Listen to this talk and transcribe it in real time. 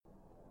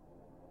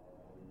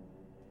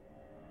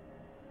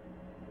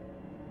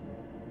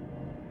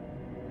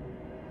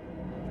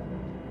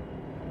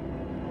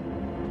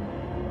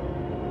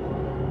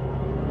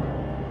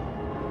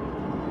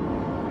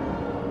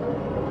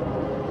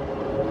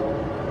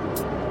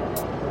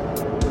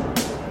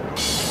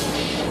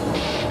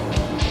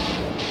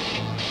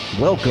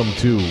Welcome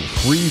to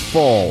Free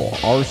Fall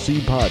RC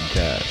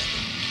Podcast.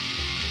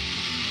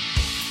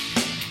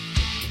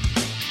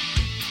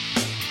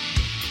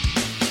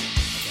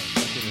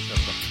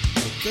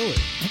 Let's do it.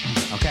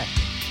 Okay.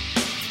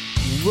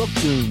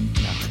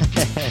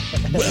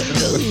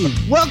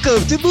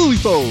 Welcome to Movie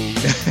Phone.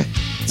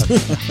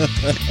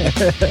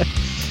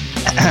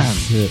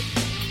 Shit.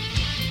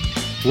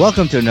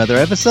 Welcome to another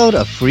episode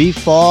of Free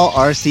Fall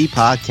RC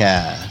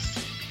Podcast.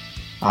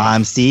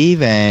 I'm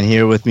Steve, and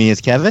here with me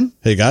is Kevin,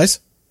 Hey guys.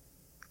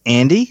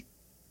 Andy,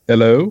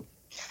 Hello.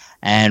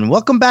 and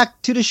welcome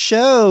back to the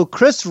show,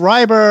 Chris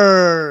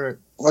Reiber.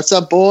 What's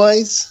up,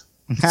 boys?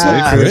 How's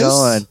it Chris?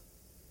 going?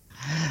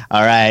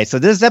 All right, so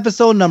this is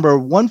episode number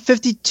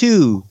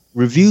 152,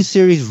 Review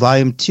Series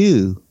Volume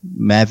 2,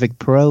 Mavic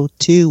Pro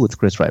 2 with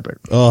Chris Reiber.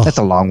 Oh, That's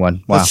a long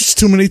one. Wow. that's just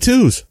too many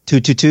twos.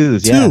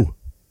 222s, yeah. Two.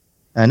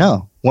 I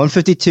know.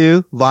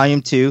 152,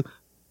 Volume 2,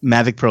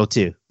 Mavic Pro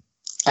 2.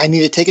 I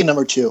need to take a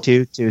number 2.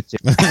 222.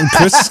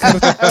 Chris is going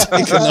to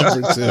take a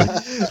number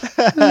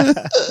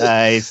two.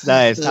 Nice.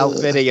 How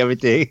fitting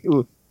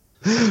everything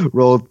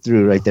rolled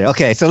through right there.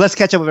 Okay, so let's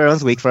catch up with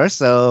everyone's week first.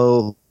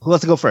 So who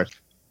wants to go first?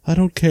 I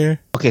don't care.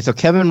 Okay, so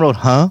Kevin wrote,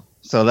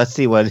 So let's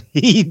see what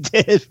he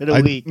did for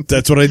the week.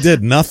 That's what I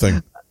did.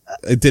 Nothing.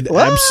 I did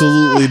What?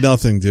 absolutely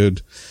nothing,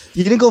 dude.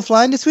 You didn't go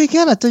flying this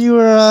weekend? I thought you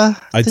were.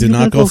 I did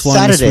not go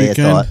flying this Saturday, I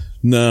weekend. thought.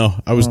 No,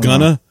 I was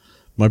gonna.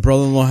 My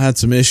brother-in-law had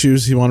some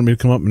issues he wanted me to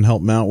come up and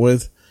help him out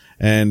with.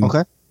 And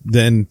Okay.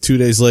 then 2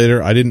 days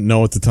later, I didn't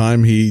know at the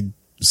time, he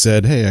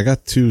said, hey, I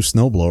got 2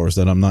 snowblowers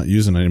that I'm not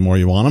using anymore.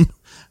 You want them?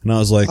 And I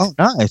was like, Oh,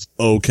 nice.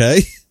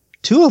 okay.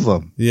 2 of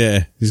them.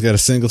 Yeah, he's got a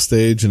single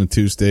stage and a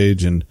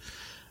 2-stage, and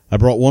I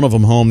brought one of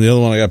them home. The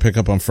other one I got to pick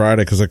up on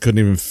Friday because I couldn't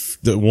even.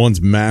 The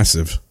one's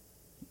massive,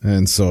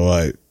 and so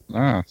I'm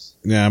Nice.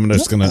 gonna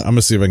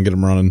see if I can get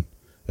them running.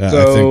 I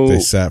So- think they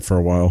sat for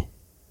a while.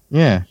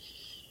 Yeah.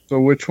 So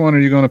which one are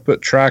you going to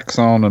put tracks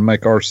on and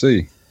make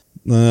RC?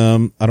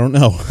 I don't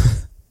know.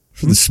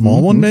 For the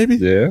small one, maybe.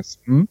 Yes.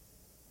 Hmm?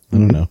 I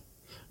don't know.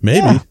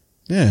 Maybe.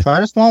 Yeah. Try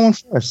the small one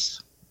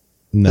first.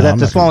 No, the I'm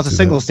not small gonna one's a do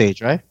single that.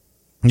 stage, right?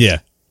 Yeah.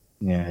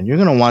 Yeah, and you're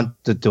going to want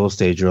the dual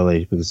stage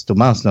really because the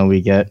amount of snow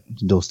we get,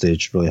 the dual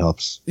stage really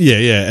helps.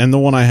 Yeah. And the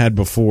one I had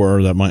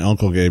before that my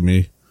uncle gave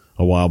me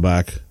a while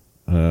back,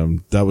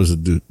 that was a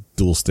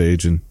dual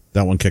stage, and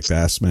that one kicked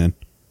ass, man.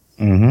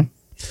 Mm-hmm.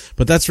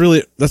 But that's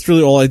really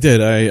all I did.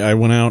 I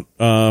went out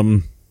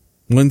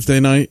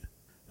Wednesday night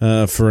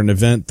for an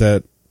event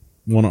that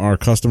one of our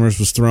customers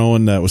was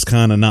throwing that was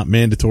kind of not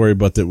mandatory,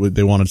 but that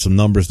they wanted some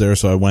numbers there,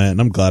 so I went, and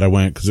I'm glad I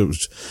went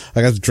because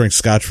I got to drink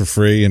scotch for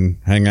free and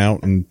hang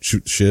out and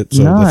shoot shit.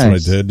 So that's what I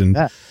did. And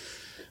Yeah.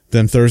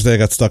 then Thursday I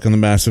got stuck in the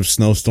massive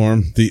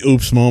snowstorm, the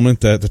oops moment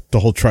that the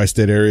whole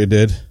tri-state area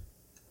did.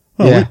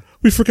 Oh, Yeah.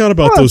 we forgot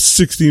about those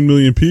 16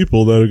 million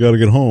people that got to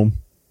get home.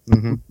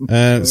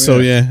 Mm-hmm. So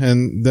yeah,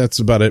 and that's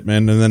about it,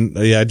 man. And then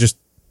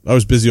I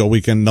was busy all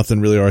weekend,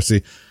 nothing really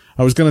RC.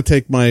 I was gonna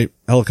take my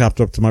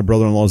helicopter up to my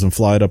brother-in-law's and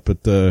fly it up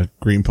at the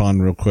Green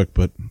Pond real quick,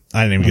 but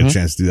I didn't even get a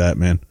chance to do that,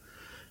 man.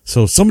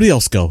 So somebody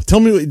else go. Tell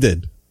me what you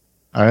did.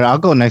 All right, I'll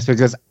go next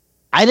because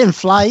I didn't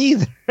fly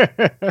either.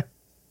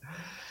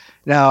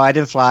 No, I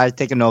didn't fly.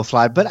 Take a no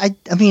fly, but I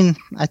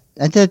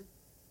did.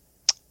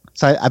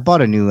 So I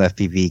bought a new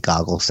FPV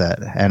goggle set,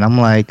 and I'm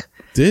like,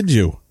 Did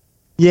you?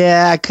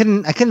 yeah, I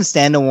couldn't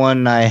stand the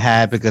one I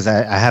had because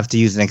I have to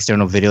use an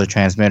external video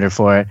transmitter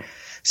for it.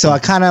 So I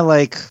kind of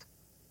like,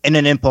 in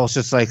an impulse,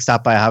 just like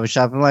stop by a hobby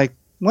shop. I'm like,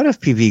 what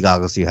FPV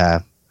goggles do you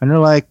have? And they're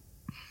like,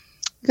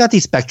 we got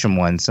these Spectrum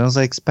ones. So I was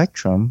like,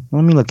 Spectrum?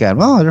 Let me look at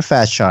them. Oh, they're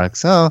Fast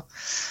Sharks. Oh,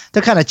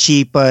 they're kind of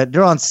cheap, but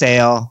they're on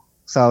sale.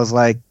 So I was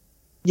like,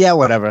 yeah,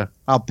 whatever.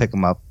 I'll pick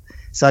them up.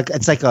 So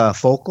it's like a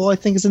Focal, I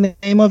think is the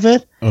name of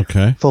it.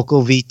 Okay.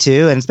 Focal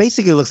V2. And it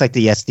basically looks like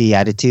the SD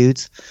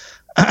Attitudes.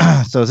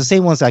 So it's the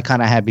same ones I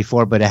kind of had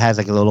before, but it has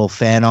like a little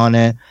fan on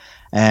it.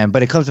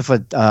 But it comes with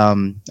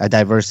a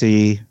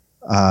diversity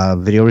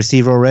video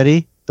receiver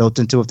already built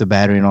into it with the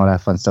battery and all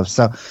that fun stuff.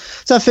 So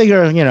I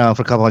figure,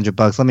 for a couple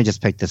 $100, let me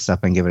just pick this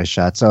up and give it a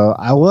shot. So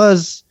I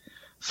was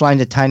flying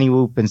the Tiny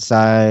Whoop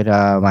inside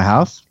my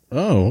house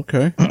Oh,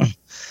 okay.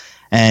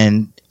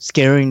 and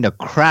scaring the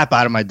crap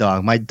out of my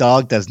dog. My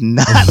dog does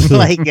not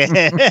like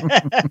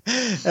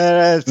it.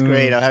 That's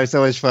great. I'm having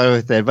so much fun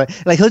with it. But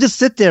like he'll just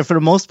sit there for the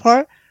most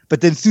part. But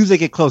then as soon as I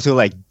get close, he'll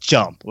like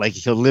jump. Like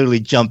he'll literally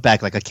jump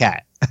back like a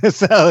cat.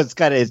 So it's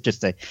kind of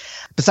interesting.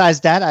 Besides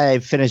that, I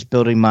finished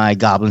building my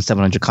Goblin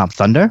 700 Comp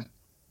Thunder.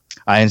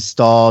 I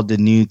installed the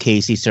new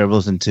KC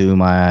servos into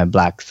my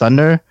Black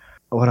Thunder.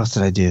 What else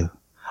did I do?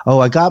 Oh,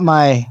 I got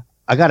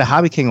a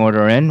Hobby King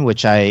order in,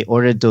 which I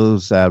ordered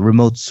those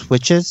remote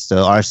switches, the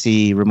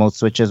RC remote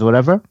switches,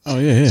 whatever. Oh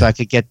yeah. So I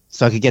could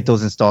get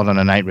those installed on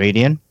a Night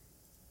Radian.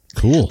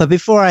 Cool. But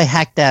before I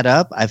hack that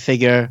up, I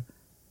figure,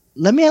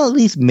 let me at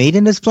least mate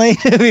in this plane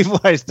before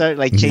I start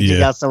like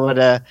changing out some of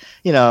the,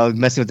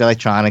 messing with the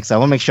electronics. I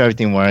want to make sure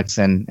everything works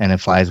and it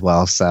flies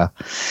well. So,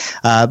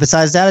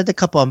 besides that, I did a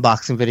couple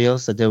unboxing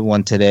videos. I did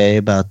one today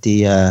about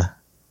the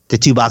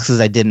 2 boxes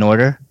I didn't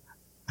order,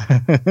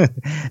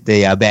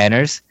 the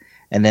banners.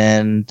 And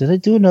then, did I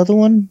do another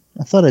one?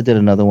 I thought I did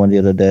another one the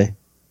other day.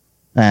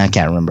 I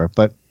can't remember.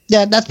 But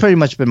yeah, that's pretty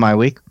much been my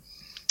week.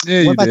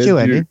 Yeah, What about you,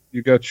 Andy?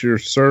 You got your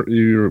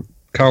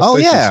Kyle Oh,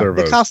 Stacy yeah.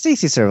 servos. The Kyle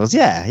Stacy servos.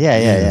 Yeah.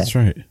 That's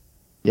right.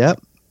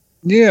 Yep.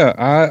 Yeah,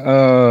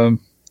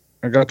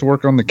 I got to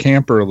work on the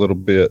camper a little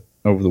bit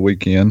over the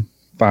weekend,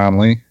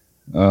 finally.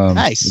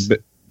 Nice.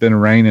 It's been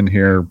raining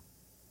here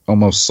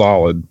almost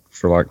solid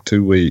for like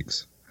 2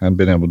 weeks. Haven't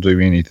been able to do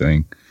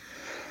anything.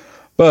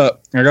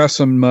 But I got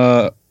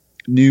some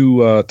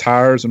new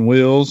tires and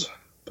wheels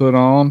put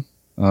on.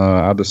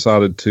 I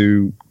decided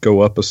to go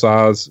up a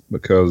size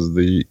because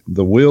the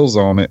wheels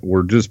on it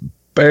were just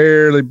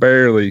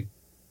barely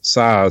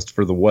sized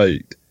for the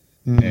weight.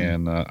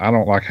 And I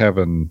don't like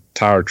having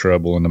tire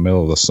trouble in the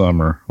middle of the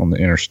summer on the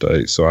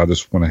interstate, so I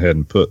just went ahead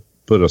and put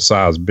a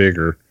size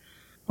bigger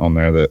on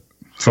there. That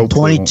From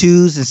hopefully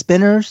 22s and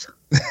spinners?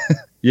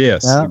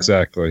 Yes, Yeah.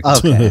 exactly.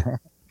 Okay.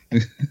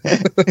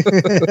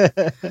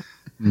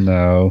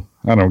 No,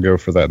 I don't go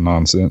for that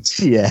nonsense.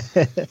 Yeah.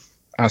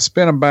 I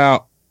spent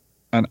about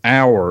an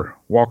hour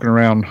walking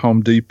around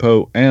Home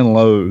Depot and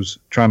Lowe's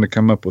trying to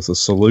come up with a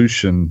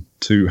solution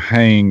to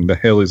hang the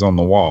helis on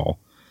the wall.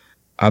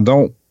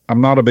 I'm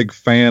not a big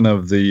fan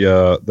of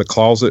the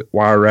closet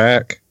wire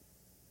rack.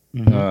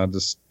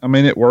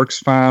 It works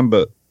fine,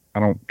 but I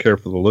don't care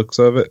for the looks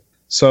of it.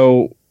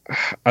 So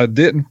I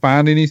didn't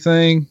find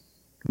anything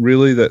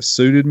really that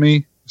suited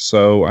me.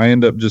 So I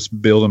ended up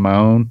just building my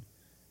own.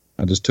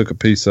 I just took a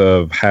piece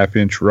of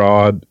 1/2-inch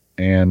rod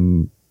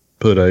and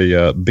put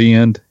a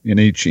bend in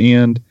each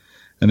end,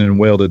 and then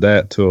welded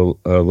that to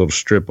a little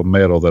strip of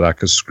metal that I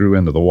could screw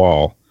into the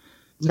wall.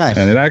 Nice.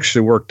 And it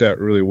actually worked out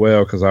really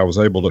well because I was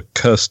able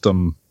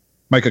to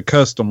make a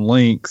custom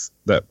length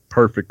that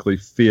perfectly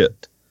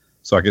fit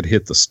so I could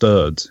hit the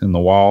studs in the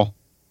wall.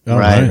 All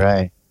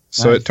Right.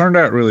 So Nice. it turned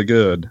out really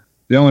good.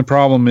 The only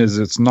problem is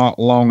it's not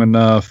long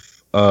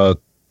enough to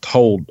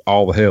hold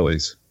all the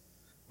helis.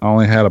 I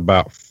only had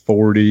about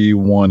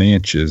 41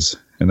 inches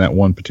in that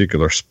one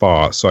particular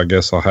spot, so I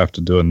guess I'll have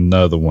to do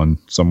another one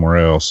somewhere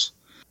else.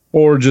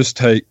 Or just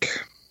take,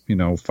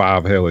 5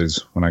 helis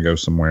when I go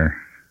somewhere.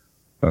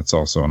 That's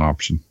also an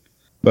option.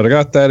 But I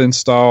got that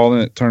installed,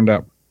 and it turned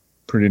out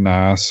pretty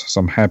nice,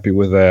 so I'm happy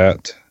with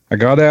that. I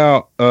got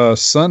out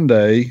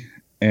Sunday,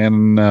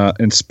 and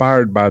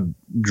inspired by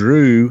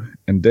Drew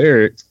and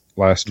Derek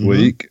last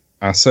week,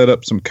 I set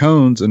up some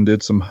cones and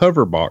did some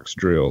hover box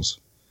drills.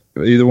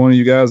 Either one of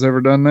you guys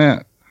ever done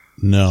that?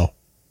 No.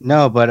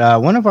 No,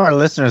 but one of our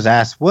listeners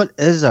asked, what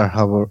is a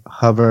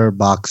hover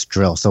box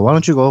drill? So why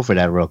don't you go over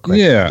that real quick?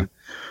 Yeah.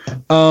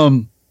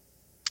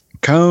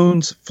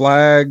 Cones,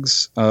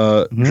 flags.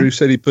 Drew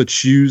said he put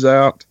shoes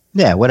out.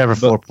 Yeah, whatever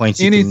 4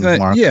 points you can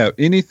mark. Yeah,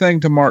 anything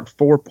to mark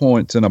 4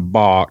 points in a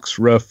box,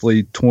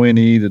 roughly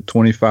 20 to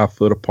 25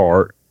 foot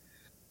apart,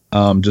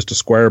 just a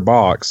square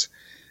box.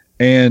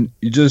 And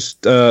you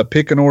just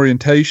pick an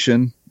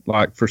orientation,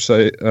 like for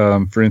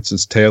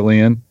instance, tail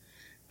end,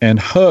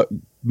 and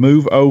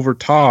move over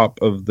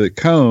top of the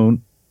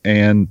cone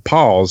and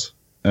pause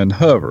and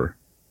hover.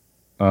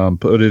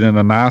 Put it in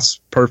a nice,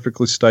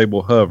 perfectly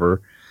stable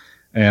hover.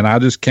 And I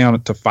just count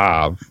it to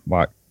 5.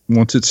 Like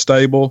once it's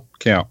stable,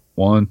 count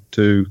 1,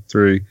 2,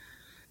 3,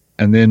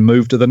 and then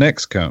move to the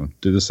next cone.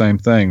 Do the same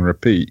thing,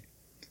 repeat.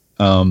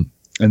 And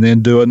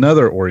then do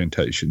another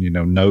orientation,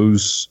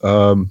 nose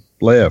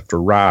left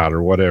or right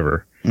or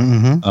whatever.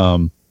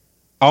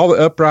 All the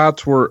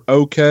uprights were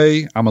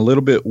okay. I'm a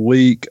little bit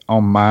weak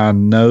on my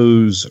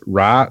nose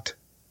right,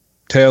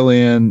 tail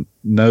end,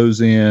 nose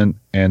in,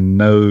 and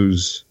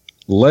nose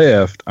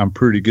left. I'm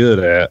pretty good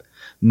at.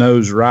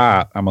 Nose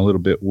right, I'm a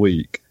little bit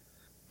weak.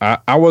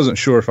 I wasn't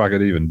sure if I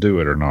could even do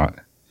it or not.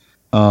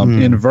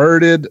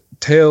 Inverted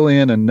tail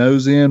end and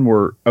nose end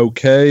were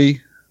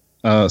okay.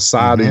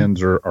 Side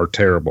ends are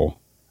terrible.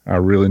 I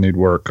really need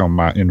work on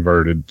my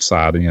inverted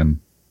side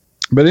end.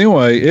 But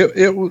anyway,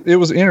 it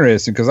was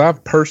interesting because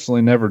I've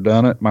personally never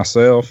done it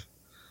myself.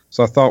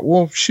 So I thought,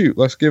 well, shoot,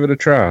 let's give it a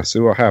try, see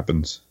what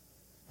happens.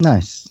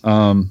 Nice.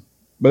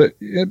 But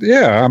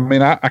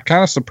I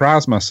kind of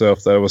surprised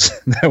myself that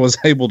I was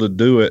able to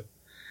do it.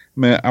 I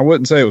mean, I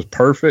wouldn't say it was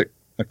perfect.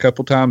 A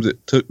couple times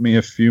it took me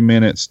a few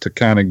minutes to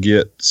kind of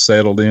get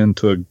settled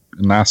into a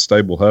nice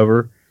stable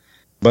hover,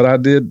 but I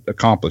did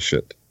accomplish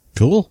it.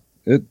 Cool.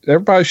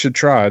 Everybody should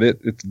try it.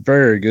 It's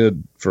very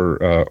good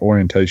for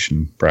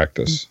orientation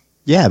practice.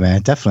 Yeah,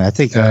 man, definitely. I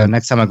think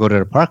next time I go to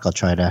the park, I'll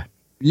try that.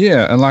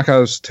 Yeah, and like I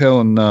was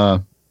telling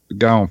the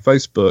guy on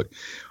Facebook,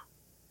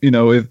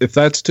 if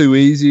that's too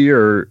easy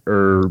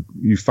or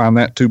you find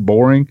that too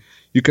boring,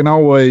 you can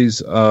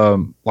always,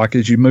 like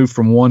as you move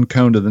from one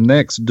cone to the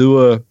next, do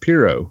a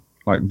Piro,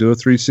 like do a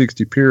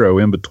 360 Piro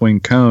in between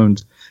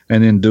cones,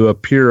 and then do a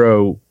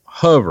Piro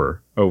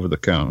hover over the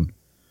cone,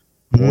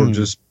 or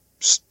just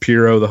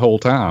Piro the whole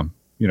time.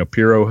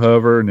 Piro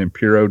hover and then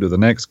Piro to the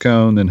next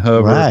cone, then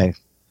hover. Right.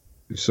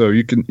 So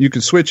you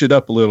can switch it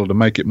up a little to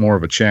make it more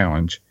of a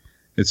challenge.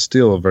 It's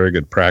still a very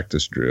good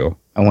practice drill.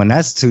 And when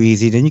that's too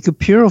easy, then you could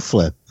Piro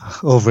flip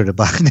over the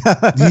box.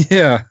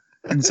 Yeah,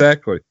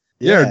 exactly.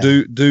 Yeah,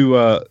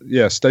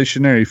 do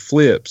stationary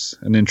flips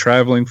and then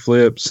traveling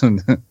flips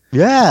and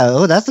Yeah,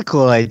 oh, that's a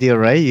cool idea,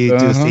 right? You do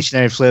a Uh-huh.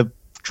 stationary flip,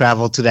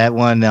 travel to that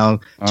one, now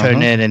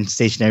turn it and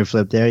stationary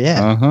flip there.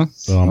 Yeah,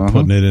 So I'm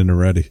putting it in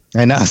already.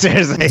 I know,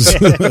 seriously.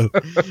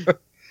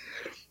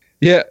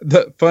 Yeah,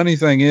 the funny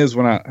thing is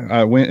when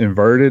I went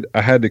inverted,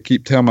 I had to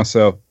keep telling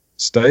myself,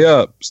 stay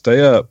up.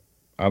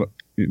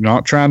 You're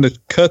not trying to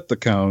cut the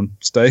cone.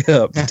 Stay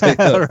up. Stay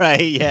up.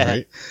 Right, yeah.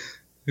 Right?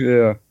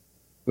 Yeah, it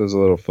was a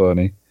little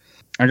funny.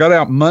 I got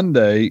out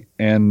Monday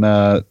and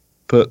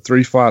put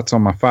 3 flights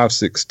on my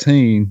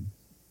 516,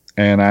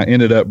 and I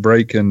ended up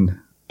breaking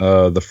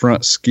the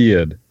front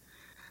skid.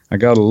 I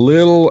got a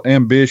little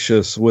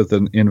ambitious with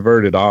an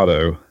inverted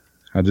auto.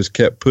 I just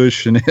kept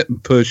pushing it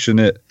and pushing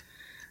it.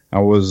 I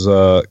was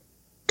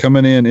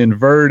coming in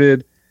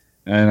inverted,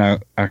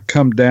 and I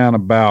come down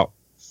about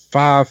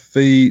 5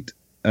 feet,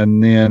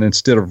 and then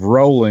instead of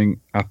rolling,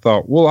 I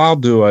thought, well, I'll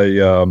do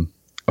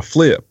a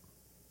flip.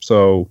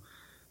 So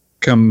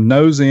come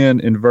nose in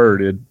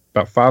inverted,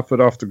 about 5 foot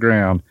off the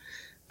ground,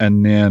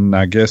 and then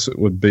I guess it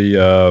would be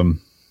a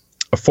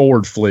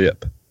forward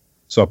flip.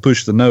 So I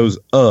pushed the nose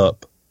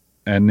up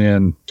and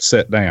then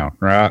set down,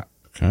 right?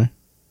 Okay.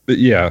 But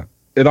yeah,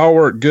 it all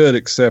worked good,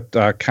 except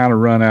I kind of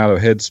run out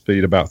of head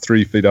speed about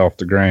 3 feet off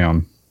the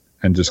ground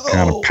and just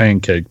kind of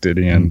pancaked it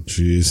in.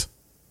 Jeez.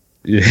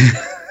 Yeah.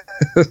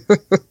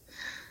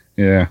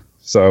 Yeah.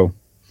 So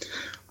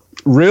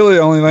really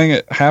the only thing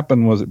that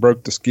happened was it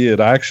broke the skid.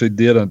 I actually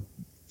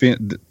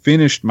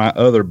finished my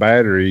other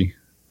battery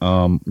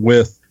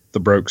with the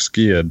broke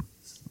skid.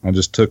 I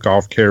just took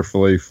off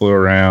carefully, flew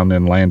around,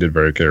 and landed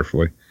very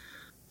carefully.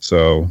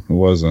 So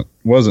it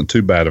wasn't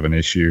too bad of an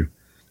issue.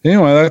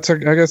 Anyway, I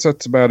guess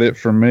that's about it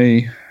for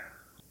me.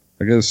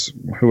 I guess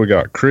who we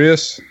got?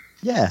 Chris?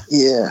 Yeah.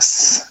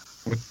 Yes.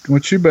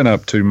 What you been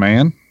up to,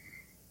 man?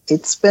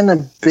 It's been a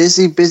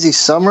busy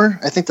summer.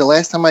 I think the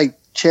last time I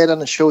chatted on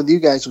the show with you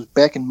guys was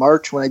back in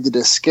March when I did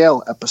a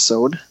scale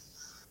episode.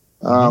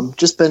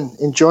 Just been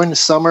enjoying the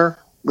summer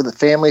with the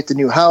family at the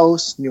new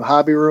house, new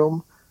hobby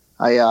room.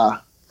 I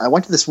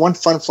went to this one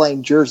fun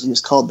flying Jersey.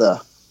 It's called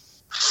the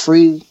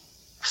Free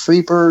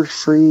Fall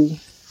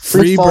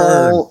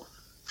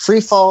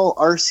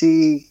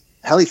RC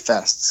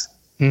Helifest.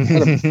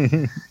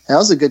 That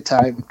was a good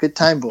time. Good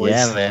time, boys.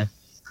 Yeah, man.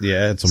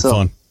 Yeah, had some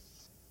fun.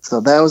 So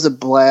that was a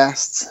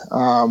blast.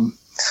 I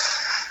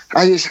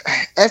just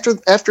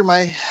after my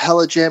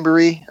Hella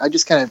Jamboree, I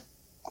just kind of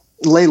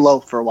lay low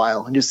for a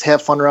while and just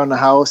have fun around the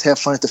house, have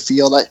fun at the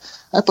field.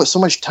 I put so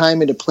much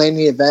time into planning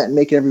the event and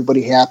making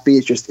everybody happy.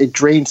 It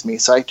drains me.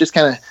 So I just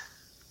kind of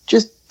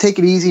just take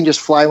it easy and just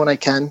fly when I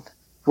can.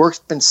 Work's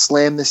been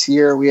slammed this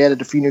year. We added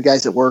a few new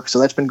guys at work, so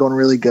that's been going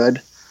really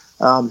good.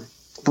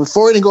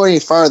 Before we go any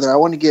farther, I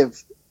want to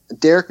give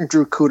Derek and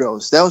Drew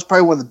kudos. That was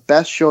probably one of the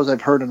best shows I've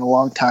heard in a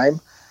long time.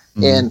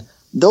 Mm-hmm. And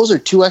those are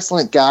two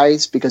excellent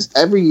guys because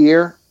every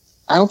year,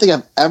 I don't think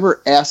I've ever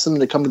asked them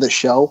to come to the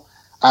show.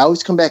 I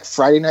always come back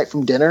Friday night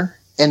from dinner,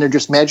 and they're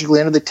just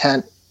magically under the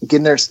tent,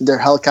 getting their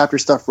helicopter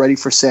stuff ready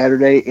for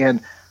Saturday.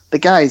 And the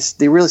guys,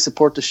 they really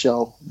support the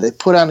show. They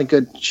put on a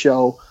good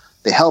show.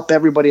 They help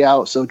everybody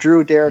out. So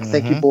Drew, Derek,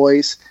 thank you,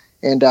 boys.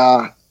 And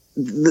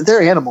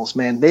they're animals,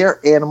 man. They are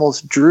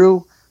animals.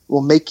 Drew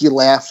will make you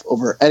laugh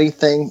over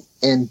anything.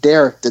 And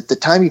Derek, the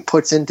time he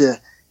puts into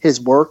his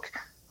work,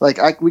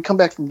 we come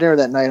back from dinner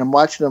that night. I'm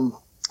watching him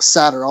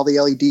solder all the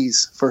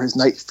LEDs for his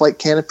night flight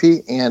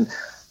canopy, and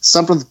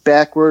something's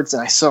backwards,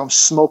 and I saw him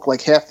smoke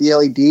like half the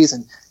LEDs,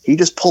 and he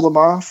just pulled them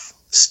off,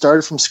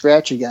 started from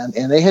scratch again,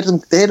 and they had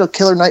a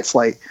killer night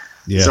flight.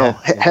 Yeah. So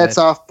hats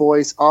off,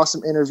 boys.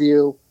 Awesome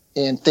interview,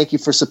 and thank you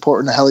for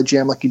supporting the Hella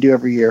Jam like you do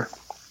every year.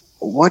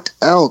 What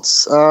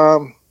else?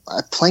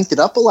 I planked it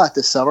up a lot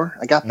this summer.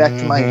 I got back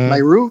to my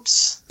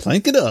roots.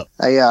 Plank it up.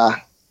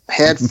 I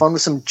had fun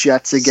with some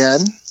jets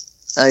again.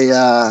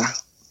 I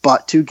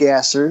bought 2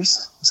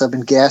 gassers, so I've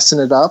been gassing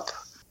it up.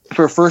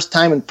 For the first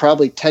time in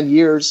probably 10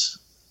 years,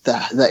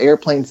 the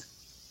airplanes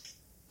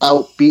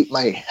outbeat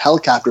my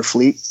helicopter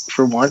fleet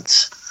for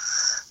once.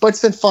 But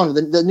it's been fun.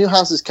 The new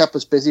house has kept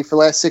us busy for the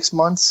last 6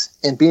 months,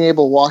 and being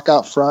able to walk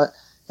out front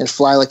and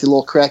fly like the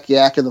little crack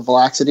yak of the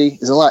Velocity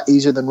is a lot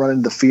easier than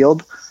running the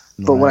field.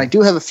 But when I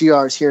do have a few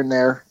hours here and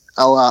there,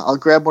 I'll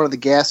grab one of the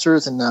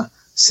gassers and the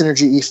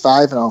Synergy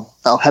E5, and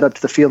I'll head up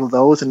to the field with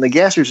those. And the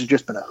gassers have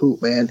just been a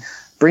hoot, man.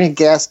 Bring a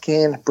gas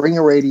can, bring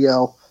a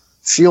radio,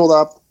 fuel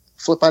up,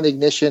 flip on the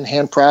ignition,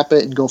 hand prop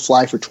it, and go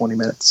fly for 20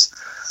 minutes.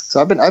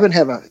 So I've been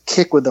having a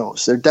kick with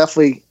those. They're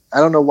definitely, I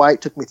don't know why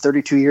it took me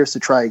 32 years to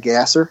try a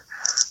gasser,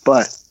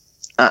 but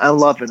I'm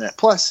loving it.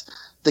 Plus,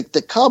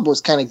 the Cub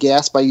was kind of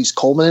gassed, but I used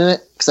Coleman in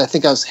it because I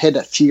think I had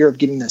that fear of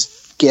getting this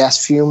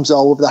gas fumes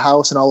all over the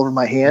house and all over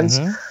my hands.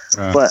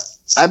 But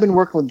I've been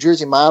working with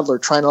Jersey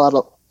Modeler, trying a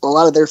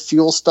lot of their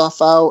fuel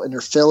stuff out and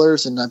their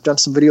fillers, and I've done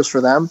some videos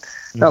for them.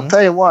 And I'll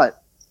tell you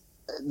what,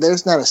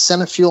 there's not a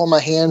cent of fuel in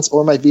my hands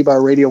or my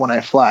V-Bar radio when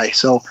I fly.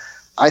 So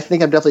I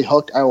think I'm definitely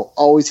hooked. I will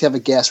always have a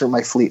gasser in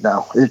my fleet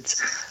now.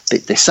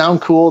 They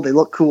sound cool. They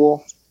look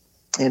cool.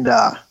 And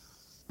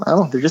I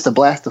don't know, they're just a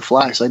blast to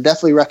fly. So I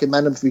definitely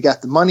recommend them if you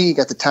got the money, you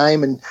got the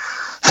time, and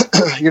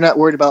you're not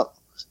worried about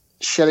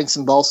shedding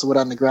some balsa wood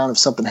on the ground if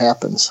something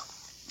happens.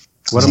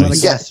 What about a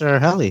Gasser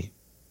Heli?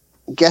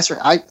 Gasser,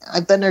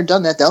 I've been there,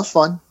 done that. That was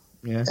fun.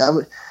 Yeah.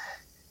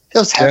 It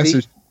was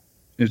heavy.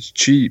 It's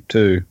cheap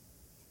too.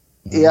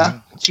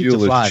 Yeah. Cheap to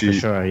Fuel is fly for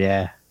cheap. sure,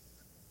 yeah.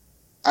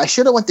 I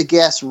should have went the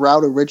gas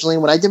route originally.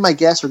 When I did my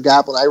Gasser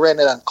Goblin, I ran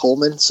it on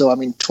Coleman. So, I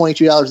mean,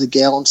 $22 a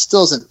gallon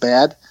still isn't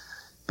bad.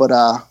 But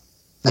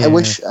I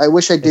wish I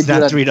did It's do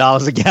not that.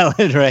 $3 a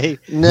gallon, right?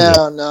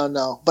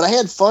 No. But I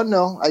had fun,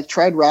 though. I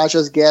tried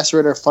Raja's Gasser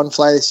at our Fun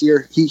Fly this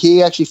year.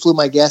 He actually flew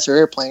my Gasser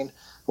airplane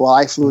while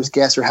I flew his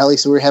Gasser Heli,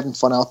 so we were having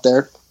fun out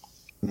there.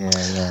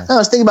 Yeah. I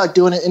was thinking about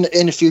doing it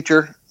in the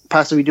future,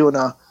 possibly doing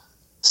a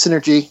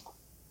Synergy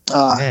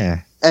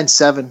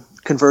N7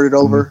 converted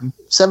over.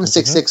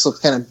 766 looks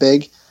kind of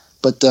big,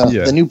 but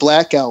the new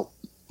Blackout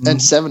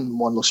N7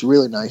 one looks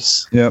really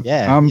nice. Yep.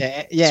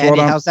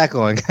 Andy, how's that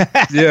going?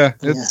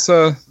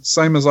 It's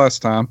same as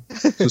last time.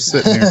 Just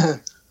sitting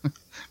here.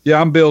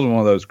 Yeah, I'm building one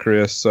of those,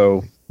 Chris.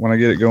 So when I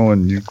get it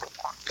going, you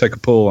take a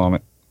pull on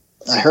it.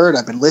 I heard.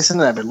 I've been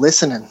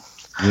listening.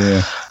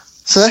 Yeah.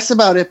 So that's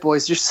about it,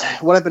 boys. Just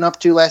what I've been up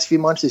to last few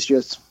months is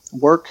just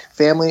work,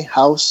 family,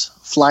 house,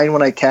 flying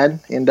when I can,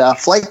 and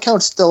flight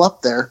count's still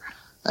up there.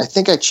 I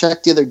think I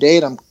checked the other day,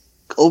 and I'm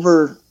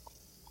over.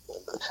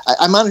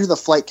 I monitor the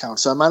flight count,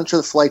 so I monitor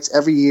the flights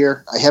every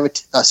year. I have a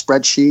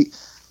spreadsheet,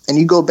 and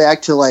you go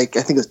back to I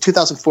think it was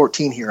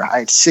 2014 here. I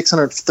had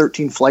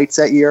 613 flights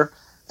that year,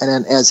 and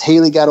then as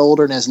Haley got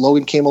older and as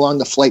Logan came along,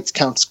 the flight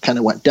counts kind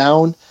of went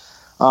down.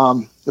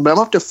 But I'm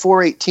up to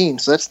 418,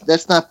 so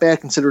that's not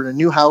bad considering a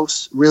new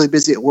house, really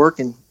busy at work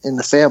and in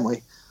the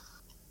family.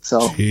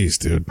 So, jeez,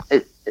 dude,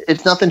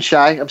 it's nothing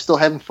shy. I'm still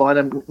having fun.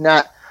 I'm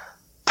not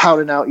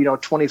pouting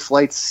out 20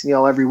 flights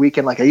every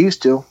weekend like I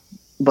used to,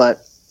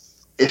 but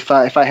if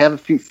I have a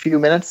few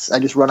minutes, I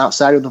just run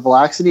outside with the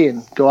Velocity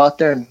and go out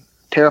there and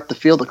tear up the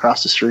field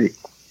across the street.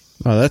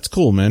 Oh, that's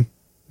cool, man.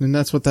 And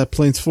that's what that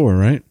plane's for,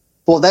 right?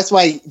 Well, that's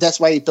why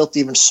he built the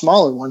even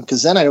smaller one,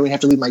 because then I don't even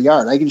have to leave my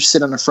yard. I can just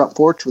sit on the front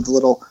porch with the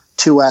little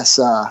 2S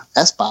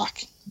S-Bach,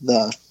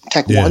 the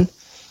Tech 1.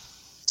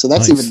 So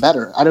that's even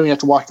better. I don't even have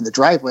to walk to the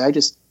driveway. I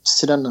just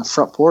sit on the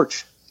front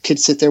porch.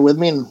 Kids sit there with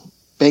me and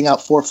bang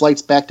out 4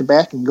 flights back to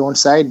back and go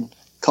inside and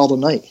call it a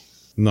night.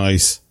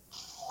 Nice.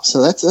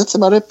 So that's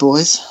about it,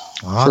 boys,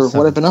 Awesome. for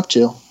what I've been up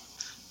to.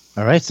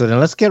 All right, so then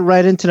let's get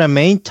right into the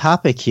main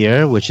topic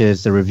here, which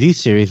is the review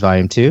series,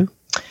 Volume 2.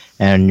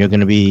 And you're going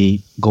to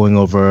be going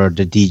over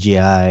the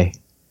DJI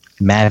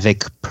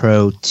Mavic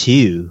Pro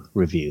 2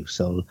 review.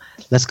 So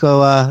let's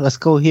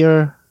go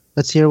here.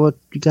 Let's hear what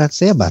you got to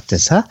say about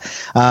this,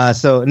 huh?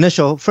 So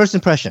initial first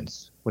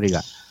impressions. What do you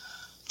got?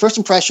 First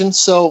impressions.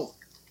 So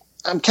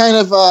I'm kind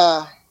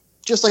of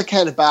just like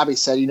kind of Bobby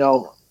said,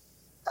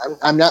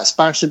 I'm not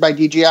sponsored by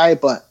DJI,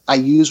 but I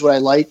use what I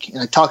like and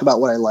I talk about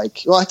what I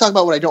like. Well, I talk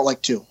about what I don't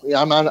like too.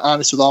 I'm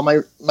honest with all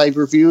my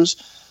reviews.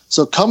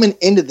 So coming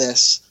into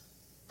this,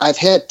 I've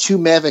had 2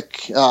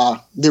 Mavic,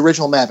 the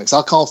original Mavics.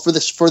 I'll call for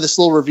this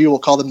little review. We'll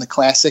call them the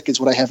Classic, is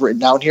what I have written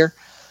down here.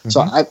 Mm-hmm.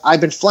 So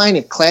I've been flying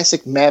a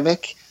Classic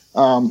Mavic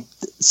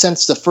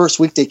since the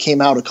first week they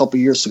came out a couple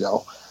years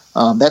ago.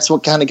 That's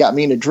what kind of got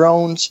me into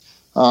drones.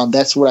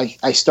 That's what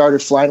I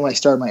started flying when I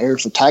started my air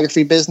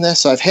photography business.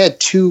 So I've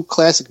had 2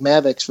 Classic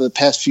Mavics for the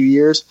past few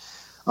years.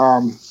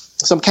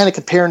 So I'm kind of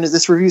comparing.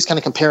 This review is kind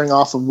of comparing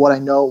off of what I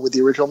know with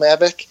the original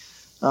Mavic.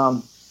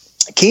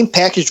 It came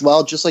packaged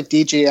well, just like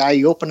DJI.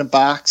 You open a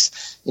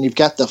box and you've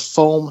got the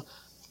foam,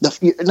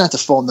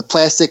 the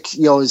plastic,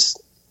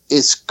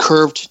 is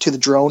curved to the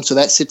drone, so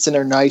that sits in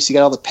there nice. You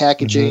got all the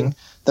packaging,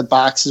 the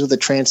boxes with the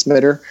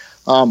transmitter.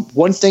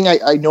 One thing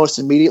I noticed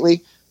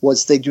immediately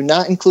was they do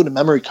not include a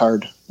memory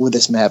card with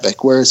this Mavic,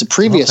 whereas the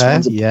previous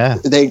ones,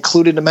 they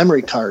included a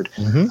memory card.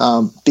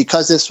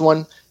 Because this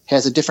one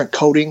has a different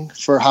coating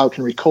for how it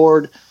can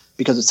record,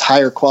 because it's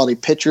higher quality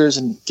pictures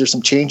and there's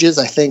some changes.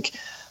 I think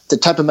the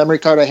type of memory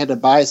card I had to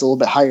buy is a little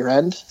bit higher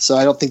end, so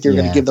I don't think they're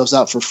going to give those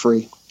out for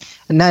free.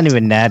 And not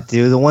even that,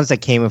 dude. The ones that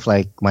came with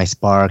like my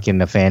Spark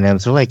and the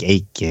Phantoms were like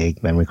 8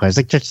 gig memory cards.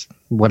 Like just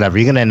whatever.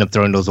 You're going to end up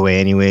throwing those away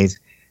anyways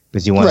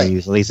because you want to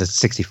use at least a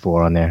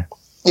 64 on there.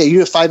 Yeah, you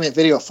do a 5-minute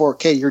video at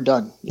 4K, you're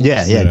done.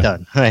 Yeah,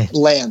 done. Right.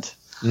 Land.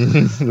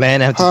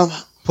 Land, have to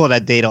pull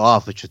that data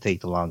off, which would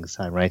take the longest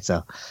time, right?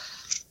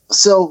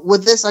 So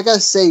with this, I got to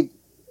say,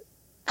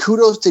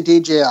 kudos to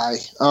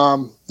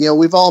DJI.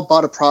 We've all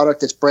bought a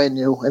product that's brand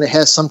new and it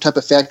has some type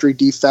of factory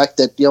defect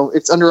that,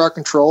 it's under our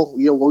control.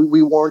 We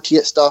warranty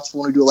it stuff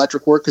when we do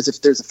electric work, because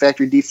if there's a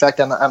factory defect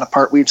on a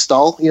part we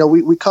install,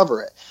 we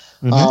cover it.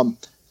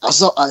 I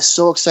was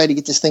so excited to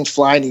get this thing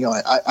flying.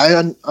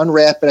 I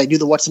unwrap it. I do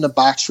the what's in the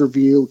box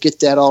review, get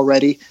that all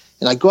ready.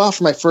 And I go out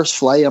for my first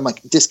flight. I'm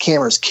like, this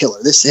camera is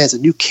killer. This has a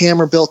new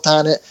camera built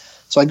on it.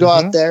 So I go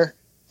out there.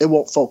 It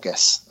won't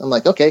focus. I'm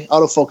like, okay,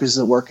 autofocus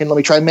isn't working. Let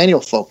me try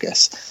manual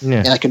focus.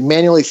 And I could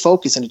manually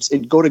focus, and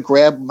it'd go to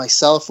grab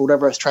myself or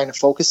whatever I was trying to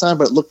focus on,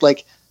 but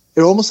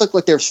it almost looked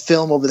like there's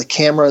film over the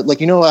camera. Like,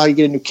 how you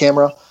get a new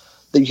camera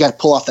that you got to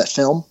pull off that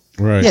film?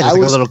 Right. Yeah, I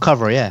like was- a little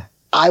cover. Yeah.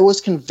 I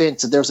was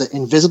convinced that there was an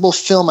invisible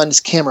film on this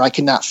camera I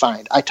could not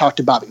find. I talked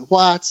to Bobby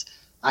Watts,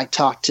 I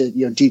talked to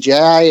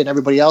DJI and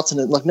everybody else, and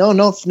it like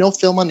no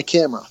film on the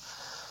camera.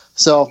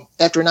 So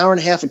after an hour and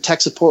a half of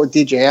tech support with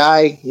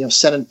DJI,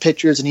 sending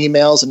pictures and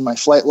emails and my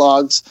flight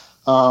logs,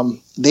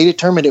 they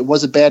determined it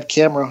was a bad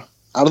camera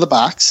out of the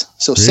box.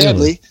 So Really?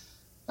 sadly,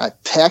 I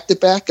packed it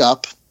back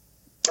up,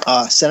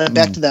 sent it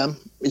back to them.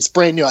 It's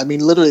brand new. I mean,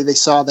 literally, they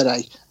saw that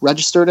I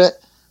registered it.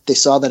 They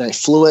saw that I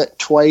flew it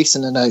twice,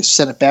 and then I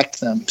sent it back to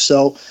them.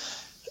 So,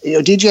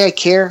 DJI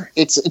Care,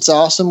 it's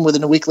awesome.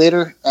 Within a week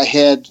later, I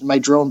had my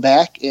drone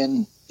back,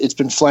 and it's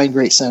been flying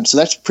great since. So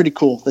that's pretty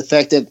cool. The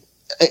fact that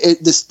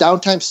this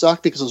downtime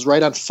sucked because it was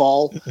right on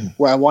fall,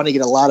 where I want to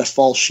get a lot of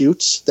fall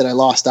shoots that I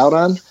lost out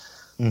on.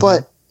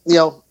 But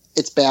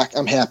it's back.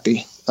 I'm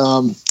happy.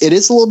 It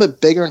is a little bit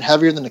bigger and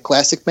heavier than the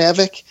Classic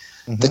Mavic.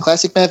 The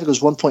Classic Mavic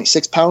was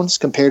 1.6 pounds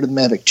compared to the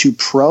Mavic 2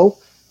 Pro,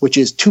 which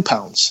is 2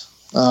 pounds.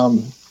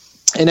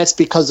 And that's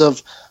because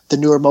of the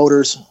newer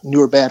motors,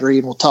 newer battery,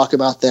 and we'll talk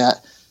about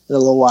that in a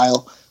little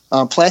while.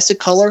 Plastic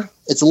color,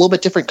 it's a little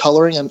bit different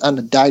coloring on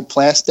the dyed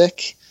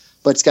plastic,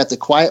 but it's got the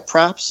quiet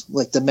props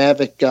like the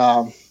Mavic,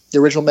 the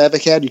original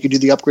Mavic had. You could do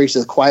the upgrades to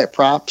the quiet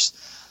props.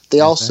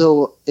 They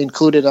also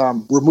included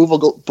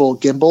removable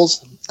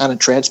gimbals on a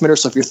transmitter,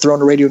 so if you're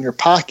throwing a radio in your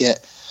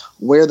pocket,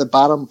 where the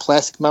bottom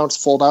plastic mounts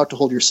fold out to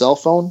hold your cell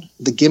phone,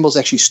 the gimbals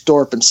actually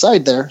store up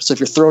inside there. So if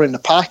you're throwing it in the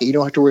pocket, you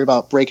don't have to worry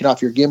about breaking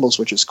off your gimbals,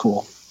 which is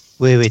cool.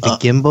 Wait, the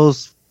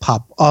gimbals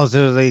pop. Oh,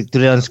 so do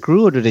they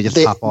unscrew or do they just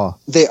pop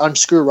off? They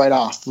unscrew right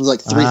off. With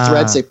like 3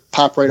 threads, they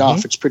pop right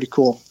off. It's pretty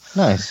cool.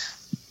 Nice.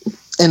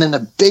 And then the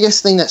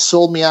biggest thing that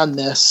sold me on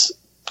this,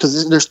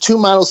 because there's 2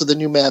 models of the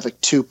new Mavic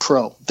 2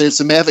 Pro. There's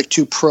the Mavic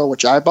 2 Pro,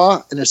 which I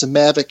bought, and there's a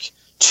Mavic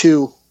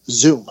 2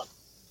 Zoom.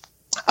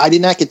 I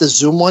did not get the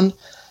Zoom one.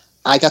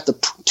 I got the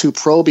 2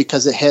 Pro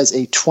because it has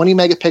a 20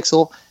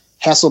 megapixel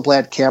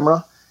Hasselblad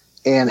camera,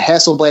 and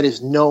Hasselblad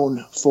is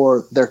known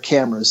for their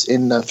cameras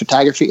in the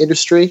photography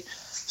industry.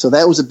 So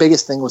that was the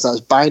biggest thing, was I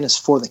was buying this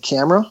for the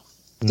camera,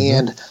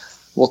 and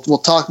we'll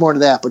talk more to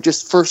that. But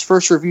just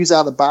first reviews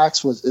out of the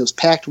box was it was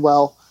packed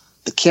well.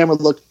 The camera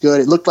looked good.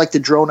 It looked like the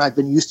drone I've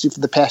been used to for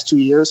the past 2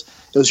 years.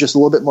 It was just a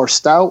little bit more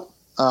stout.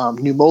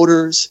 New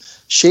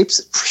motors, shapes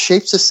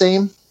the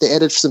same. They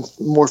added some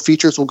more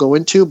features we'll go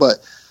into, but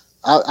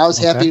I was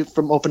happy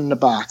from opening the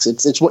box.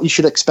 It's what you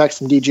should expect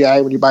from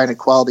DJI when you're buying a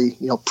quality,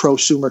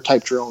 prosumer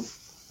type drone.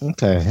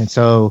 Okay, and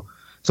so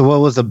what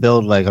was the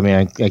build like? I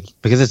mean,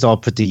 because it's all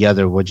put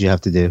together, what'd you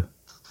have to do?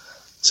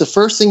 So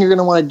first thing you're going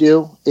to want to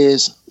do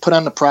is put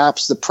on the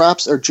props. The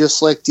props are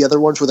just like the other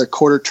ones where they're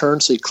quarter turn,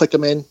 so you click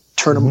them in,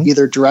 turn them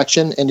either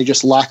direction, and they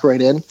just lock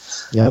right in.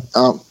 Yep.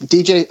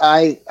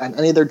 DJI on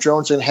any of their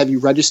drones are going to have you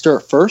register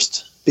it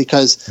first,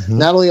 because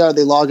not only are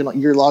they logging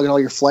all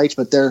your flights,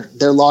 but they're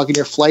logging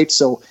your flights.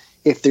 So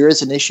if there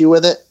is an issue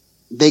with it,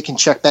 they can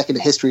check back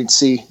into history and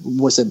see,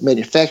 was it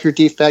manufacturer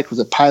defect, was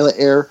it pilot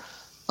error?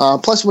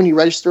 Plus, when you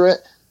register it,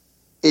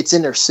 it's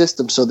in their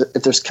system, so that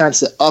if there's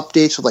constant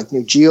updates with like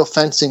new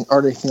geofencing or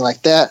anything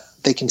like that,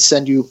 they can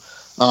send you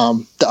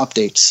the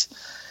updates.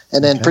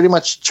 And then pretty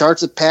much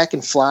charge the pack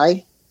and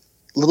fly.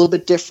 A little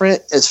bit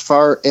different as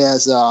far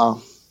as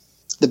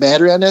the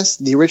battery on this.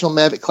 The original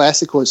Mavic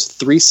Classic was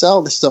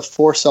 3-cell. This is a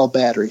 4-cell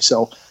battery,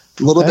 so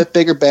a little bit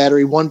bigger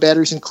battery. 1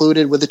 battery's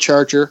included with the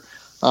charger.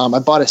 I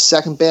bought a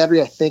second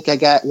battery. I think I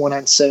got one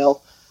on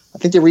sale. I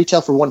think they retail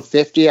for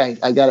 $150.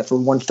 I got it for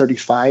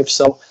 $135.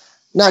 So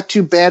not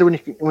too bad when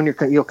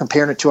you're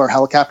comparing it to our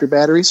helicopter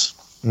batteries.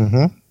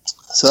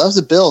 So that was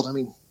the build. I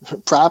mean,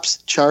 props,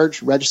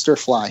 charge, register,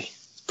 fly.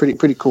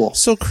 Pretty cool.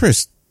 So,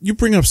 Chris, you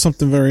bring up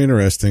something very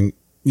interesting.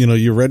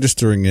 You're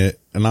registering it,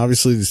 and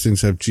obviously these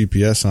things have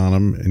GPS on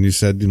them, and you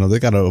said, they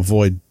got to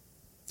avoid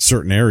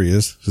certain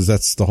areas, because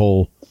that's the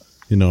whole,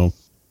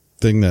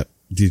 thing that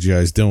DJI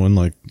is doing,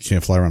 like you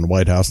can't fly around the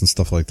White House and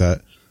stuff like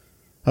that.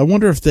 I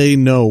wonder if they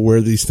know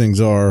where these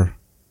things are.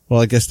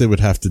 Well, I guess they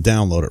would have to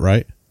download it,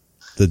 right?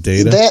 The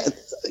data?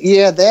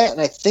 That,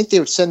 and I think they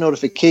would send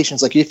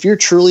notifications. Like if you're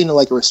truly in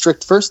like a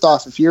first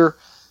off, if you're,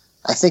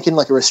 I think in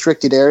like a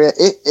restricted area,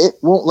 it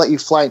won't let you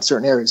fly in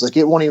certain areas. Like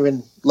it won't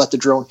even let the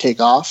drone take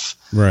off.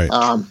 Right.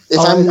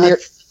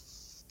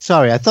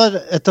 Sorry, I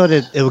thought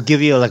it would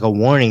give you like a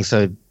warning,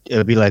 so it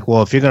would be like,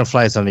 well, if you're going to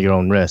fly, it's under your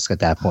own risk at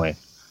that point.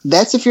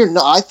 That's if you're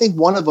no. I think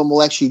one of them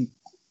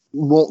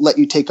won't let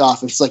you take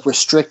off. If it's like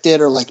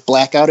restricted or like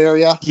blackout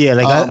area. Yeah,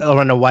 like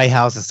around the White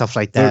House and stuff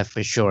like that,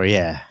 for sure.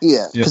 Yeah.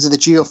 Yeah, because of the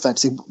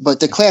geofencing.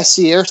 But the Class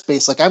C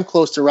airspace, like I'm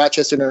close to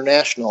Rochester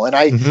International, and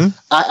I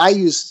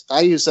use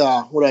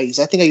what do I use?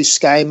 I think I use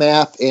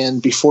SkyMap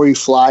and Before You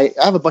Fly.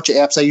 I have a bunch of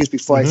apps I use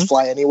before I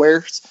fly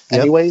anyways.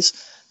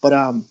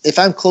 But if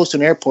I'm close to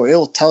an airport,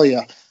 it'll tell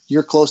you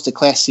you're close to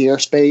Class C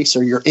airspace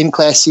or you're in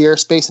Class C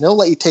airspace, and it'll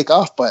let you take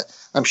off. But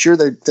I'm sure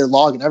they're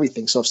logging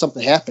everything. So if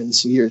something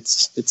happens,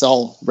 it's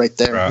all right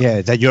there. Right.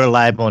 Yeah, that you're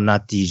liable,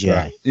 not DJI.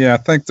 Right. Yeah, I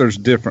think there's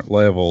different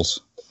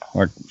levels.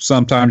 Like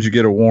sometimes you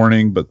get a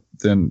warning, but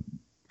then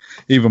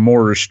even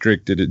more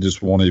restricted, it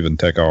just won't even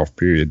take off,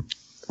 period.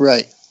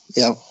 Right.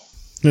 Yeah.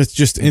 It's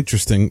just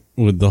interesting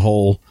with the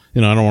whole, I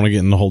don't want to get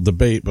in the whole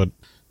debate, but,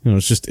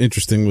 it's just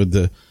interesting with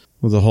the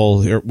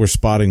whole, we're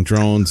spotting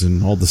drones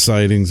and all the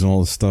sightings and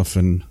all the stuff.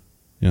 And,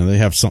 they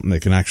have something they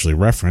can actually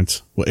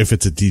reference if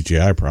it's a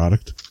DJI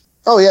product.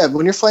 Oh yeah.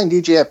 When you're flying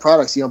DJI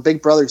products,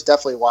 Big Brother's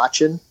definitely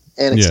watching.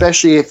 And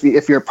especially if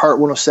you're a Part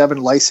 107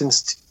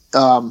 licensed,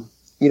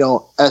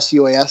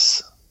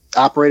 SUAS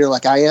operator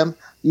like I am,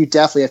 you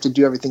definitely have to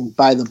do everything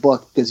by the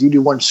book, because you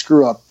do one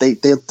screw up,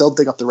 they'll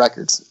dig up the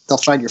records. They'll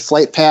find your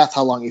flight path,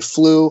 how long you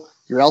flew,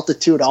 your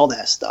altitude, all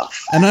that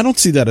stuff. And I don't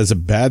see that as a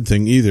bad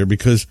thing either,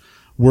 because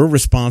we're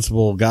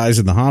responsible guys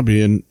in the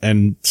hobby,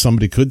 and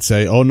somebody could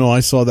say, oh no,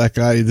 I saw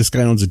this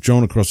guy owns a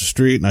drone across the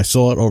street and I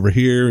saw it over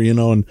here, and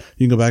you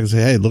can go back and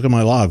say, hey, look at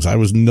my logs. I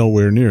was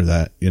nowhere near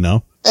that, And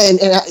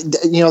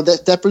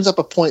that brings up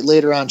a point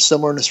later on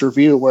somewhere in this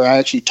review where I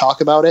actually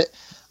talk about it.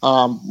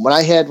 When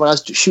I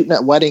was shooting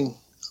that wedding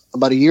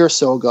about a year or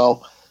so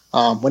ago,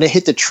 when it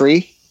hit the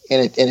tree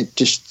and it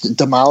just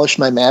demolished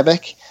my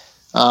Mavic,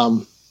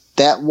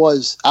 I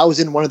was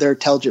in one of their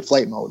intelligent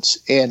flight modes,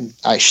 and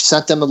I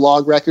sent them the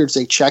log records.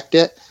 They checked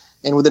it,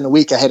 and within a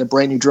week I had a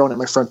brand new drone at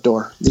my front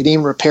door. They didn't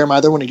even repair my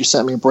other one. They just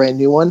sent me a brand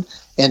new one.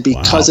 And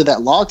because of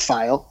that log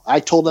file, I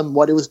told them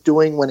what it was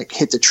doing when it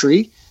hit the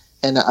tree.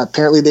 And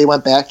apparently they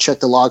went back,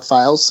 checked the log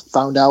files,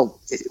 found out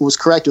it was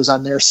correct. It was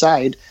on their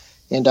side.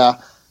 And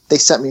they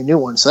sent me a new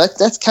one. So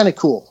that's kind of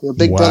cool.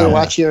 Big Brother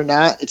watching or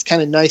not, it's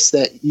kind of nice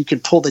that you can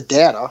pull the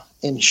data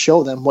and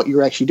show them what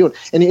you're actually doing.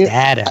 And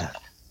data.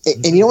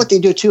 And you know what they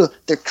do too?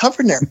 They're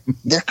covering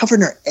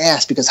their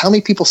ass, because how many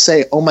people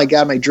say, "Oh my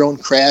God, my drone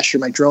crashed," or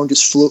 "My drone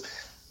just flew."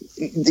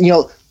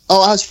 I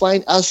was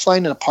flying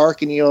in a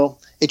park, and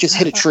it just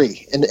hit a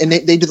tree, and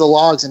they do the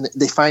logs, and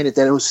they find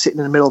that it was sitting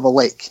in the middle of a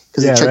lake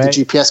because they checked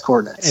the GPS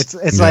coordinates.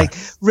 It's like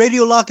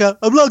radio lockout.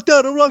 I'm locked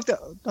out.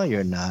 No,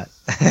 you're not.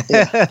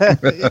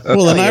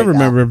 Well, and I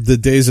remember the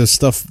days of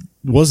stuff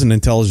wasn't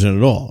intelligent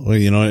at all.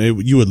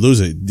 You would lose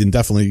it, and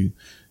definitely,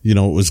 it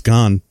was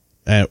gone,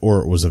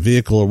 or it was a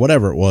vehicle or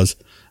whatever it was.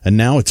 And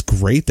now it's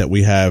great that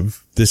we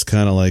have this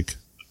kind of like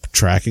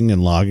tracking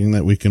and logging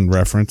that we can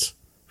reference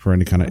for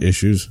any kind of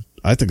issues.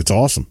 I think it's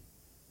awesome.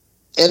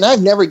 And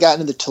I've never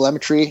gotten into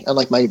telemetry on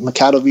like my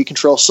Mikado V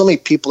control. So many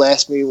people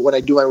ask me when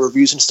I do my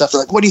reviews and stuff,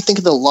 they're like, what do you think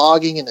of the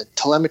logging and the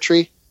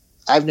telemetry?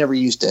 I've never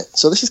used it.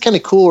 So this is kind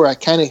of cool, where I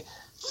kind of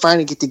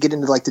finally get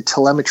into like the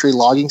telemetry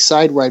logging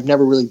side, where I've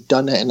never really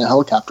done that in the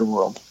helicopter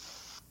world.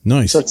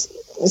 Nice. So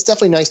it's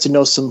definitely nice to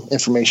know some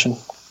information.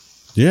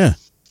 Yeah.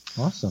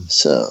 Awesome.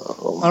 So,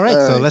 all right.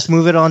 So let's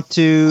move it on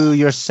to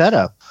your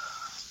setup.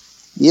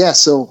 Yeah.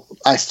 So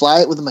I fly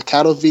it with a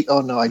Mikado V.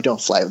 Oh no, I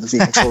don't fly it with the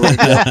V control radio.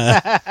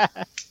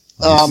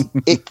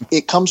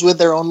 It comes with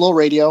their own little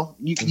radio.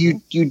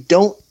 You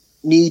don't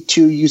need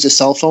to use a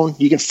cell phone.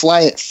 You can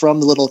fly it from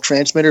the little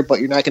transmitter, but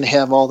you're not going to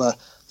have all the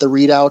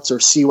readouts or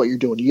see what you're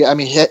doing.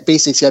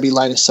 Basically it's got to be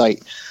line of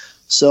sight.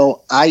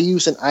 So I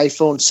use an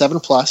iPhone 7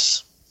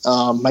 Plus.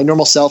 My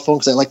normal cell phone,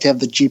 because I like to have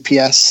the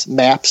GPS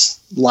maps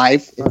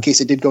live in case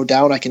it did go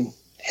down. I can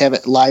have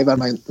it live on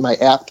my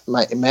app,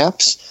 my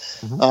maps.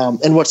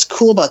 Mm-hmm. And what's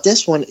cool about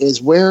this one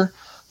is where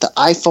the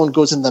iPhone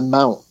goes in the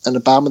mount on the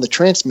bottom of the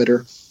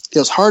transmitter. It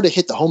was hard to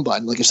hit the home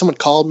button. Like if someone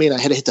called me and I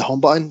had to hit the home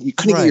button, you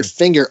couldn't get your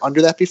finger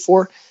under that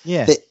before.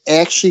 Yeah. They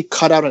actually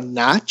cut out a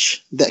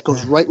notch that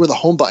goes right where the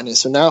home button is.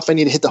 So now if I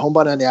need to hit the home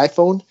button on the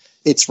iPhone,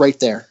 it's right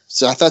there.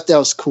 So I thought that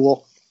was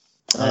cool.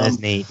 That's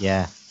neat.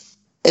 Yeah.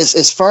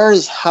 As far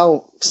as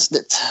how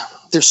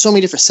there's so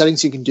many different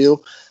settings you can do.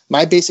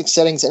 My basic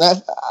settings, and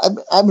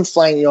I've been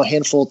flying a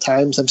handful of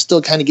times. I'm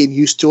still kind of getting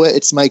used to it.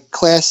 It's my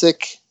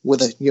classic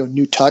with a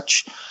new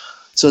touch.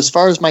 So as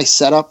far as my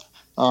setup,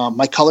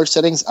 my color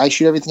settings, I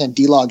shoot everything on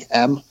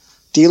D-Log-M.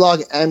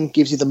 D-Log-M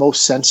gives you the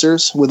most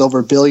sensors with over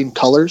 1 billion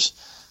colors.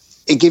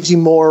 It gives you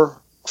more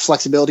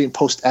flexibility in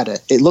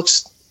post-edit. It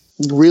looks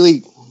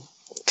really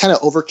kind of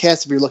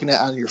overcast if you're looking at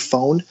it on your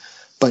phone,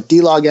 but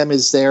D-Log-M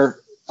is there.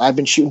 I've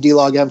been shooting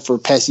D-Log-M for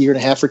the past year and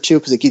a half or two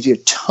because it gives you a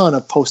ton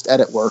of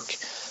post-edit work.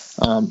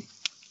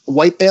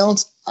 White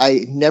balance,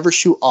 I never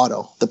shoot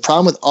auto. The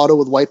problem with auto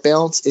with white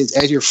balance is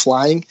as you're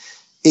flying,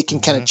 it can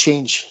kind of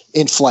change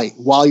in flight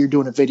while you're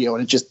doing a video,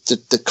 and it just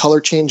the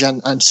color change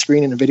on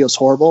screen in the video is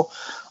horrible.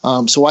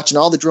 So watching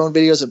all the drone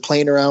videos and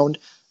playing around,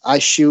 I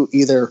shoot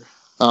either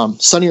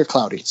sunny or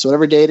cloudy. So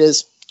whatever day it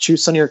is,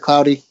 choose sunny or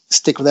cloudy.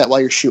 Stick with that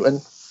while you're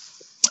shooting.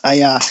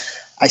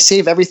 I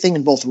save everything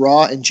in both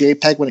RAW and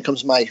JPEG when it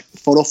comes to my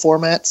photo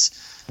formats.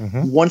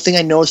 Mm-hmm. One thing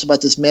I noticed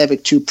about this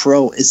Mavic 2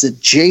 Pro is the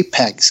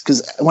JPEGs,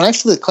 because when I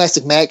flew the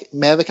classic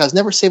Mavic, I was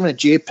never saving a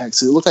JPEG,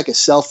 so it looked like a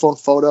cell phone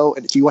photo,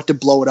 and if you went to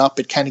blow it up,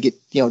 it kind of get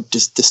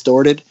just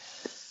distorted.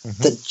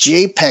 Mm-hmm. The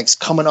JPEGs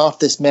coming off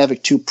this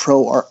Mavic 2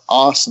 Pro are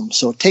awesome.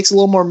 So it takes a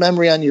little more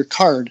memory on your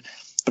card,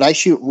 but I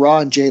shoot RAW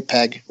and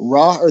JPEG.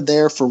 RAW are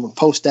there for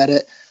post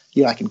edit.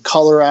 I can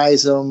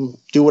colorize them,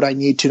 do what I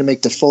need to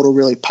make the photo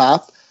really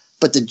pop.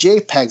 But the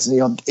JPEGs,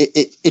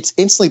 it's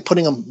instantly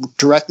putting them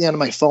directly onto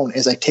my phone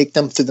as I take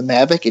them through the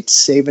Mavic. It's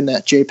saving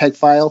that JPEG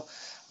file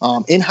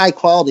in high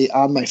quality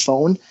on my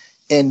phone.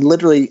 And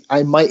literally,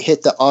 I might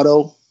hit the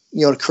auto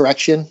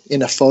correction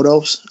in the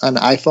photos on the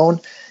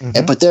iPhone,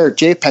 but they're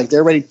JPEG.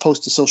 They're ready to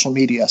post to social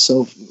media.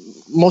 So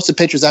most of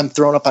the pictures I'm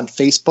throwing up on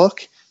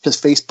Facebook, because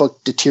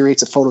Facebook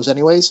deteriorates the photos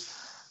anyways,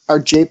 are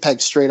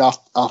JPEG straight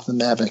off the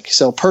Mavic.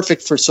 So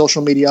perfect for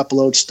social media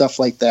uploads, stuff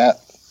like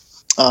that.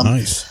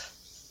 Nice.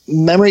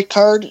 Memory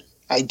card,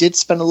 I did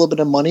spend a little bit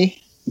of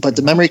money, but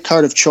the memory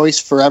card of choice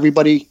for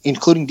everybody,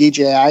 including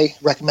DJI,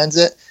 recommends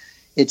it.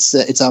 It's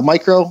a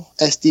micro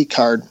SD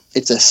card.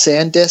 It's a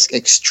SanDisk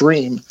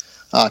Extreme.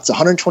 It's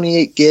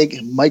 128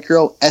 gig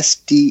micro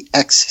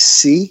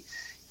SDXC,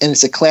 and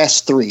it's a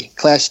class 3.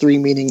 Class 3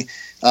 meaning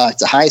it's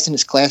the highest in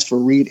its class for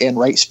read and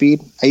write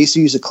speed. I used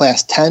to use the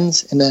class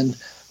 10s, and then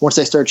once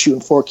I started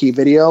shooting 4K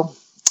video,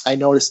 I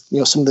noticed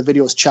some of the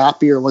video was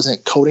choppy or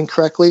wasn't coding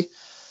correctly.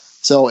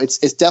 So it's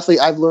definitely,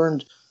 I've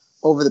learned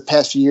over the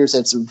past few years that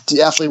it's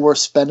definitely worth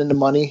spending the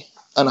money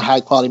on a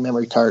high quality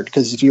memory card,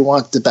 because if you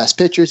want the best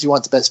pictures, you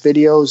want the best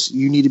videos,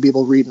 you need to be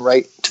able to read and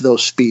write to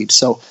those speeds.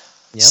 So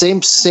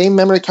same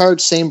memory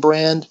card, same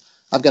brand.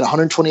 I've got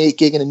 128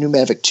 gig in a new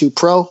Mavic 2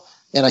 Pro,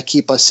 and I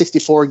keep a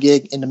 64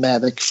 gig in the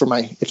Mavic for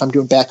if I'm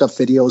doing backup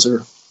videos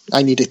or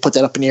I need to put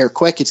that up in the air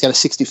quick. It's got a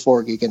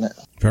 64 gig in it.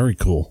 Very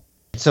cool.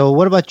 So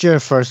what about your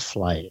first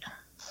flight?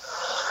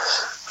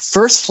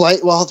 First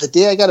flight, well, the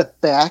day I got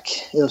it back,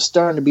 it was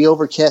starting to be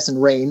overcast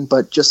and rain,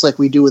 but just like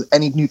we do with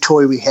any new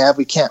toy we have,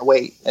 we can't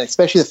wait. And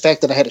especially the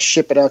fact that I had to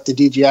ship it out to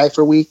DJI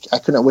for a week, I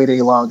couldn't wait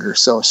any longer.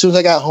 So as soon as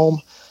I got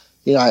home,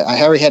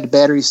 I already had the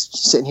batteries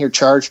sitting here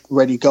charged,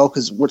 ready to go,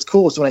 because what's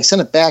cool is when I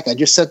sent it back, I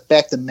just sent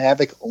back the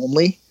Mavic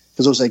only,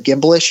 because it was a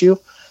gimbal issue.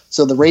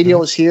 So the radio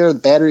was here, the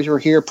batteries were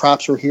here,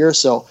 props were here,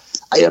 so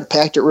I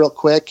unpacked it real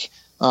quick.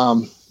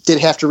 Did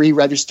have to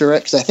re-register it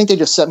because I think they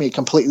just sent me a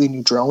completely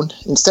new drone.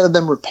 Instead of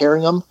them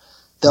repairing them,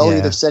 they'll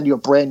either send you a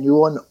brand new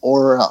one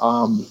or a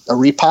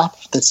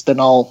repop that's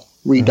been all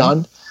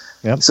redone.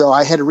 Yep. So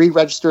I had to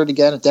re-register it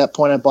again. At that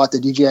point, I bought the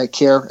DJI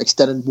Care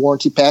extended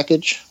warranty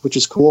package, which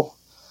is cool.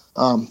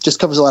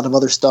 Just covers a lot of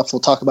other stuff we'll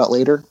talk about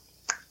later.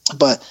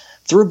 But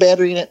threw a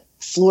battery in it,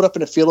 flew it up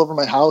in a field over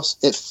my house.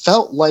 It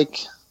felt like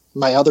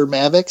my other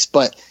Mavics,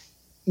 but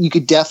you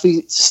could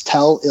definitely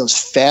tell it was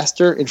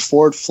faster in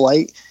forward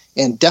flight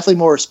and definitely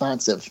more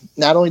responsive.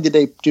 Not only did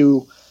they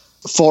do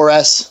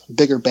 4S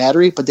bigger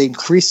battery, but they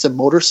increased the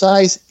motor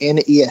size and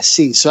the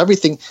ESC. So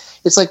everything,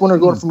 it's like when we're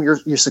going from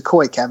your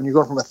Sequoia, Kevin, you're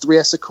going from a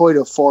 3S Sequoia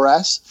to a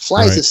 4S.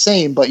 Flies the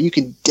same, but you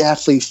can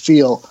definitely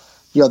feel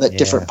that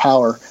different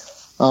power.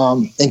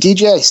 And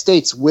DJI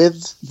states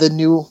with the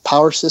new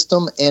power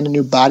system and a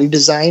new body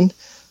design,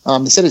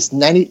 they said it's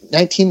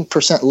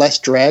 19% less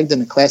drag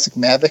than a classic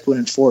Mavic when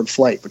in forward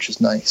flight, which is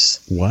nice.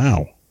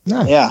 Wow.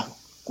 Nice. Yeah.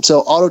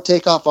 So auto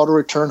takeoff, auto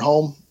return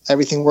home,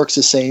 everything works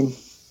the same.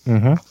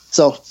 Mm-hmm.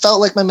 So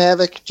felt like my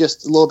Mavic,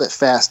 just a little bit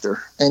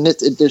faster. And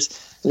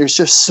there's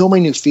just so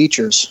many new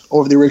features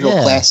over the original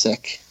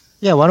Classic.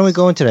 Yeah, why don't we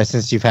go into that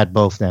since you've had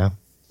both now?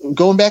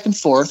 Going back and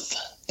forth.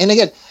 And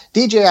again,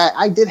 DJI,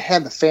 I did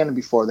have the Phantom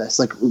before this.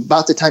 Like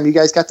about the time you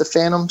guys got the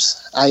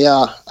Phantoms,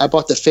 I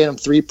bought the Phantom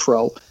 3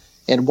 Pro.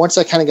 And once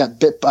I kind of got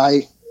bit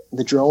by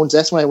the drones,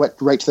 that's when I went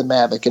right to the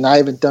Mavic. And I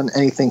haven't done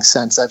anything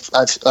since.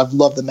 I've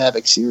loved the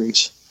Mavic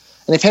series.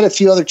 And they've had a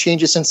few other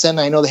changes since then.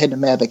 I know they had the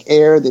Mavic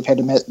Air. They've had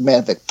the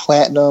Mavic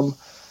Platinum.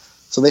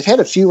 So they've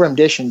had a few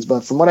renditions.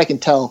 But from what I can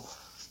tell,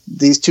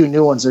 these two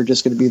new ones are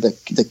just going to be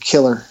the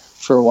killer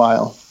for a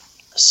while.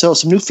 So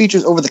some new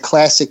features over the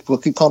Classic,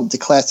 what we call the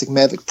Classic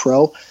Mavic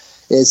Pro,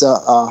 is a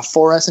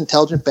 4S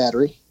intelligent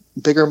battery,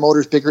 bigger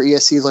motors, bigger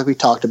ESCs like we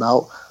talked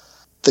about.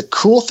 The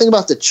cool thing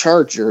about the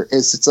charger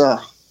is it's a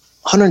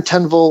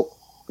 110 volt,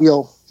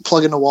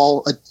 plug in the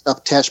wall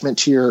attachment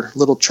to your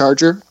little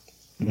charger.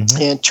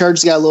 Mm-hmm. And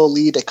Charge's got a little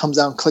lead that comes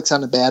out and clicks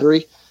on the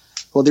battery.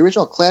 Well, the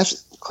original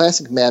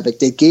Classic Mavic,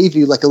 they gave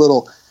you like a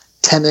little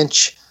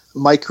 10-inch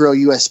micro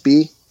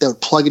USB that would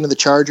plug into the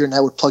charger, and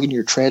that would plug into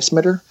your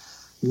transmitter.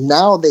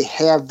 Now they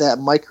have that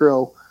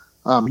micro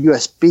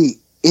USB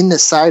in the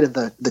side of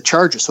the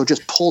charger, so it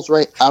just pulls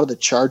right out of the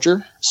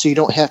charger, so you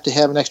don't have to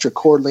have an extra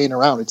cord laying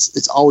around.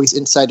 It's always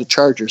inside the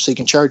charger, so you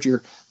can charge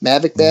your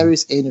Mavic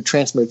batteries and your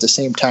transmitter at the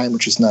same time,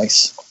 which is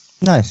nice.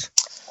 Nice.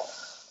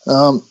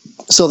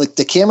 So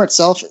the camera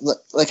itself,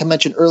 like I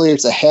mentioned earlier,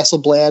 it's a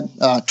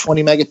Hasselblad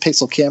 20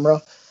 megapixel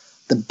camera.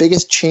 The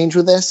biggest change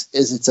with this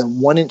is it's a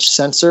 1-inch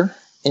sensor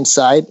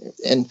inside,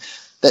 and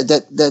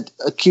that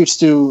acutes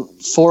to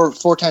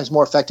four times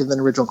more effective than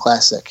the original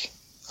Classic.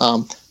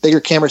 Bigger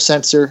camera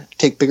sensor,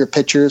 take bigger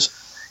pictures.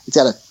 It's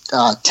got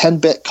a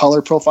 10-bit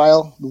color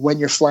profile when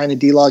you're flying a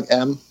D-Log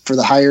M for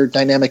the higher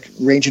dynamic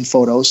range in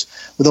photos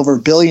with over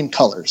 1 billion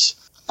colors.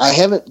 I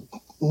haven't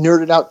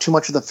nerded out too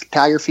much of the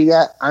photography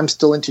yet. I'm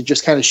still into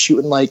just kind of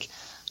shooting like,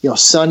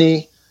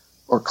 sunny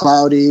or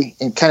cloudy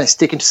and kind of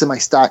sticking to some of my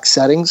stock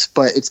settings,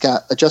 but it's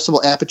got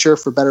adjustable aperture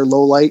for better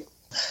low light.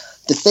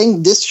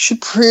 This should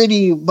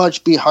pretty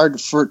much be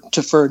hard for a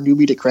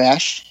newbie to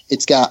crash.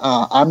 It's got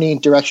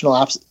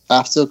omnidirectional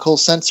obstacle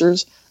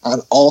sensors on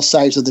all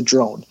sides of the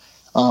drone.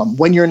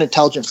 When you're in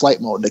intelligent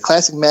flight mode, the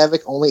Classic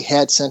Mavic only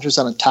had sensors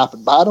on the top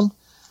and bottom.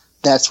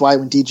 That's why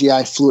when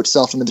DJI flew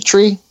itself into the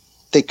tree,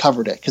 they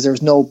covered it because there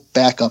was no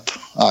backup,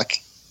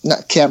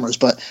 not cameras,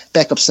 but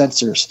backup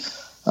sensors.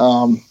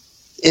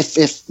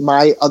 If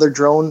my other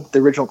drone, the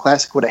original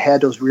Classic, would have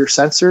had those rear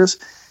sensors,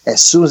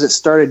 as soon as it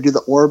started to do the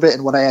orbit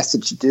and what I asked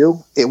it to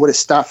do, it would have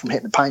stopped from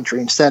hitting the pine tree.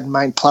 Instead,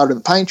 mine plowed to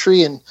the pine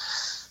tree and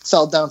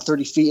fell down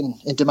 30 feet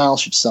and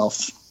demolished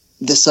itself.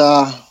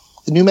 The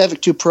new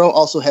Mavic 2 Pro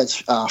also has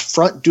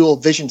front dual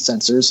vision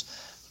sensors,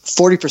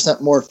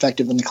 40% more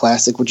effective than the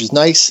Classic, which is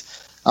nice.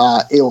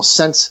 It will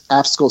sense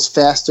obstacles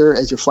faster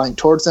as you're flying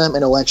towards them,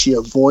 and it will actually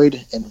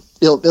avoid, and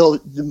it'll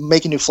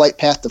make a new flight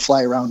path to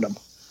fly around them.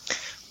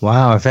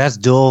 Wow, if it has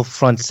dual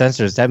front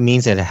sensors, that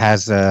means it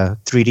has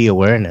 3D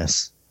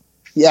awareness.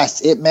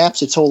 Yes, it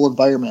maps its whole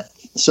environment.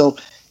 So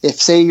if,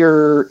 say,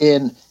 you're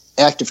in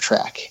active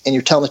track and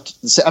you're telling it,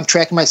 say I'm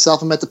tracking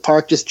myself, I'm at the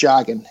park just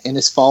jogging, and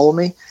it's following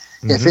me.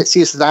 Mm-hmm. If it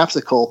sees an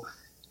obstacle,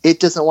 it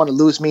doesn't want to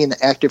lose me in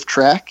the active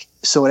track,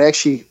 so it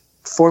actually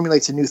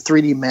formulates a new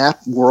 3D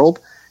map world,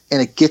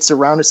 and it gets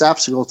around its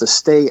obstacle to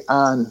stay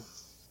on,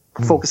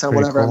 focus on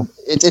whatever. Cool.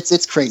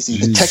 It's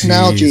crazy. The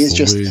technology is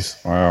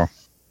just wow.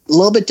 A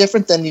little bit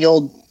different than the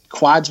old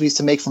quads we used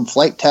to make from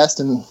flight test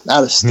and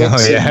out of sticks.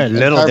 Oh yeah, a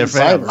little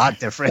different, fiber. A lot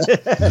different.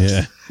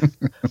 Yeah.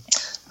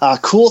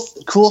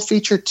 Cool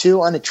feature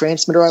too on the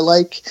transmitter I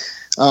like.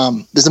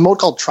 There's a mode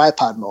called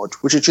tripod mode,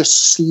 which it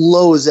just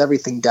slows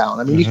everything down.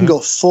 I mean, you can go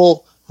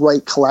full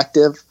right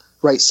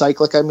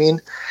cyclic,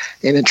 and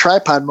in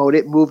tripod mode,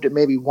 it moved at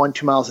maybe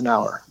 1-2 miles an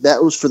hour.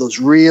 That was for those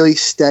really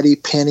steady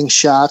panning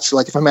shots.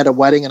 Like if I'm at a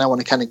wedding and I want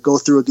to kind of go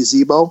through a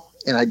gazebo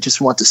and I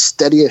just want to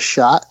steady a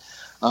shot.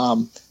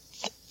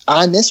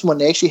 On this one,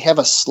 they actually have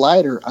a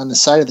slider on the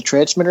side of the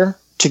transmitter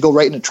to go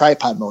right into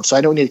tripod mode. So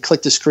I don't need to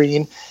click the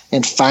screen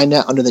and find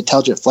that under the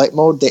intelligent flight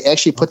mode. They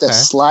actually put that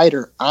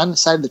slider on the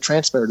side of the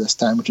transmitter this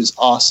time, which is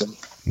awesome.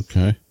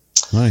 Okay.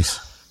 Nice.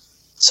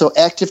 So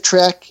active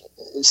track,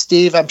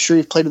 Steve, I'm sure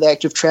you've played with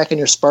active track on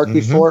your Spark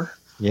before.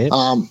 Yeah.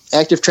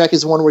 Active track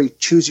is the one where you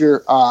choose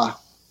your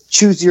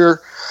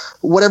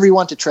whatever you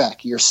want to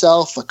track,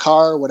 yourself, a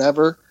car,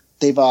 whatever.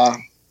 They've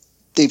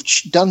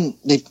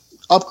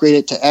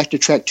upgraded to Active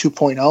Track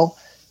 2.0,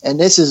 and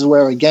this is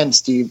where, again,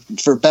 Steve,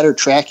 for better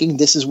tracking,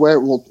 this is where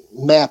it will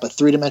map a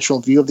three-dimensional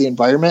view of the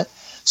environment.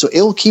 So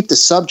it will keep the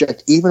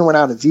subject even when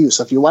out of view.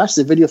 So if you watch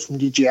the video from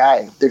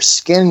DJI, they're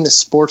scanning the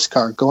sports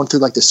car going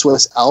through like the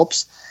Swiss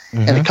Alps,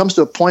 and it comes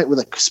to a point where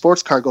the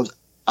sports car goes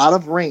out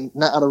of range,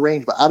 not out of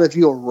range, but out of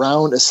view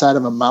around the side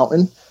of a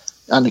mountain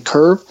on the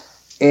curve,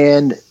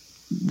 and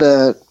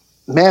the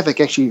Mavic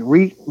actually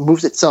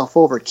moves itself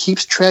over,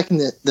 keeps tracking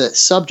the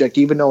subject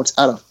even though it's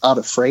out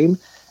of frame,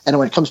 and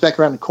when it comes back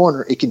around the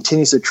corner, it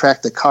continues to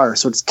track the car.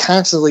 So it's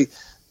constantly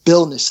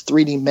building this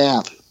 3D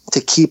map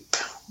to keep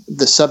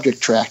the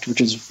subject tracked, which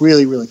is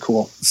really, really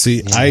cool.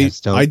 See,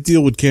 I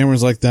deal with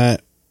cameras like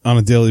that on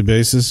a daily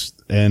basis,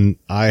 and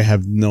I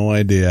have no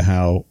idea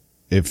how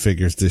it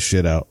figures this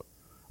shit out.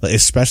 Like,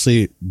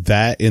 especially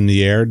that in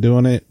the air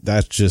doing it,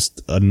 that's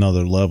just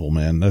another level,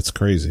 man. That's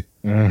crazy.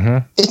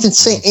 It's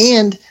insane,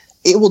 and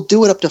it will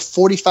do it up to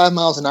 45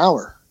 miles an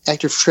hour,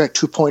 Active Track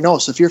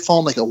 2.0. So if you're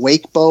following like a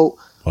wake boat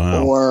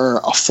or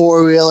a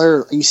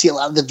four-wheeler, you see a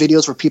lot of the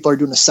videos where people are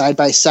doing the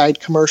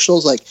side-by-side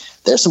commercials. Like,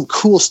 there's some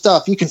cool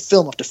stuff. You can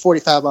film up to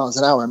 45 miles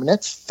an hour. I mean,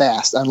 that's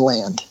fast on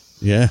land.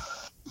 Yeah.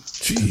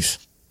 Jeez.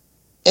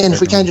 And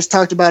if we kind of just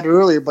talked about it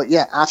earlier, but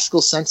yeah,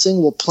 obstacle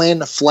sensing will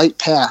plan a flight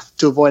path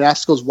to avoid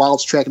obstacles while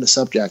it's tracking the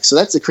subject. So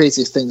that's the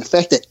craziest thing. The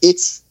fact that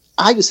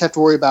I just have to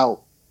worry about,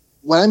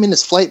 when I'm in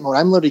this flight mode,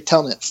 I'm literally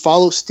telling it,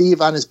 follow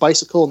Steve on his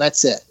bicycle, and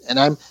that's it. And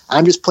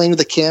I'm just playing with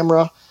the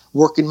camera,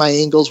 working my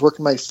angles,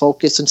 working my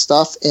focus and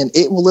stuff, and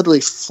it will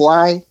literally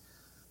fly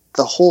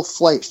the whole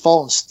flight,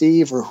 following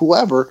Steve or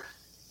whoever,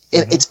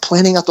 and it's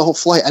planning out the whole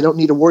flight. I don't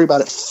need to worry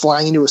about it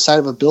flying into a side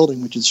of a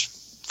building, which is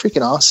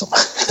freaking awesome.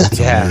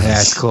 Yeah,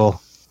 that's cool.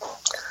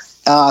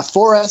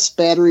 4S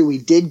battery, we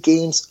did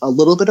gain a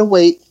little bit of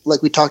weight,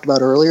 like we talked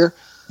about earlier,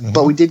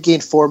 but we did gain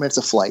 4 minutes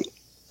of flight.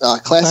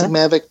 Classic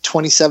Mavic,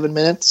 27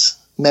 minutes.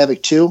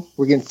 Mavic 2,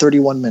 we're getting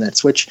 31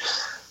 minutes, which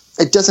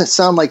it doesn't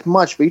sound like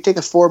much, but you take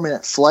a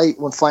 4-minute flight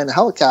when flying a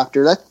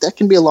helicopter, that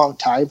can be a long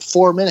time.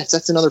 4 minutes,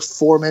 that's another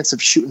 4 minutes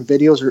of shooting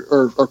videos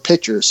or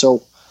pictures.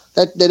 So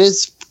that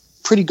is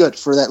pretty good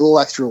for that little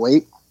extra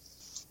weight.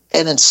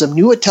 And then some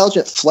new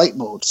intelligent flight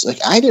modes. Like,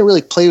 I didn't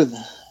really play with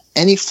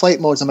any flight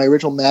modes on my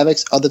original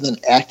Mavics other than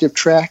Active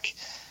Track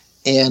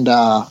and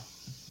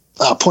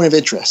Point of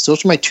Interest.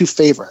 Those are my two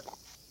favorite.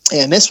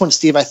 And this one,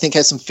 Steve, I think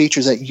has some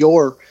features that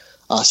your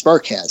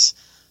Spark has.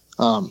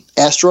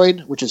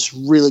 Asteroid, which is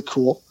really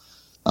cool.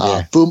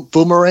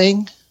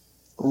 Boomerang,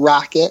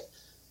 Rocket,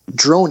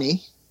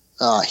 Droney,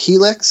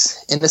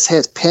 Helix, and this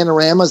has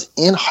panoramas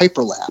and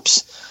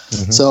hyperlapse.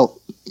 So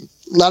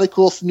a lot of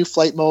cool new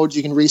flight modes.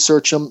 You can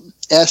research them.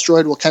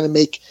 Asteroid will kind of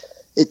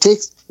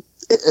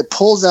it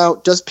pulls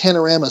out, does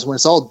panoramas. When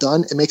it's all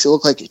done, it makes it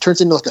look like, it turns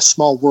into like a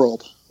small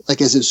world, like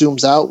as it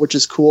zooms out, which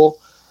is cool.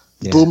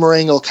 Yeah.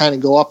 Boomerang will kind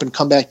of go up and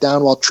come back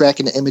down while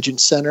tracking the imaging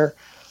center.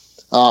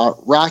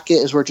 Rocket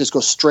is where it just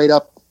goes straight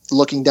up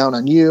looking down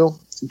on you.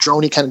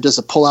 Droney kind of does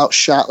a pull-out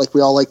shot like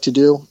we all like to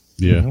do.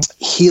 Yeah.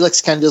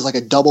 Helix kind of does like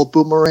a double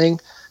boomerang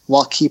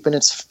while keeping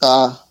its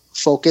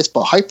focus.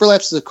 But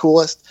hyperlapse is the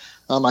coolest.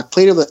 I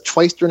played with it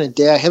twice during the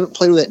day. I haven't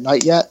played with it at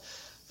night yet,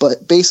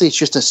 but basically it's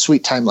just a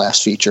sweet time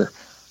lapse feature.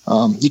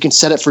 You can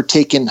set it for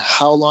taking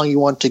how long you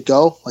want to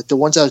go. Like the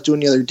ones I was doing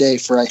the other day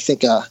for, I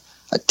think, a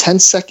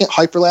 10-second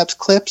hyperlapse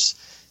clips.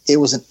 It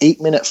was an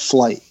 8-minute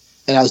flight,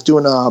 and I was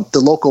doing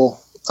the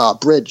local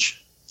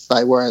bridge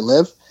by where I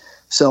live.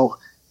 So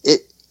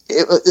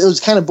it was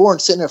kind of boring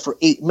sitting there for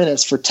 8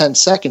 minutes for 10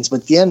 seconds,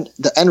 but the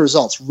end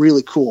result's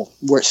really cool.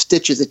 Where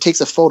it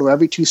takes a photo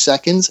every 2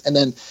 seconds, and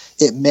then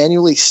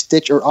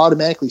it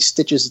automatically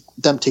stitches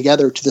them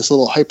together to this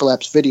little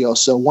hyperlapse video.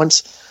 So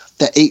once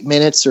that 8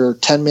 minutes or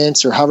 10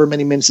 minutes or however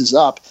many minutes is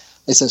up,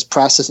 it says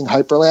processing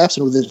hyperlapse,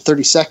 and within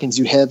 30 seconds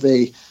you have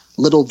a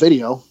little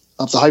video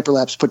of the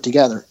hyperlapse put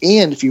together.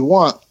 And if you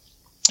want,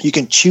 you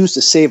can choose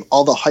to save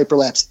all the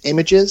hyperlapse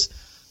images.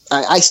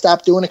 I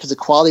stopped doing it because the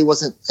quality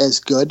wasn't as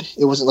good.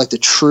 It wasn't like the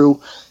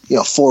true,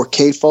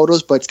 4K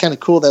photos, but it's kind of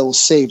cool that it will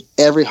save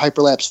every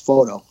hyperlapse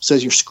photo. So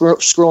as you're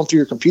scrolling through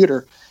your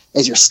computer,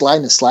 as you're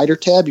sliding the slider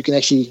tab, you can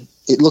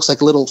it looks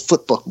like a little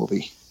footbook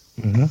movie.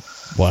 Mm-hmm.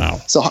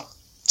 Wow. So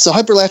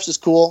hyperlapse is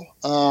cool.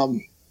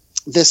 The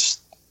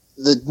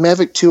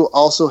Mavic 2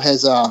 also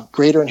has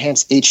greater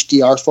enhanced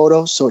HDR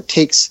photos. So it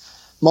takes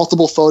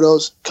multiple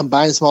photos,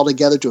 combines them all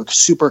together to a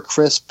super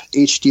crisp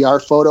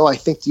HDR photo. I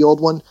think the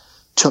old one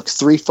took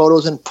 3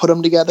 photos and put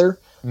them together.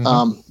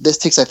 Mm-hmm. This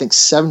takes, I think,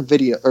 7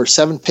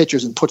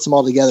 pictures and puts them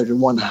all together to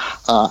one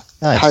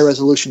high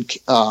resolution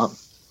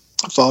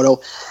photo.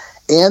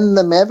 And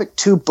the Mavic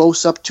 2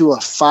 boasts up to a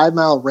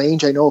 5-mile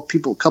range. I know a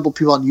couple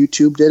people on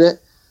YouTube did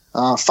it.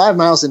 5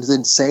 miles is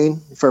insane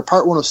for a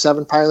Part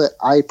 107 pilot.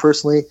 I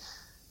personally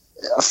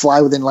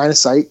fly within line of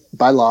sight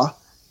by law,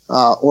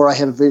 or I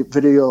have a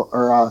video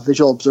or a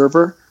visual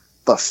observer.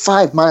 But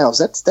 5 miles,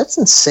 that's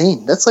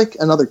insane. That's like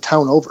another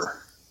town over.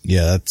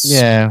 Yeah, that's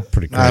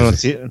pretty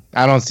crazy.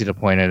 I don't see the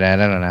point of that.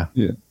 I don't know.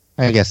 Yeah,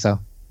 I guess so.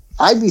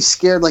 I'd be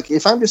scared. Like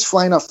if I'm just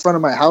flying up front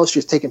of my house,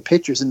 just taking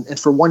pictures, and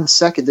for 1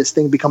 second this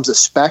thing becomes a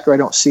speck or I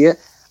don't see it,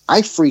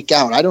 I freak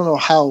out. I don't know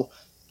how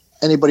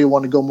anybody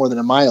want to go more than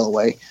a mile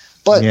away.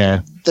 But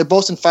they're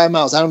boasting 5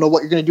 miles. I don't know what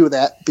you're going to do with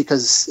that,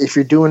 because if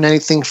you're doing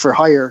anything for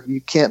hire,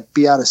 you can't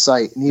be out of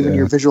sight. And even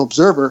your visual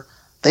observer,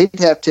 they'd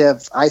have to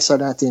have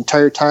eyesight on it the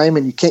entire time,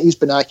 and you can't use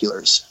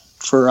binoculars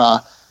for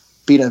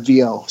being a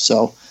VO.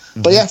 So.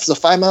 But yeah, for the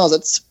 5 miles,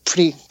 that's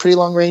pretty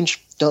long range.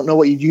 Don't know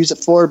what you'd use it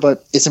for,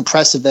 but it's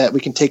impressive that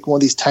we can take one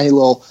of these tiny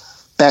little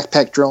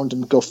backpack drones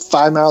and go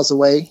 5 miles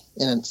away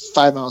and then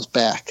 5 miles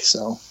back.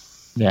 So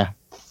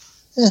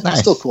nice.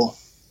 Still cool.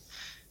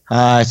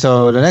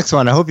 So the next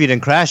one, I hope you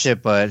didn't crash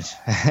it, but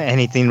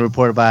anything to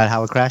report about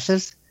how it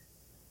crashes?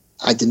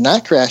 I did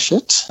not crash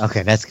it.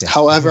 Okay, that's good.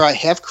 However, I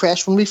have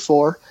crashed one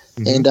before,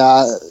 and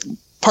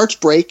parts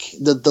break.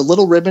 The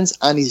little ribbons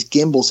on these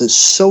gimbals is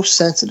so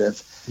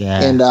sensitive.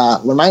 Yeah. And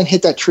when mine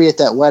hit that tree at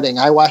that wedding,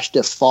 I watched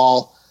it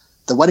fall.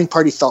 The wedding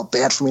party felt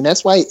bad for me. And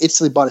that's why I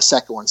instantly bought a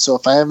second one. So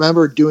if I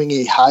remember doing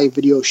a high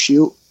video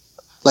shoot,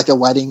 like a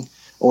wedding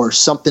or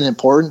something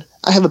important,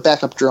 I have a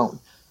backup drone.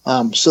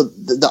 So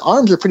the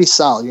arms are pretty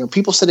solid.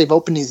 People said they've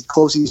opened and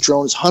closed these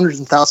drones hundreds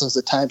and thousands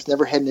of times,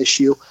 never had an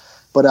issue.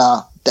 But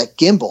that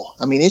gimbal,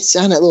 it's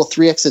on that little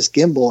 3-axis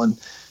gimbal, and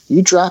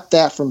you drop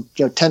that from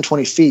 10,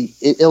 20 feet,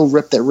 it'll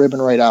rip that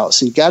ribbon right out.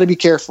 So you got to be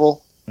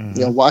careful.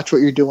 Watch what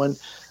you're doing.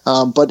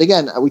 But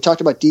again, we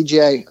talked about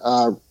DJI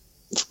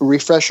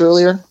refresh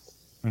earlier.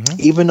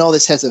 Even though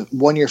this has a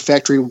 1-year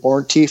factory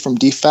warranty from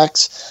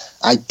defects,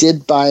 I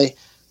did buy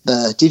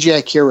the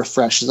DJI Care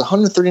refresh. It's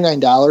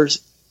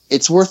 $139.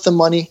 It's worth the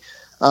money.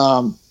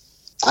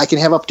 I can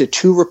have up to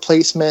 2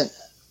 replacement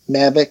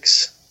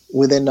Mavics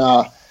within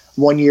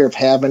 1 year of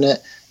having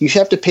it. You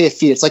have to pay a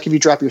fee. It's like if you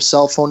drop your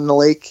cell phone in the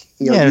lake.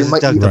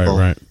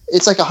 Right.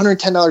 It's like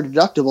 $110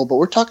 deductible, but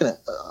we're talking a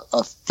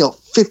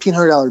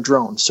 $1,500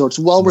 drone. So it's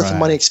well worth the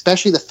money,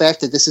 especially the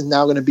fact that this is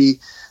now going to be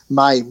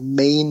my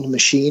main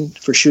machine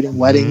for shooting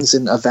weddings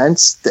and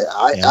events.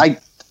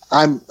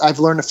 I've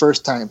learned the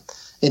first time.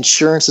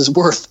 Insurance is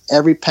worth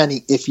every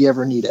penny if you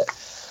ever need it.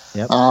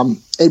 Yep.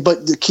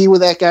 But the key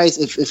with that, guys,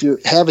 if you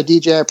have a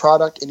DJI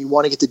product and you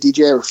want to get the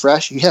DJI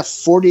refresh, you have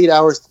 48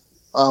 hours,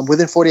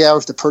 within 40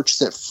 hours to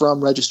purchase it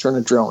from registering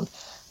a drone.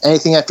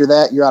 Anything after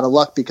that, you're out of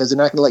luck, because they're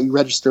not going to let you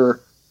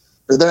register,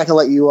 or they're not going to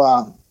let you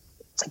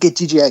get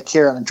DJI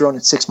Care on a drone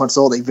that's 6 months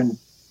old. They've been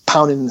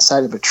pounding in the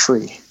side of a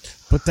tree.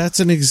 But that's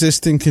an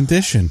existing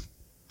condition.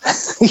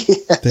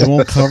 They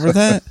won't cover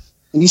that?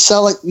 You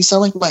sound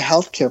like my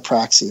healthcare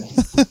proxy.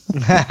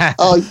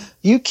 Oh,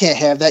 you can't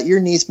have that. Your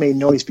knees made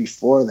noise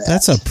before that.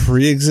 That's a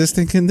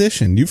pre-existing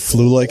condition. You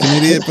flew like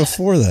an idiot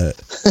before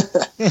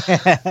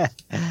that.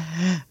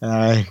 All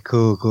right,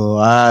 cool.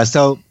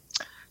 So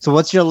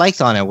what's your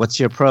likes on it? What's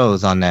your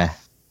pros on that?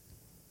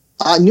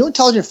 New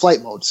intelligent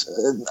flight modes.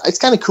 It's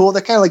kind of cool.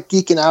 They're kind of like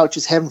geeking out,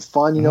 just having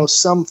fun.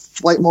 Some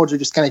flight modes are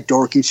just kind of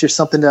dorky. It's just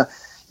something to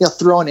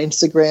throw on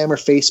Instagram or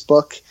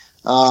Facebook.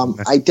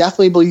 I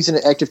definitely will use an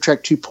Active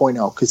Track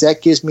 2.0, because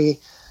that gives me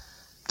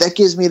that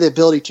gives me the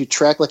ability to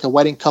track like a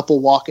wedding couple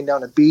walking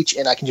down a beach,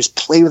 and I can just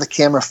play with the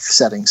camera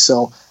settings.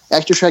 So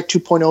ActuTrack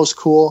 2.0 is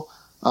cool.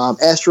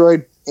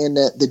 Asteroid and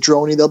the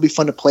Droney, they'll be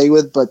fun to play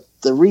with. But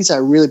the reason I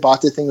really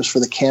bought the thing was for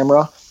the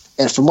camera.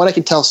 And from what I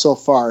can tell so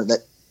far,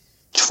 that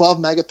 12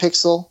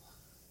 megapixel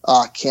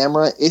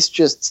camera,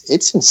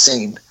 it's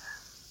insane.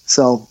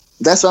 So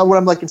that's what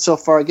I'm liking so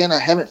far. Again, I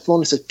haven't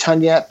flown this a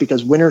ton yet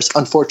because winter's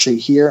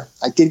unfortunately here.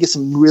 I did get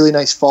some really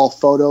nice fall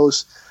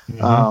photos.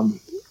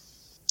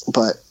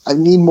 But I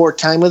need more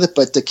time with it.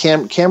 But the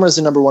camera is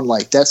the number one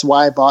like. That's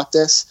why I bought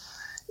this.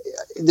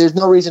 There's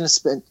no reason to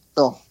spend.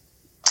 Oh,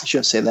 I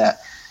shouldn't say that.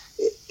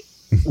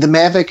 The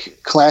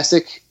Mavic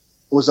Classic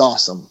was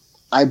awesome.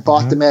 I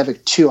bought the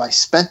Mavic 2. I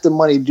spent the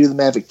money to do the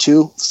Mavic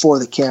 2 for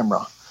the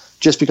camera,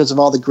 just because of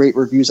all the great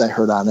reviews I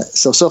heard on it.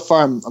 So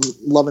far, I'm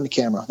loving the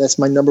camera. That's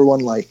my number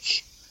one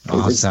like.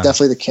 Awesome. It's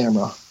definitely the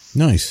camera.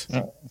 Nice.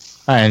 All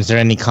right. Is there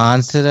any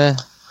cons to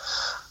the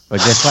or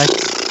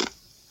dislikes?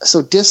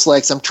 So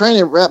dislikes, I'm trying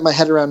to wrap my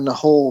head around the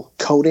whole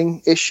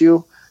coding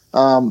issue.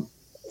 The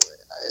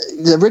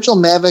original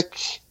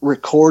Mavic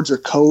records or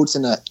codes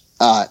in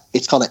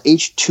it's called an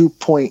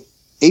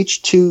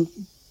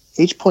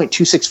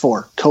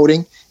H.264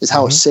 coding is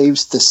how it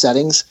saves the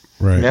settings.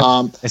 Right.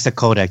 Yep. It's a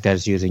codec that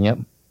it's using. Yep.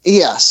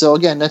 Yeah. So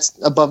again, that's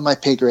above my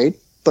pay grade.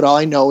 But all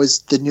I know is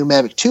the new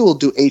Mavic 2 will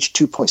do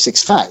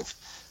H.2.65,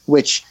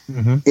 which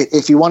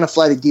if you want to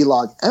fly the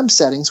D-Log M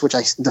settings, which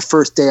the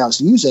first day I was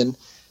using,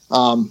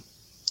 to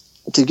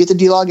get the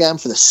D-Log M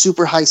for the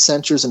super high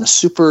sensors and a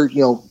super,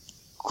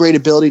 great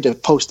ability to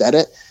post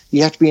edit,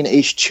 you have to be in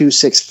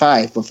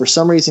H.265. But for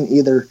some reason,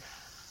 either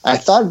I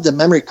thought the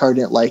memory card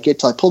didn't like it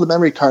till I pulled the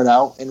memory card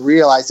out and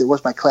realized it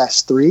was my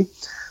class 3.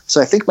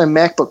 So I think my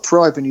MacBook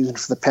Pro I've been using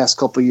for the past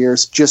couple of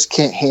years just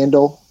can't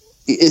handle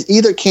the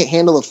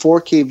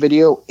 4K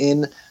video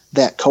in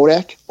that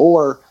codec,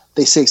 or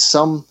they say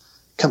some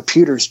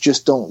computers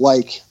just don't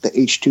like the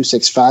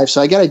H.265. So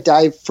I got to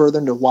dive further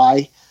into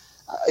why.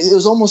 It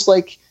was almost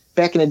like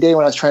back in the day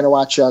when I was trying to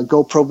watch a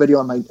GoPro video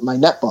on my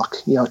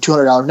netbook,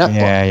 $200 netbook.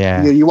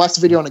 Yeah. You watch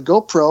the video on a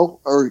GoPro,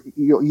 or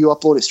you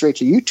upload it straight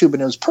to YouTube,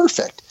 and it was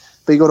perfect.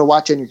 But you go to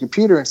watch it on your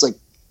computer, and it's like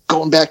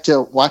going back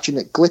to watching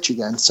it glitch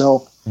again.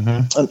 So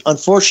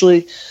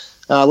unfortunately,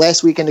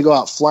 last weekend to go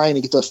out flying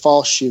to get the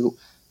fall shoot,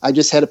 I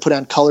just had to put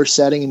on color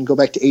setting and go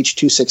back to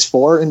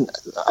H.264, and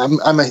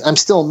I'm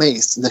still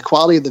amazed. The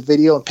quality of the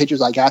video and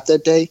pictures I got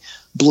that day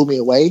blew me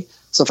away.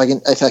 So if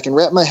I can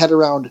wrap my head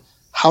around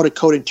how to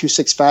code in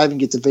 265 and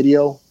get the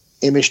video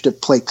image to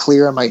play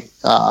clear on my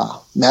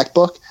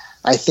MacBook,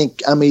 I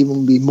think I'm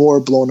even be more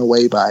blown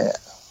away by it.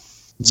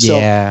 So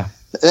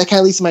that kind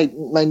of leads to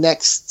my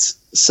next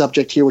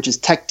subject here, which is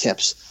tech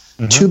tips.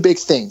 2 big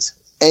things.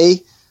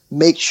 A,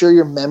 make sure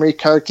your memory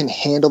card can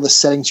handle the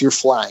settings you're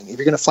flying. If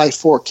you're going to fly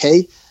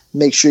 4K,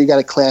 make sure you got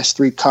a class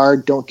 3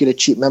 card. Don't get a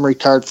cheap memory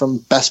card from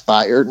Best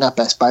Buy, or not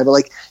Best Buy,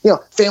 but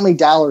Family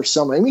Dollar or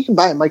somewhere. I mean, you can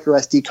buy a micro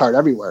SD card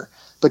everywhere.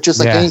 But just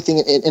like anything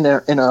in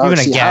our even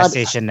RC a gas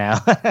hobby, station now.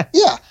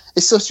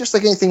 it's just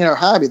like anything in our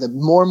hobby. The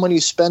more money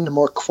you spend, the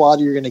more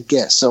quality you're going to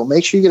get. So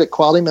make sure you get a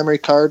quality memory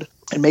card,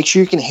 and make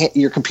sure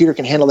your computer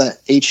can handle that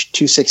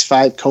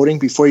H.265 coding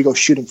before you go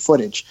shooting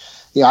footage.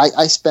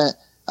 I spent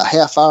a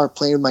half hour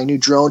playing with my new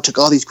drone, took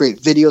all these great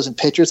videos and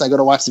pictures. I go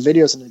to watch the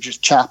videos and they're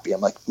just choppy.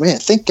 I'm like, man,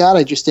 thank God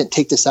I just didn't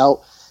take this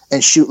out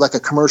and shoot like a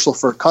commercial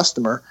for a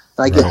customer.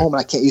 And I get home and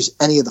I can't use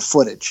any of the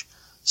footage.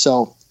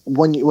 So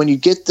when you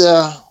get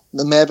the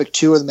Mavic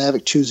 2 or the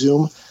Mavic 2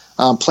 Zoom,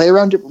 play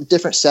around with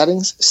different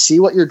settings, see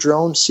what your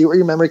drone, see what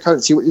your memory card,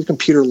 and see what your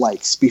computer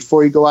likes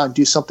before you go out and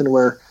do something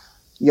where,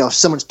 if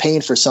someone's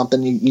paying for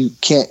something, you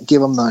can't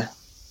give them the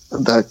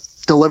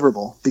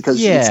deliverable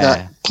because it's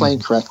not playing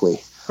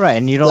correctly. Right,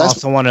 and you don't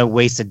also want to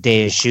waste a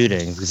day of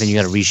shooting because then you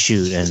got to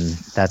reshoot, and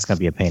that's going to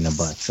be a pain in the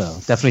butt. So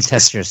definitely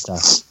test your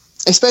stuff.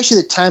 Especially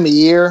the time of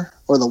year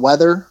or the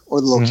weather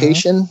or the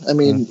location. I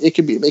mean, it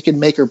could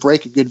make or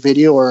break a good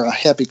video or a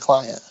happy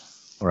client.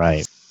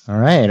 Right. All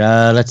right.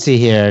 Let's see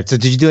here. So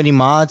did you do any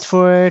mods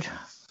for it?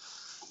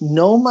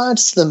 No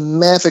mods to the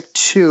Mavic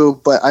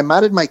 2, but I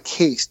modded my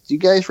case. Do you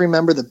guys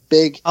remember the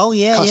big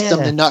custom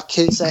Nanook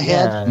case I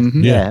had?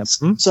 Yeah.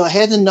 So I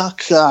had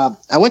Nanook.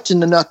 I went to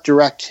Nanook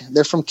Direct.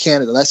 They're from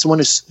Canada. That's the one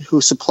who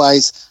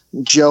supplies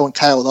Joe and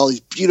Kyle with all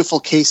these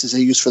beautiful cases they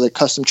use for their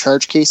custom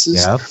charge cases.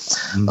 Yeah.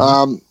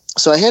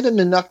 So I had a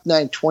Nanook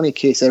 920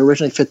 case that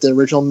originally fit the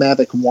original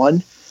Mavic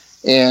 1.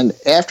 And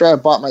after I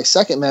bought my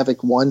second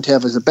Mavic 1 to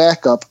have as a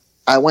backup,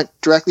 I went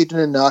directly to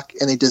Nanook,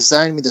 and they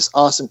designed me this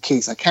awesome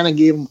case. I kind of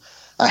gave them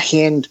a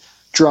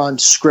hand-drawn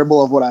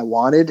scribble of what I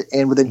wanted,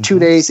 and within 2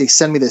 days, they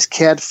send me this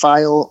CAD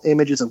file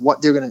images of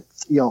what they're going to,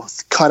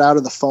 cut out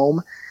of the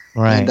foam.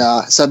 Right.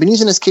 And so I've been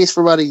using this case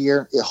for about a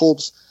year. It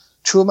holds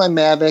 2 of my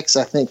Mavics,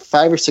 I think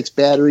 5 or 6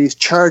 batteries,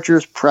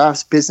 chargers,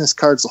 props, business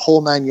cards, the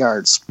whole 9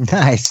 yards.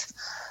 Nice.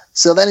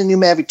 So then a new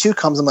Mavic 2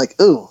 comes. I'm like,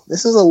 ooh,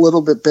 this is a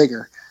little bit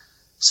bigger.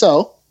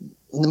 So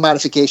in the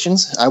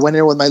modifications, I went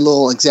in with my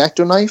little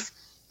X-Acto knife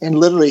and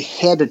literally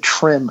had to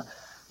trim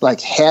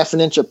like half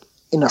an inch up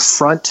in the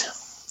front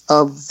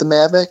of the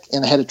Mavic,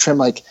 and I had to trim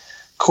like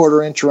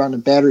 1/4 inch around the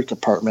battery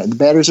compartment. The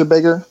batteries are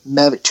bigger.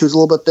 Mavic 2 is a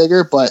little bit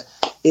bigger, but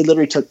it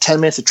literally took 10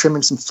 minutes of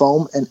trimming some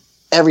foam, and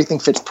everything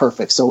fits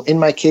perfect. So in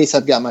my case,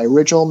 I've got my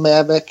original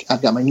Mavic.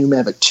 I've got my new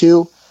Mavic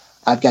 2.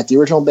 I've got the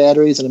original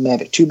batteries and the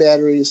Mavic 2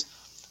 batteries,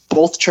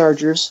 both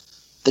chargers,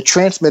 the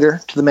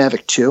transmitter to the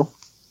Mavic 2.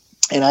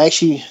 And I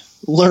actually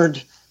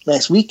learned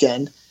last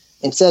weekend,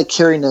 instead of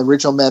carrying the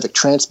original Mavic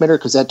transmitter,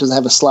 because that doesn't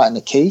have a slot in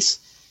the case,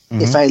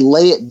 if I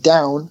lay it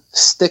down,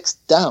 sticks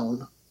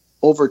down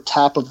over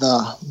top of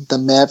the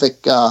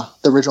Mavic,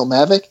 the original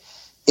Mavic,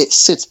 it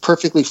sits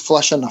perfectly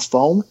flush on the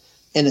foam.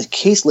 And the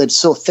case lid's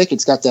so thick,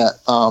 it's got that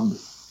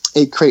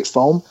 8-crate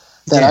foam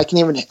that I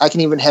can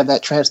even have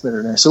that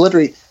transmitter in there. So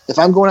literally, if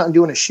I'm going out and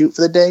doing a shoot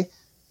for the day,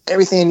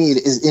 everything I need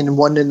is in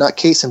one nut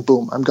case, and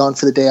boom, I'm gone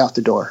for the day out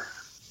the door.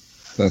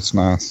 That's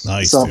nice.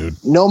 Nice, So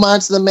dude. no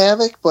mods to the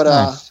Mavic, but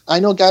Nice. I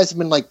know guys have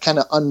been like kind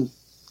of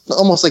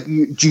almost like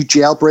you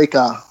jailbreak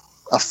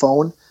a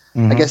phone.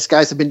 I guess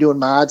guys have been doing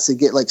mods to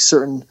get like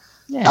certain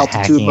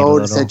altitude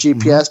modes, that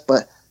GPS,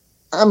 but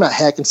I'm not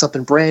hacking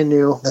something brand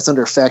new that's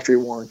under a factory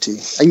warranty.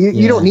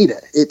 You don't need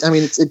it.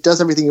 It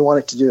does everything you want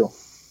it to do.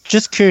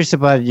 Just curious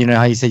about,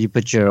 how you said you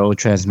put your old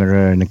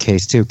transmitter in the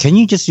case too. Can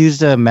you just use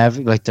the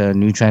Mavic, like the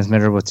new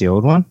transmitter with the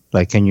old one?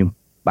 Like, can you,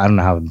 I don't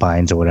know how it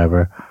binds or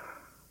whatever.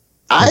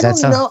 I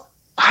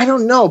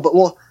don't know, but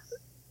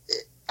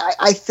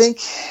I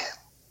think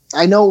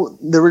I know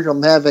the original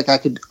Mavic I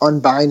could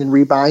unbind and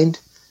rebind.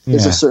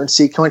 There's a certain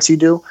sequence you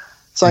do.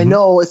 So I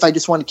know if I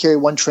just want to carry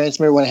one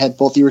transmitter when I had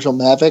both the original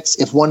Mavics,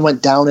 if one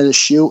went down at a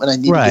shoot and I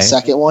needed the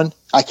second one,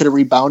 I could have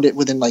rebound it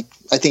within I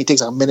think it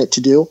takes a minute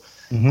to do.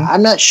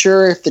 I'm not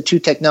sure if the two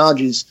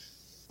technologies,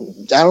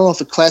 I don't know if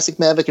the classic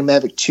Mavic and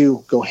Mavic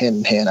 2 go hand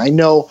in hand. I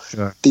know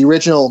the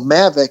original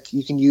Mavic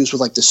you can use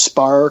with like the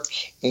Spark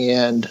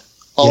and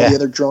all the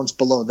other drones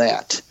below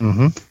that.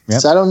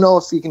 So I don't know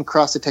if you can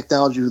cross the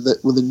technology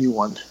with a new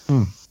one.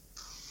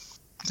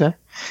 Okay.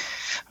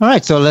 All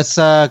right, so let's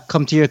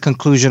come to your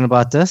conclusion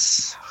about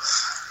this.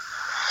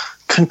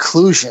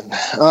 Conclusion.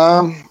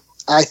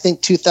 I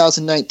think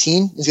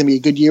 2019 is going to be a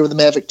good year with the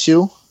Mavic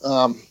 2.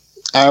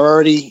 I'm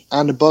already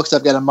on the books.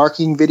 I've got a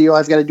marketing video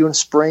I've got to do in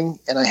spring,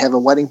 and I have a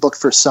wedding booked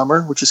for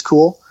summer, which is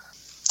cool.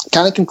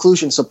 Kind of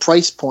conclusion, so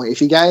price point.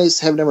 If you guys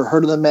have never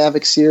heard of the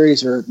Mavic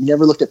series or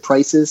never looked at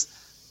prices,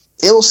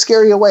 it will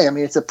scare you away. I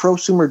mean, it's a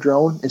prosumer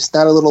drone. It's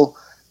not a little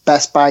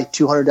Best Buy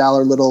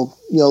 $200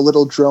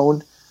 little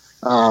drone.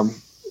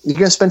 You're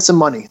going to spend some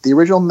money. The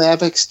original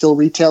Mavic still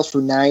retails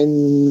for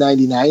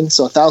 $999,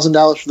 so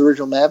 $1,000 for the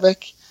original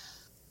Mavic.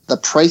 The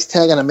price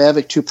tag on a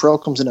Mavic 2 Pro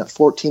comes in at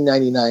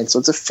 $1,499, so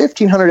it's a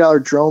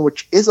 $1,500 drone,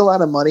 which is a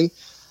lot of money.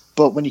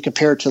 But when you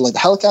compare it to like the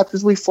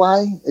helicopters we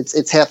fly,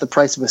 it's half the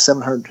price of a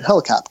 $700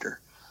 helicopter.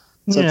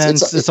 So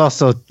it's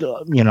also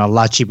a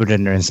lot cheaper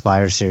than their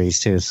Inspire series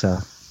too. So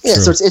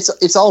so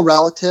it's all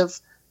relative.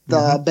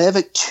 The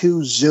Mavic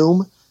 2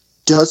 Zoom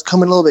does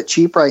come in a little bit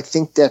cheaper. I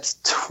think that's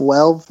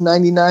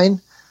 $1,299.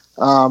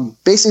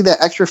 Basically,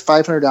 that extra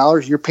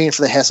 $500 you're paying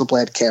for the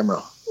Hasselblad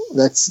camera.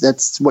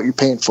 That's what you're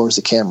paying for is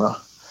the camera.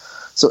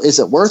 So is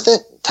it worth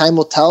it? Time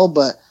will tell,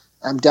 but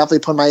I'm definitely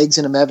putting my eggs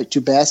in a Mavic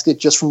 2 basket.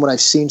 Just from what I've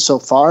seen so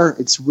far,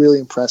 it's really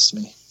impressed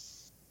me.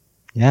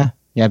 Yeah,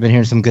 I've been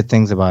hearing some good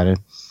things about it.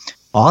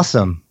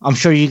 Awesome. I'm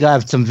sure you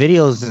got some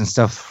videos and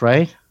stuff,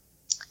 right?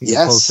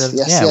 Yes. Where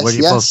do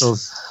you post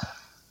those?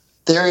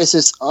 There is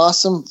this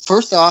awesome.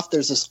 First off,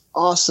 there's this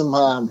awesome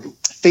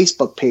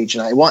Facebook page,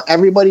 and I want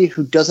everybody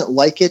who doesn't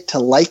like it to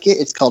like it.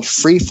 It's called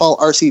Freefall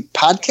RC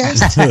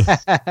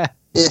Podcast.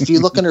 If you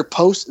look under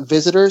post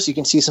visitors, you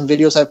can see some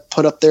videos I've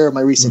put up there of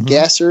my recent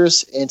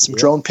gassers and some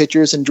drone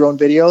pictures and drone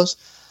videos.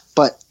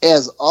 But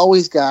as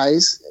always,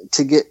 guys,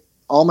 to get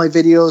all my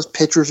videos,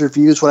 pictures,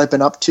 reviews, what I've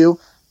been up to,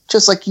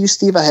 just like you,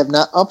 Steve, I have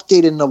not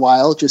updated in a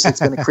while. Just it's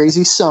been a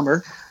crazy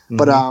summer.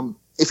 But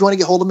if you want to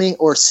get hold of me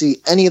or see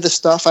any of the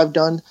stuff I've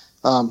done,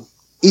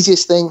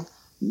 easiest thing,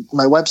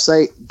 my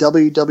website,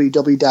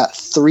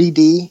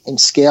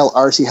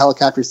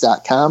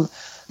 www.3DandScaleRCHelicopters.com.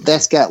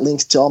 That's got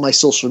links to all my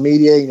social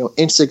media,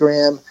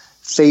 Instagram,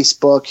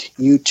 Facebook,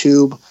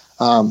 YouTube.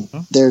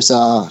 There's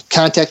a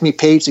contact me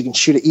page. So you can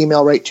shoot an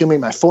email right to me.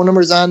 My phone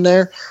number's on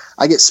there.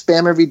 I get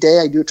spam every day.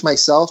 I do it to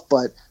myself,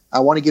 but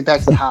I want to get back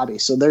to the hobby.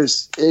 So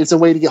it's a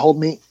way to get hold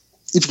of me.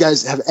 If you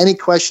guys have any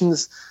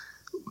questions,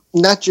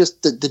 not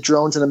just the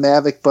drones and the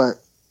Mavic, but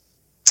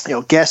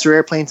gasser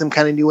airplanes I'm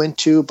kind of new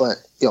into, but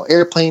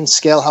airplanes,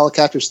 scale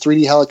helicopters,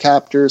 3D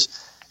helicopters,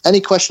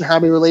 any question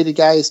hobby related,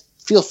 guys,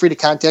 feel free to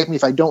contact me.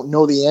 If I don't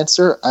know the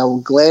answer, I will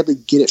gladly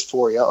get it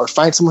for you or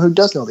find someone who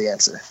does know the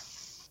answer.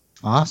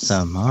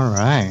 Awesome. All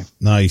right.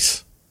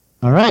 Nice.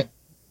 All right.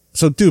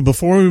 So, dude,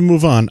 before we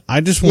move on,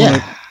 I just want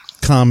to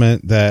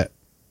comment that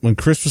when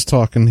Chris was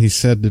talking, he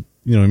said that,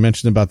 he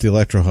mentioned about the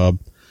Electro Hub,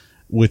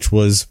 which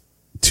was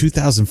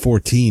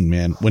 2014,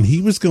 man. When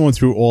he was going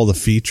through all the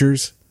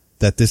features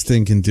that this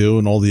thing can do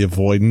and all the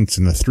avoidance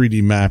and the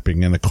 3D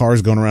mapping and the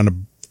cars going around the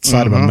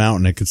side of a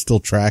mountain, it could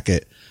still track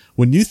it.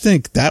 When you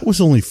think that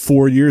was only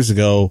 4 years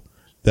ago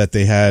that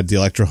they had the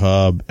Electro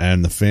Hub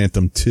and the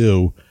Phantom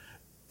 2,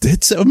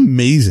 it's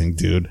amazing,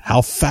 dude,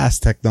 how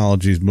fast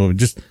technology is moving.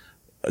 Just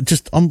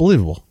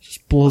unbelievable.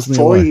 Just blows me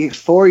away.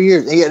 4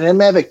 years. Yeah, and then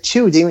Mavic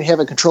 2 didn't even have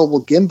a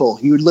controllable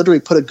gimbal. You would literally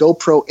put a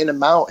GoPro in a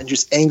mount and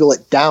just angle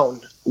it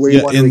down where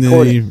you want to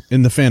record it.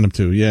 In the Phantom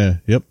 2, yeah.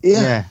 Yep.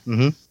 Yeah.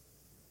 Mm-hmm.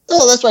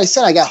 Well, that's why I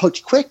said I got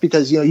hooked quick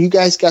because, you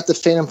guys got the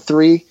Phantom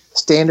 3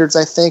 standards,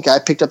 I think. I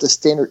picked up the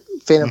standard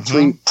Phantom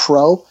 3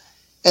 Pro.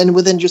 And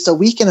within just a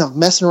weekend of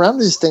messing around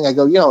with this thing, I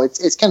go,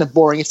 it's kind of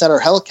boring. It's not our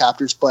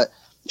helicopters, but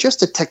just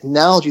the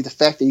technology, the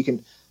fact that you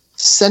can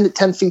send it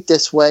 10 feet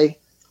this way,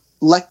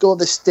 let go of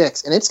the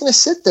sticks, and it's going to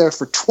sit there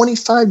for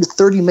 25 to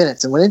 30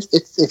 minutes. And when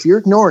if you're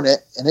ignoring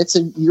it,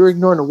 and you're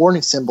ignoring a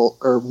warning symbol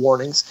or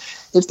warnings,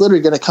 it's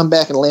literally going to come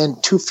back and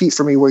land 2 feet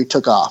from me where you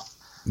took off.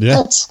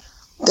 Yeah.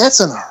 That's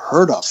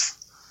unheard of.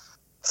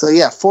 So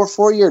yeah,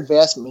 4-year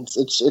advancements.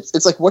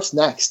 It's like, what's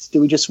next?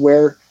 Do we just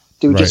wear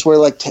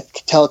like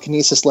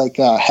telekinesis like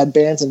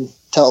headbands and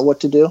tell it what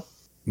to do?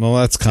 Well,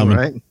 that's coming.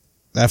 Right.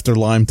 After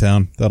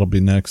Limetown, that'll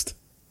be next.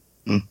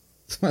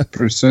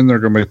 Pretty soon they're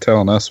going to be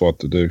telling us what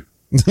to do.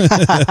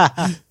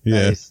 Yeah.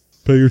 Nice.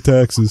 Pay your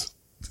taxes.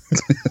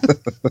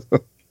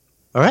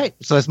 All right,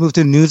 so let's move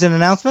to news and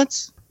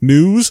announcements.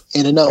 News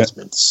and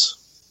announcements.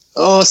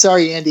 Oh,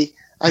 sorry, Andy.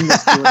 I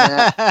missed doing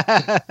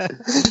that.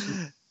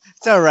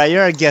 It's all right.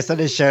 You're a guest on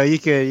the show. You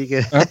could.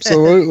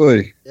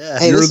 Absolutely. Yeah.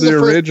 Hey, You're this is the the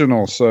first-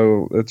 original,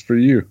 so it's for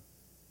you.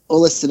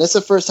 Well, listen, that's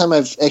the first time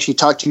I've actually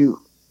talked to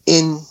you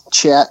in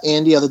chat,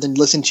 Andy, other than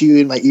listening to you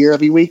in my ear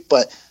every week.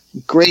 But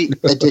great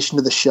addition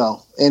to the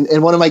show.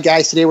 And one of my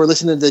guys today, we're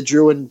listening to the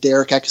Drew and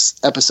Derek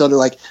episode. They're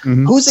like,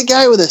 who's the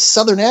guy with a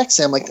southern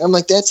accent? I'm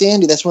like, that's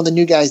Andy. That's one of the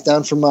new guys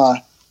down from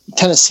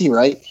Tennessee,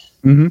 right?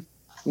 Mm-hmm.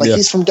 Like,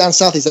 he's from down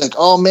south. He's like,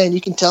 oh, man,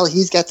 you can tell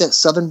he's got that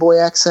southern boy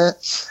accent.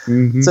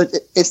 Mm-hmm. So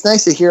it's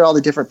nice to hear all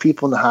the different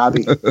people in the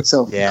hobby.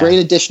 So great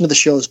addition to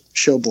the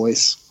show,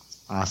 boys.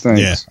 Awesome.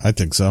 Yeah, I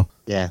think so.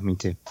 Yeah, me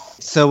too.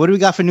 So what do we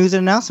got for news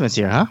and announcements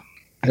here, huh?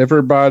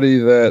 Everybody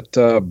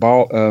that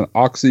bought an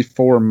Oxy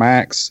 4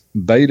 Max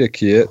beta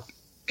kit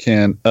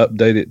can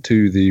update it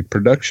to the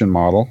production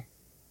model.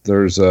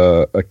 There's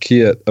a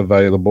kit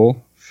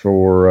available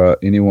for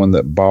anyone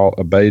that bought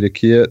a beta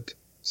kit.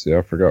 See,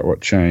 I forgot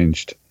what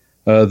changed.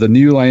 The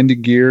new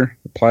landing gear,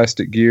 the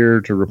plastic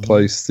gear to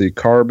replace the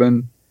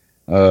carbon.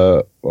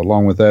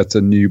 Along with that's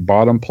a new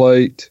bottom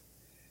plate,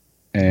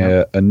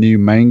 and a new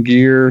main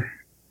gear,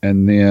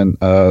 and then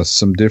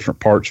some different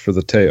parts for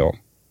the tail.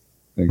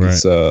 I think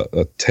it's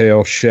a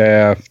tail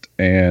shaft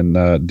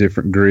and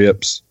different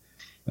grips.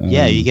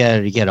 Yeah, you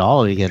get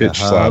all. You get pitch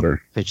a hub,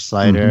 slider. pitch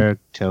slider,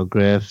 tail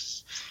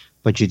grips,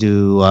 but you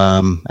do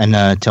and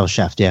a tail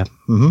shaft. Yeah.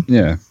 Mm-hmm.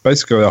 Yeah,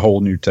 basically a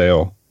whole new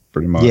tail,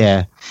 pretty much.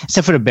 Yeah,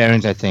 except for the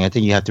bearings. I think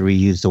you have to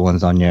reuse the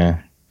ones on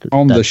your.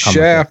 On that the come with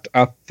shaft,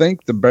 I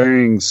think the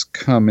bearings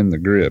come in the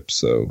grip,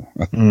 so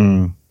I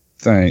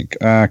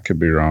think I could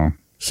be wrong.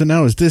 So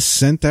now is this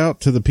sent out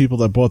to the people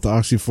that bought the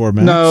Oxy 4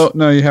 Max?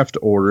 No, you have to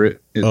order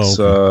it. It's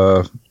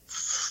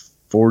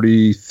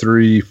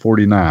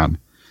 $43.49,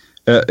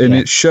 and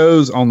it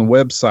shows on the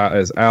website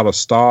as out of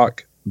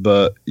stock.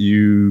 But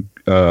you,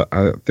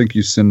 I think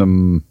you send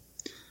them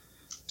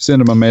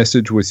a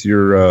message with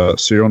your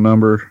serial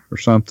number or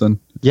something.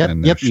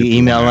 Yep. You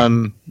email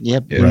them.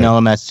 Email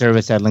them at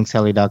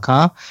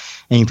service@linksheli.com,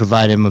 and you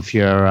provide them with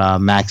your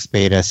Max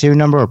Beta serial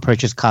number or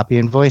purchase copy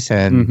invoice,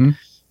 and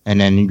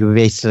then you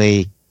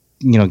basically,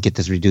 get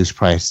this reduced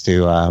price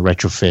to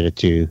retrofit it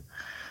to,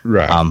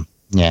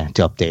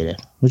 to update it,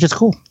 which is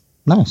cool.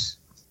 Nice.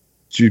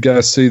 Did you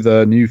guys see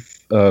the new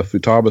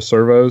Futaba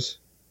servos,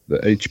 the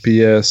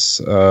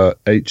HPS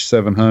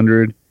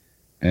H700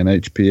 and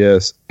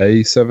HPS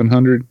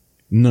A700?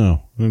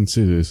 No, I didn't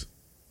see this.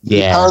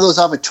 Yeah. Power those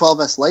off a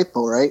 12S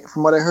LiPo, right?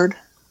 From what I heard.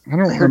 I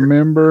don't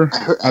remember.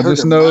 I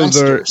just know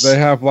they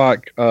have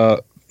like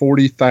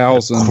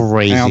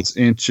 40,000 ounce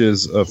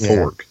inches of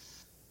torque.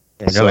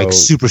 Yeah, they're like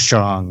super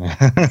strong.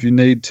 If you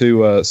need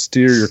to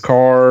steer your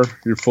car,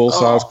 your full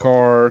size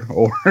car,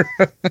 or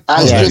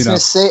I was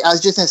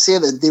just gonna say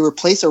that they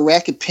replace a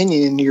racket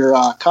pinion in your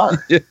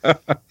car. Yeah.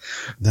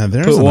 Now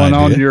there's Put one idea.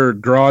 on your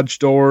garage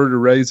door to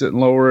raise it and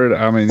lower it.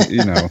 I mean,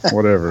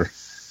 whatever.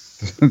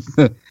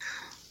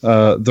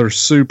 They're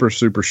super,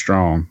 super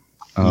strong,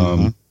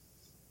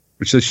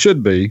 which they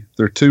should be.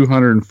 They're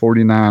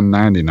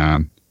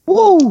 $249.99.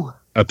 Whoa!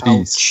 A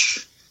piece.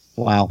 Ouch.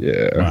 Wow.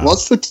 Yeah. Wow. Well,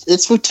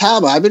 it's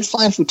Futaba. I've been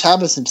flying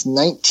Futaba since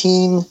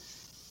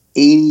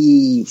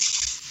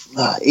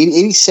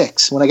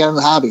 1986 when I got in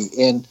the hobby,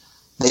 and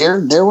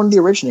they're one of the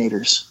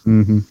originators.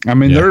 Mm-hmm. I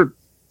mean,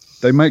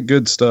 they make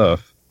good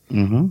stuff.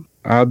 Mm-hmm.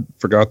 I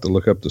forgot to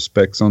look up the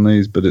specs on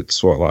these, but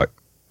it's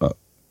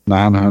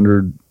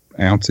 900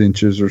 ounce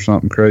inches or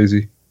something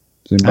crazy.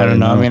 I don't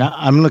know. I mean,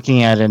 I'm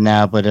looking at it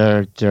now, but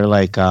they're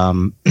like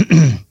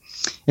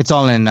it's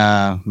all in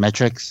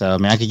metrics. So I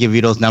mean, I could give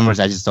you those numbers.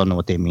 I just don't know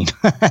what they mean.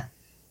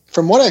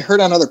 From what I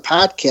heard on other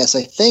podcasts,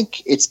 I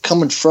think it's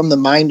coming from the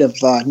mind of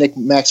Nick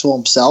Maxwell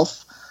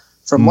himself.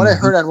 From what I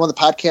heard on one of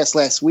the podcasts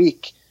last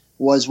week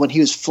was when he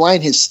was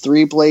flying his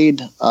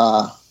 3-blade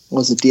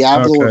Was it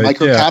Diablo or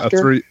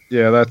Microcaptor?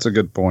 That's a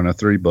good point. A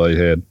 3-blade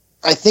head.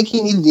 I think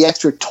he needed the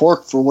extra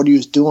torque for what he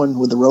was doing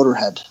with the rotor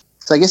head.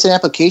 So I guess in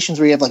applications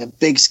where you have like a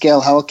big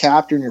scale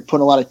helicopter and you're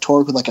putting a lot of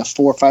torque with like a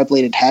 4 or 5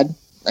 bladed head,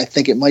 I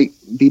think it might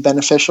be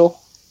beneficial.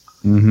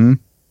 Mm-hmm.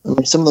 I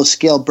mean, some of those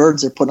scale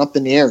birds they're putting up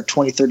in the air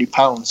 20, 30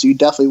 pounds. So you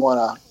definitely want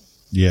a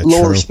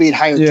lower speed,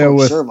 higher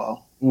torque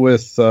servo.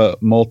 With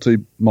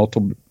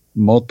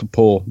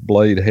multiple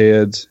blade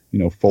heads,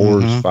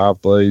 4s,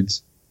 5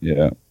 blades.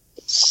 Yeah.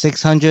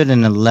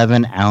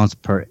 611 ounce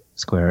per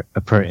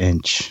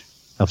inch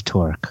of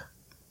torque.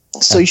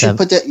 So you should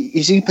put that.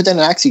 You should put that in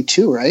Axie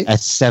too, right? At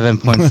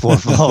 7.4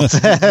 volts.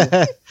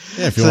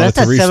 If you So want that's it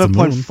to at reach the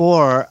moon.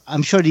 7.4.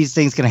 I'm sure these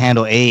things can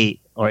handle 8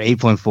 or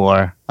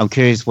 8.4. I'm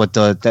curious what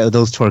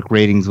those torque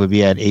ratings would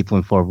be at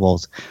 8.4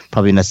 volts.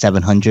 Probably in a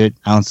 700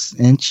 ounce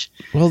inch.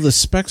 Well, the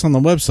specs on the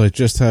website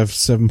just have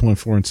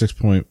 7.4 and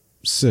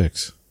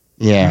 6.6.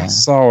 Yeah. I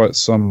saw it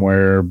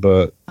somewhere,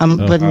 but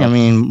But I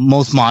mean,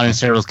 most modern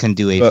servos can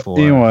do 8.4.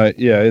 anyway,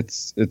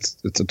 it's a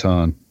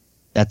ton.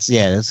 That's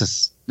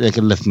just they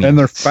can lift me. And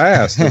they're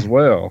fast as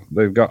well.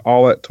 They've got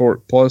all that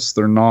torque. Plus,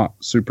 they're not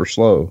super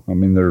slow. I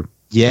mean, they're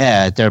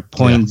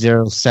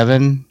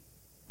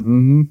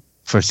 0.07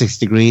 for 6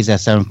 degrees at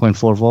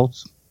 7.4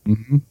 volts.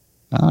 Mm-hmm.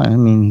 I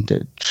mean,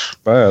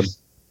 bad.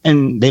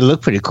 and they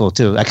look pretty cool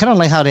too. I kind of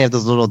like how they have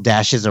those little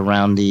dashes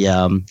around the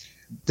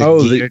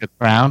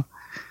crown.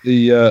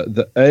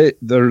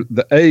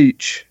 The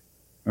H.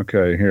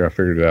 Okay, here I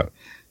figured it out.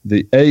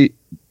 The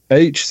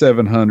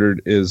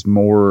H700 is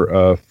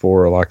more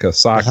for like a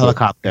cycle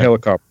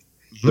helicopter.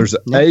 There's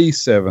an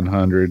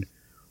A700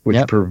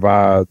 which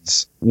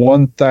provides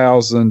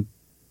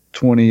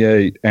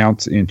 1,028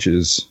 ounce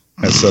inches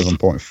at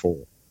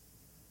 7.4.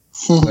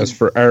 That's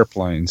for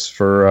airplanes,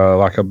 for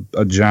like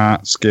a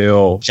giant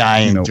scale,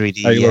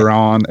 3D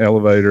aileron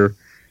elevator.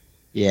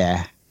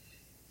 Yeah,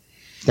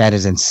 that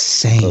is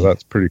insane. So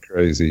that's pretty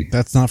crazy.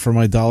 That's not for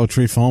my Dollar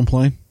Tree foam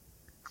plane.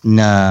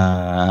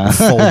 Nah.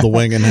 Fold the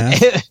wing in half.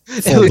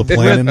 Fold the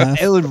plane in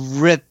half. It would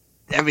rip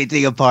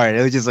everything apart.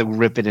 It would just like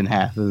rip it in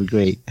half. It was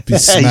great. Be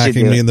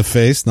smacking me in the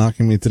face,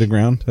 knocking me to the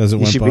ground as it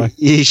went by.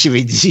 You should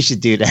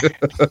do that.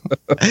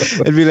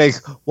 It'd be like,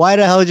 why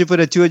the hell did you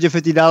put a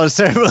 $250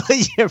 servo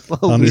in your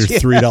phone? On your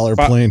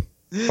 $3 plane.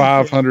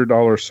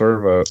 $500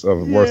 servo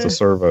worth of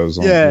servos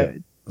on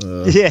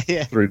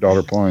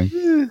 $3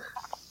 plane.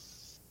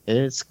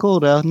 It's cool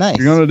though. Nice.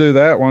 If you're going to do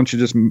that, why don't you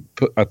just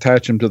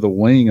attach them to the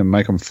wing and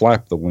make them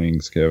flap the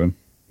wings, Kevin?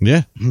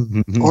 Yeah.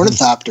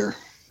 Ornithopter.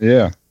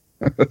 Yeah.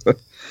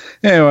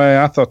 Anyway,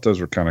 I thought those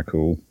were kind of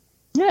cool.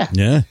 Yeah.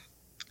 Yeah.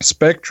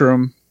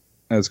 Spectrum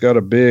has got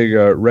a big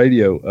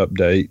radio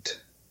update.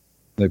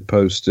 They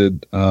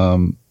posted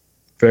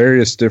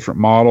various different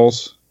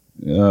models.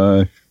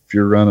 If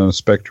you're running a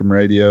Spectrum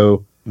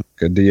radio,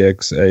 like a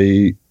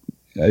DX8,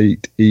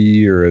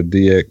 8E or a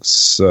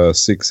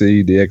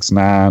DX6E,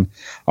 DX9,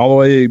 all the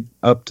way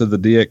up to the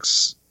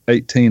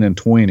DX18 and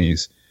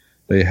 20s,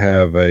 they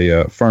have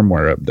a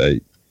firmware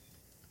update.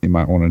 You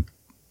might want to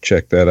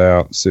check that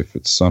out, see if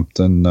it's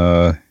something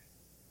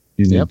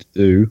you need to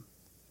do.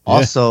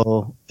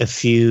 Also,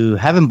 if you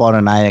haven't bought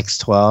an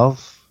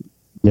IX12,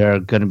 they're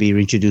going to be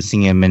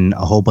reintroducing him in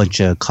a whole bunch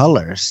of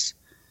colors.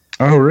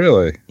 Oh,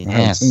 really? Yes. I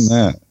haven't seen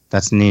that.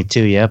 That's new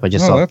too. Yep, I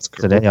just saw it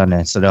today on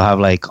it. So they'll have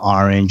like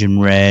orange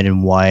and red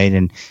and white,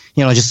 and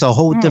just a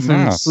whole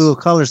different slew of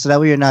colors. So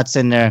that way you're not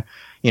sitting there,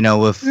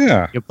 with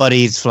your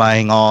buddies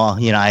flying all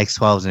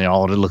IX12s and they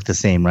all look the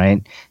same,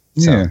 right?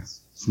 So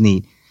it's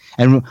neat.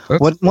 And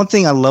one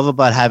thing I love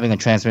about having a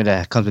transmitter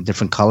that comes with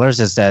different colors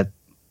is that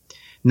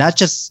not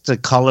just the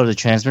color of the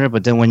transmitter,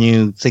 but then when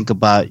you think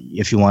about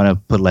if you want to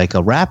put like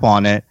a wrap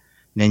on it,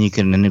 then you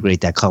can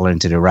integrate that color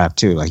into the wrap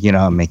too, like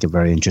make it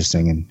very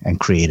interesting and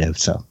creative.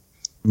 So.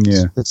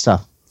 Yeah, good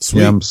stuff.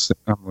 Sweet. Yeah, I'm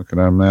looking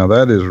at them now.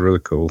 That is really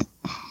cool.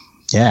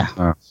 Yeah,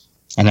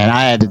 and then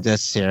I added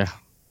this here,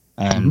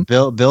 and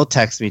Bill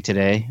texted me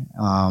today,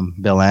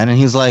 Bill Ann, and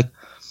he's like,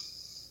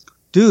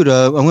 "Dude,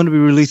 I'm going to be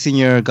releasing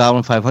your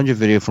Goblin 500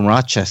 video from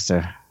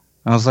Rochester."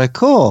 I was like,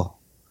 "Cool,"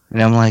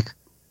 and I'm like,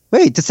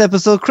 "Wait, this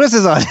episode Chris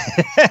is on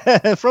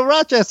from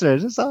Rochester.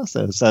 That's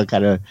awesome." So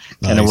kind of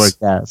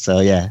worked out.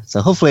 So yeah,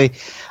 so hopefully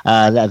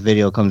that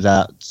video comes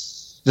out.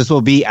 This will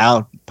be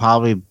out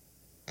probably.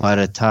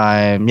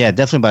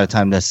 Definitely by the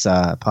time this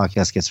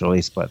podcast gets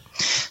released, so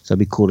it'd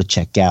be cool to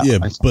check out. Yeah,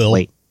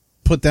 Bill,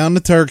 put down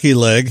the turkey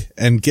leg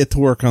and get to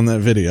work on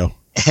that video.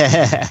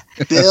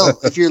 Bill,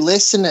 if you're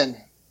listening,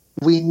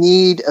 we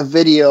need a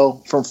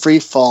video from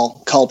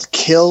Freefall called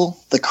Kill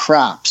the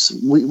Crops.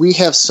 We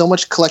have so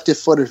much collective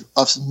footage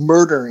of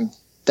murdering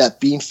that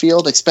bean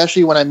field,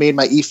 especially when I made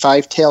my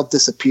E5 tail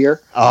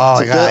disappear. Oh,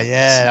 so God,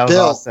 that was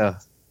awesome.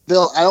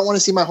 Bill, I don't want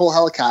to see my whole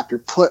helicopter.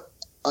 Put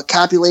a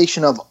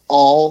compilation of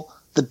all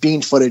the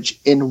bean footage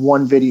in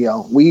one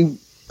video.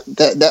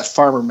 That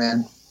farmer,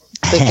 man,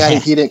 thank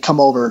God he didn't come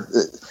over.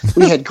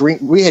 We had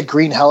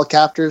green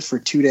helicopters for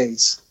 2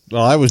 days.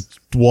 Well, I was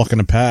walking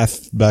a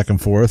path back and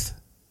forth.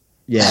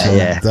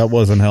 Yeah. That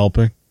wasn't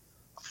helping.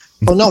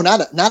 Oh no,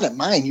 not at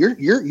mine. You're.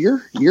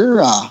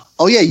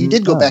 Oh yeah, you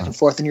did go back and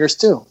forth in yours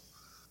too.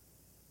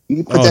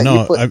 You put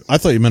I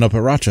thought you meant up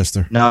at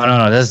Rochester.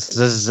 No. This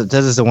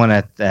is the one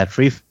at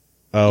Free.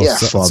 Oh, Yeah.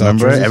 So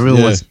remember,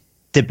 everyone was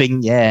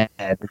dipping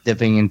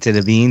into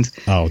the beans.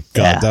 Oh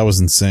God, that was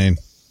insane.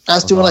 I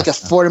was doing like a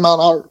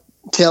 40-mile-an-hour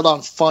tail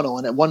down funnel,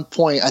 and at one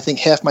point, I think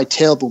half my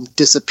tail boom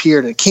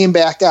disappeared, and it came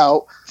back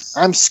out.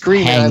 I'm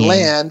screaming. Hanging. I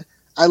land.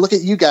 I look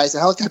at you guys. The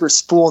helicopter's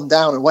spooling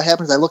down, and what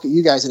happens? I look at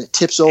you guys, and it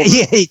tips over.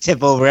 Yeah, you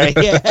tip over, right?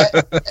 Yeah.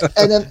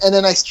 and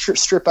then I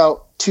strip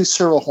out 2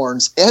 servo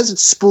horns as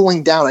it's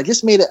spooling down. I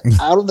just made it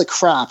out of the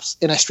crops,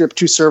 and I stripped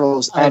 2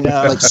 servos and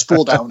like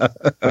spool down.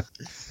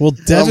 Well,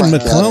 Devin my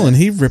McClellan,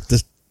 he ripped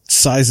the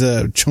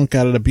chunk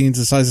out of the beans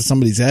the size of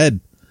somebody's head,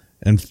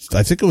 and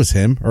I think it was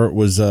him or it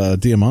was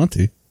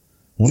Diamante.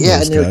 One of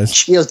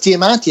those guys.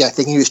 Diamante. I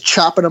think he was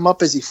chopping them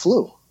up as he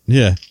flew.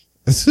 Yeah,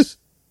 this is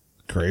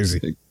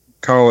crazy.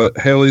 Call it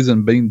Hellies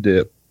and bean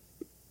dip.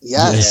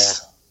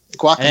 Yes.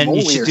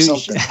 Guacamole or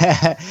something.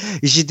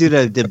 You should do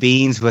the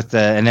beans with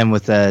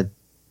the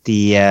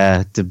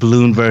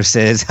balloon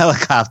versus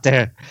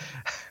helicopter.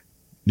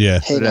 Yeah.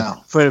 Hey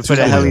now. For the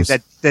helis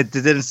that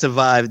didn't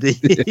survive the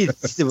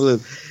balloon.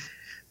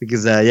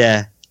 Because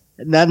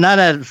not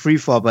at free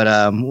fall, but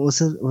was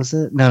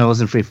it? No, it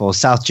wasn't free fall.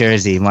 South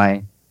Jersey.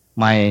 My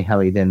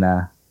heli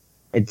didn't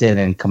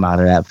come out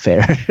of that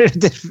fair.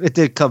 it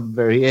did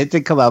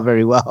come out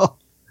very well.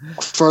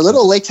 For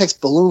little latex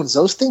balloons,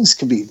 those things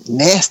can be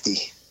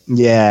nasty.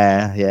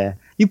 Yeah.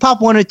 You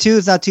pop 1 or 2,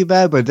 it's not too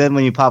bad, but then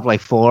when you pop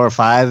like 4 or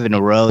 5 in a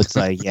row, it's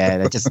like,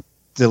 that just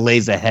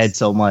delays the head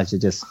so much. It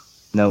just,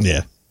 nope.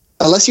 Yeah.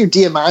 Unless you're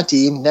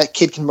Diamante, that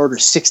kid can murder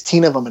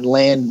 16 of them and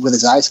land with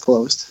his eyes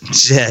closed.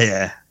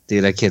 Yeah.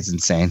 Dude, that kid's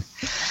insane.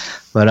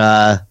 But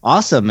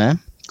awesome, man.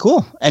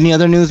 Cool. Any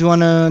other news you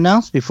want to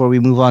announce before we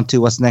move on to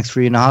what's next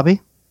for you in the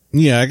hobby?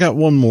 Yeah, I got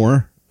one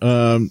more.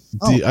 I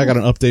got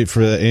an update for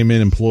the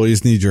AMAN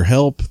employees need your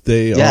help.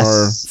 They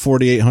are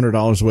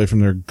 $4,800 away from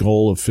their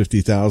goal of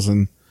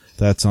 50,000.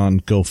 That's on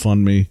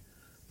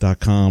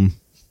GoFundMe.com.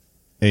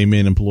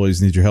 AMAN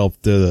employees need your help.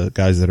 They're the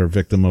guys that are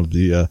victim of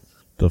the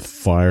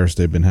fires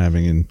they've been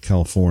having in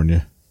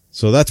California.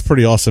 So that's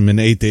pretty awesome. In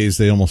 8 days,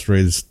 they almost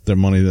raised their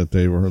money that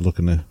they were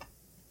looking to,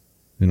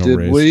 raise.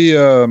 Did we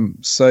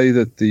say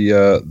that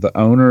the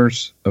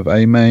owners of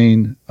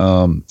AMAN,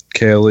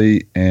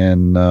 Kelly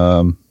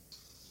and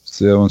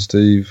Phil and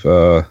Steve,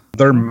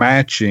 they're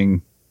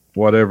matching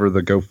whatever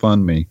the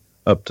GoFundMe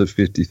up to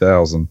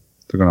 50,000.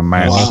 They're going to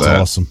match That's that.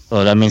 awesome.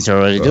 Well, that means they're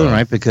already doing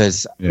right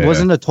because it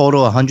wasn't the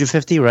total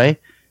 150, right?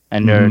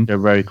 And they're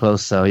very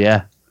close. So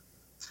yeah,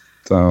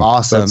 so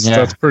awesome.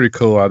 That's pretty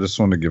cool. I just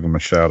wanted to give them a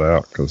shout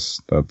out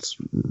because that's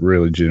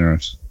really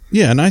generous.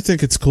 Yeah, and I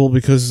think it's cool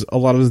because a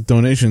lot of the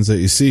donations that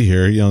you see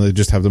here, they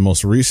just have the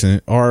most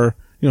recent are,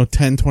 $10,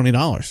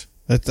 $20.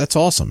 That's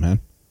awesome, man.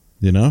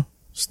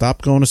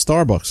 Stop going to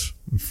Starbucks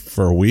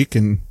for a week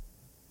and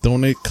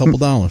donate a couple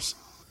dollars.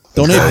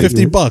 Donate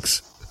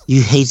 $50.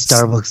 You hate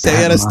Starbucks.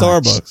 Stay out of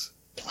Starbucks.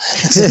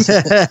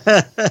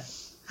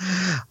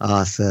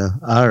 Awesome.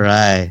 All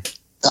right.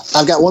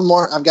 I've got one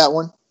more.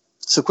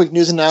 So quick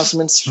news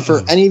announcements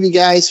for any of you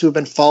guys who have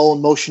been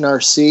following Motion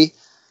RC.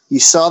 You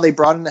saw they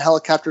brought in the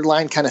helicopter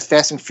line kind of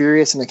fast and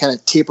furious, and they kind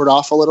of tapered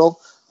off a little.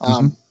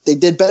 They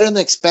did better than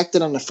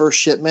expected on the first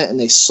shipment, and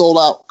they sold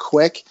out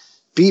quick.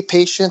 Be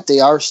patient. They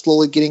are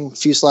slowly getting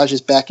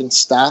fuselages back in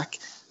stock.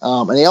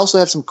 And they also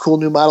have some cool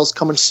new models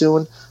coming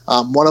soon.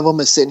 One of them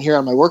is sitting here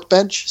on my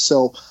workbench.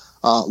 So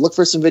look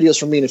for some videos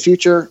from me in the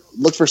future.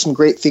 Look for some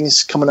great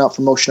things coming out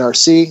from Motion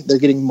RC. They're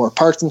getting more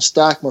parts in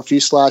stock, more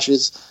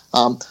fuselages.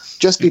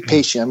 Just be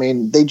patient. I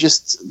mean,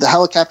 the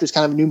helicopter is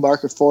kind of a new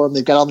market for them.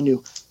 They've got all the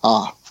new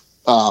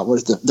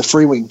the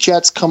free wing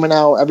jets coming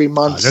out every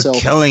month. They're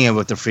killing it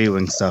with the free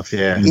wing stuff.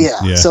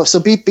 Yeah. So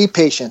be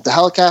patient. The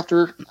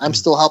helicopter, I'm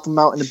still helping them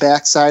out in the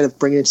backside of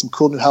bringing in some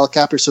cool new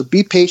helicopters. So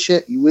be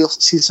patient. You will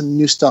see some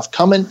new stuff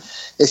coming.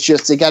 It's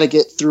just they got to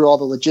get through all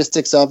the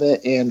logistics of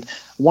it, and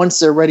once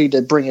they're ready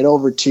to bring it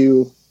over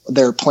to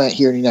their plant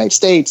here in the United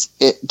States,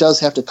 it does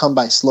have to come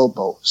by slow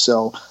boat.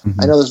 So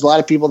I know there's a lot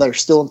of people that are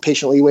still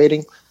impatiently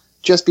waiting.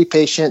 Just be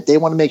patient. They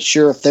want to make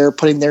sure if they're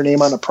putting their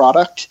name on a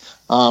product,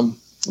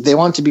 they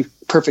want it to be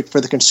perfect for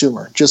the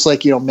consumer, just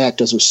like Matt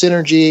does with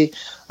Synergy.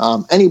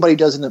 Anybody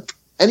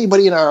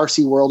in our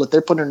RC world, if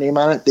they're putting their name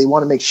on it, they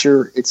want to make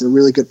sure it's a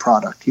really good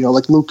product.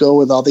 Like Luco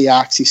with all the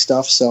Oxy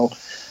stuff. So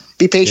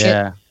be patient.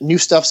 Yeah. New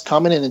stuff's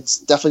coming, and it's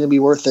definitely gonna be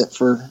worth it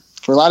for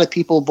a lot of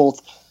people,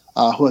 both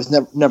who has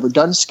never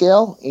done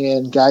scale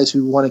and guys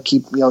who want to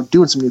keep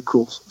doing some new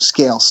cool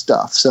scale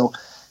stuff. So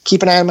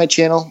keep an eye on my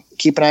channel.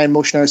 Keep an eye on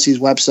Motion RC's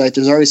website.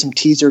 There's already some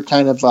teaser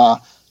kind of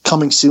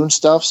coming soon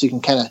stuff, so you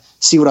can kind of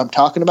see what I'm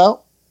talking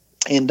about.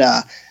 And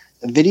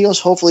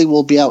videos hopefully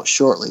will be out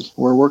shortly.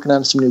 We're working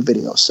on some new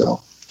videos,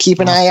 so keep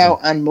an eye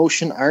out on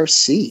Motion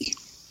RC.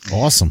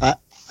 Awesome.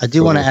 I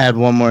do want to add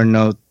one more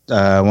note,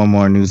 one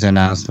more news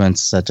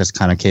announcements that just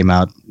kind of came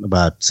out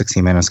about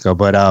 16 minutes ago,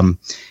 but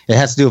it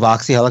has to do with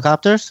Oxy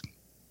helicopters.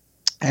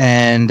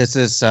 And this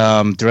is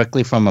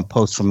directly from a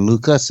post from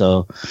Luca,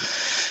 so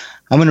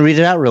I'm going to read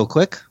it out real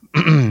quick.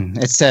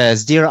 It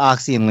says, Dear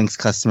Oxy and Lynx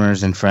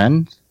customers and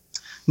friends,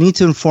 need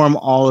to inform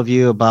all of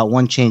you about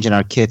one change in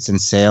our kits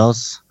and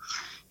sales.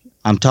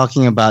 I'm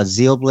talking about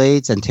Zeal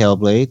blades and tail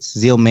blades,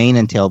 Zeal main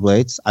and tail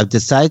blades. I've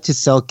decided to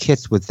sell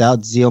kits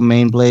without Zeal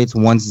main blades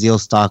once Zeal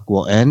stock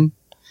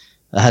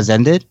has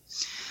ended.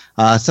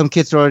 Some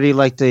kits are already,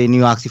 like the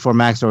new Oxy 4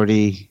 Max,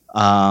 already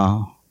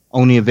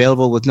only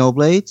available with no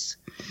blades.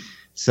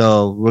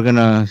 So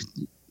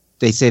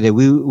they say that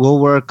we will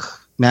work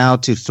now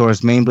to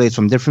source main blades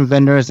from different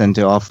vendors and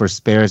to offer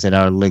spares at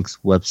our Lynx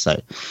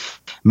website.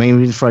 Main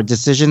reason for our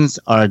decisions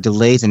are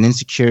delays and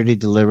insecurity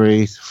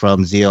deliveries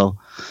from Zeal,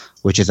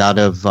 which is out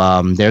of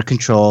their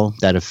control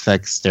that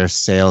affects their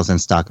sales and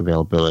stock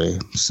availability.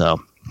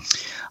 So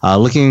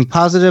looking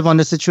positive on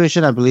this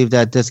situation, I believe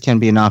that this can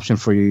be an option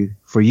for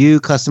you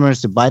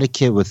customers to buy the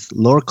kit with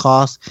lower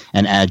cost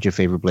and add your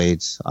favorite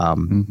blades.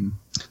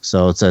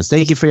 So it says,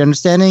 thank you for your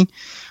understanding.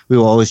 We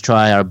will always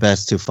try our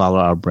best to follow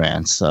our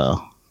brand.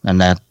 So,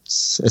 and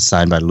it's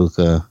signed by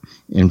Luca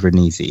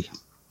Invernizzi.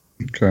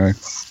 Okay.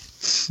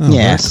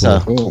 Yeah.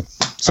 Cool.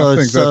 So I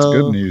think that's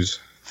good news.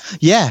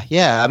 Yeah.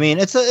 I mean,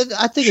 I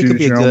think it could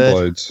be Choose your a own good.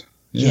 blades.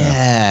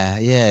 Yeah.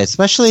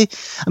 Especially,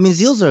 I mean,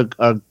 Zeals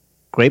are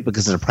great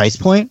because of the price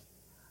point,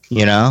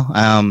 you know.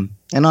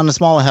 And on the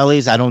smaller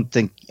helis,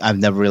 I've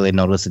never really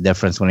noticed a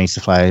difference when I used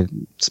to fly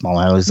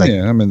smaller helis. Like,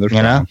 I mean, they're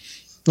you know, fine.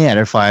 yeah,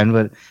 they're fine.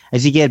 But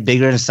as you get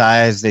bigger in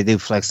size, they do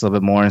flex a little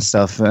bit more and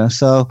stuff.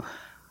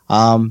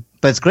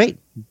 But it's great.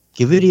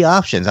 Give you the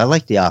options. I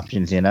like the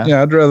options, you know.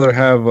 Yeah, I'd rather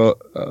have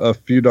a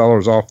few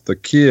dollars off the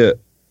kit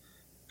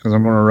because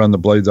I'm going to run the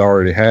blades I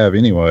already have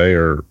anyway,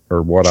 or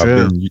what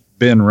True. I've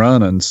been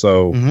running.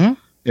 So Mm-hmm.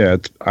 yeah,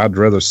 I'd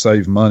rather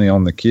save money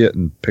on the kit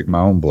and pick my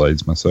own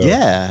blades myself.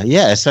 Yeah,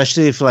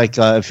 especially if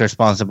if you're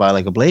sponsored by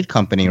like a blade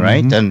company,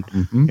 right? Then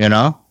you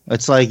know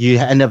it's like you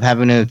end up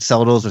having to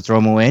sell those or throw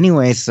them away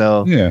anyway.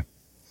 So Yeah.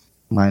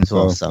 might as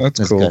well. So So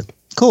that's cool. Good.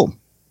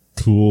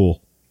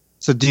 Cool.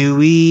 So do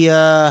we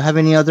have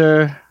any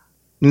other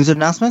news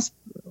announcements,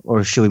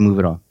 or should we move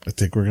it on? I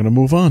think we're gonna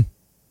move on.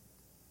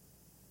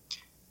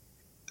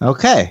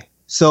 Okay.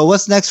 So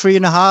what's next for you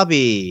in the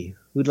hobby?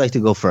 Who'd like to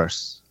go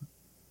first?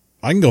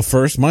 I can go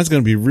first. Mine's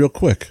gonna be real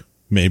quick.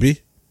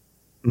 Maybe.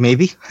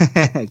 Maybe.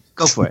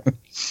 Go for it.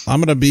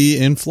 I'm gonna be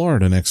in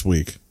Florida next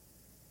week.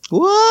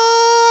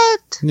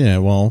 What? Yeah.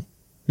 Well.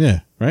 Yeah.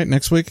 Right.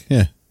 Next week.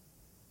 Yeah.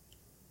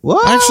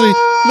 What? Actually,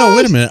 no.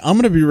 Wait a minute. I'm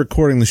gonna be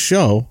recording the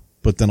show,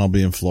 but then I'll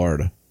be in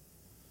Florida.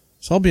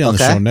 So I'll be on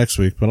the Okay. show next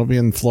week, but I'll be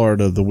in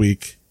Florida the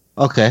week.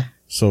 Okay.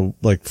 So,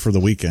 like, for the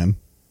weekend.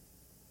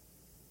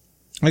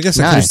 I guess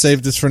I could have Nice.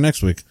 saved this for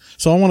next week.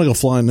 So I want to go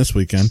flying this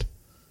weekend.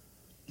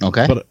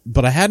 Okay.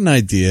 But I had an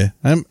idea.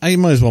 I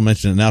might as well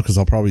mention it now because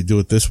I'll probably do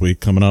it this week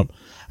coming up.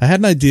 I had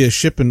an idea of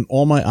shipping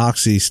all my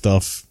Oxy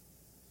stuff,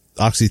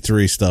 Oxy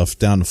 3 stuff,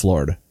 down to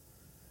Florida.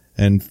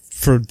 And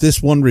for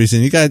this one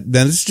reason, you guys,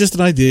 then it's just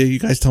an idea. You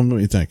guys tell me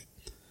what you think.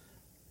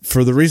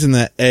 For the reason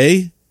that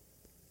A,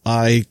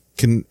 I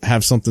can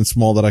have something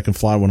small that I can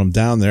fly when I'm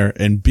down there,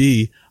 and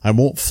B, I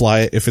won't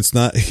fly it if it's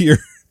not here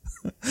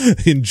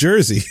in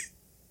Jersey.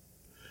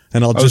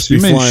 And I'll just so be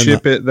you mean flying.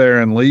 ship it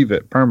there and leave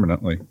it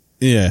permanently?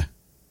 Yeah.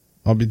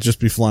 I'll just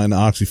be flying the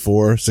Oxy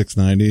 4,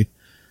 690,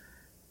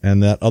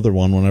 and that other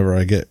one whenever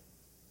I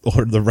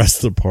order the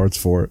rest of the parts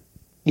for it.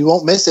 You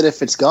won't miss it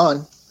if it's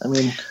gone. I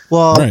mean,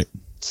 well, Right.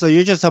 so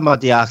you're just talking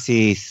about the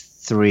Oxy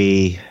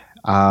 3. Just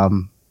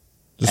And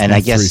my I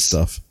guess- 3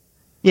 stuff.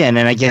 Yeah, and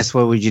then I guess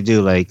what would you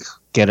do? Like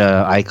get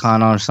a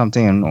Icon or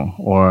something,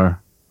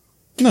 or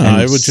No, and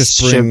I would just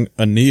bring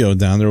a Neo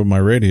down there with my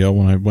radio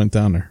when I went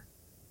down there.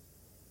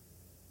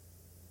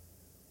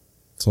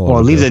 That's all I or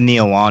would leave do. the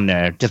Neo on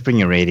there. Just bring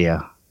your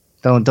radio.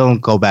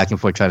 Don't go back and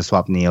forth trying to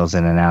swap Neos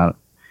in and out.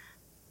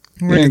 I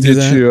can And do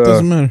that.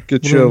 Doesn't matter.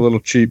 Get you a little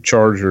cheap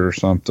charger or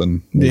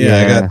something.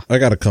 Yeah, I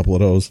got a couple of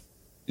those.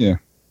 Yeah,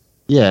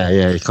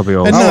 a couple of your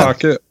old. And I not-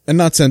 like it. And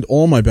not send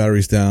all my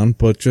batteries down,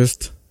 but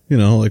just,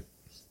 like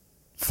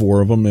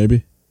 4 of them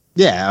maybe.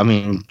 Yeah, I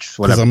mean,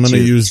 whatever. I'm gonna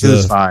use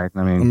two's the- fine. I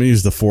I'm mean, going to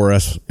use the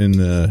 4S in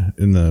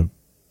the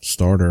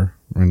starter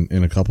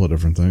in a couple of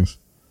different things.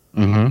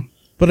 mhm.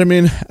 But I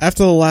mean,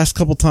 after the last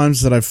couple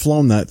times that I've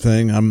flown that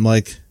thing, I'm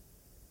like,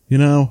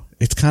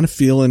 it's kind of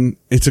feeling,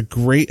 it's a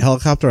great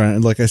helicopter.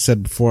 And like I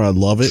said before, I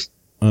love it.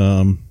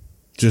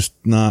 Just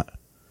not,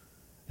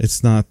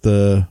 it's not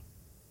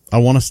I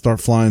want to start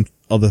flying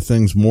other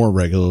things more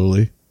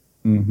regularly.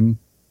 Mm-hmm.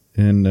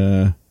 And,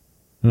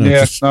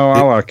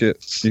 I like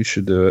it. You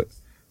should do it.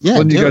 Yeah,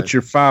 when you do got it.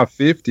 your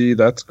 550,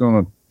 that's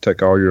going to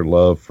take all your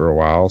love for a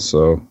while.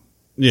 So,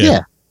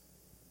 yeah.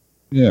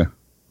 yeah.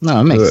 No,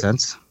 that makes Good.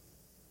 sense.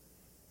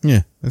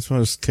 Yeah. That's why I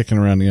was kicking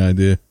around the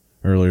idea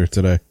earlier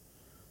today.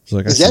 It's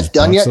like, Is I that should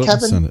done box yet, it up and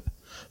Kevin? send it.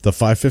 The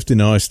 550,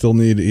 no, I still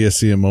need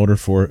ESC and motor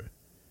for it.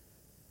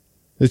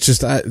 It's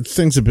just,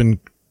 things have been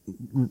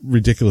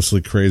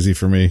ridiculously crazy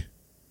for me,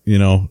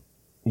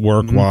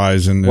 work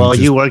wise. And Well,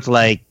 just, you worked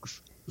like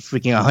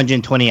freaking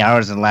 120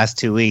 hours in the last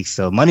 2 weeks,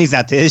 so money's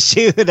not the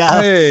issue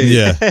now. Hey,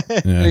 Yeah.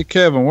 hey,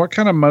 Kevin, what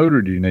kind of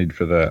motor do you need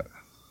for that?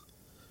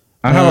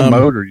 I have a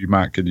motor you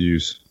might could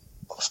use.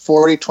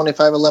 40,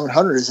 25,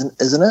 1100,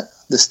 isn't it?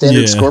 The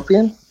standard Yeah.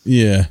 Scorpion?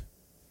 Yeah.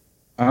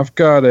 I've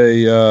got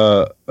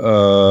a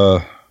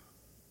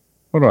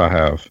what do I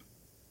have?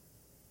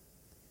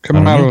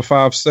 Coming out of a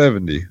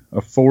 570,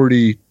 a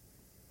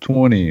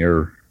 4020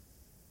 or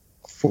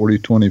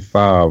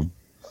 4025.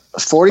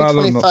 40,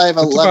 25,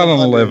 It's about an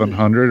 1100.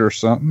 1100 or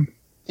something.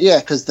 Yeah,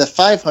 because the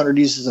 500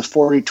 uses a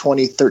 40,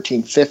 20,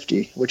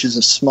 1350, which is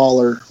a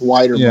smaller,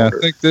 wider Yeah, motor.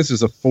 I think this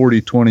is a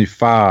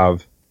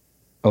 4025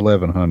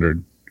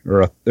 1100,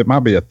 or it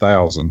might be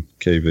 1000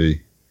 kV.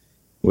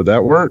 Would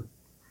that work?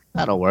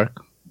 That'll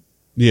work.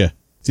 Yeah.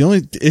 The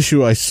only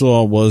issue I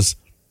saw was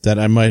that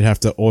I might have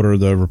to order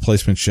the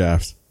replacement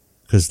shaft,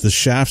 because the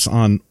shafts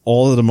on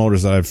all of the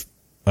motors that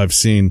I've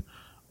seen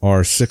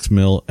are 6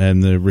 mil,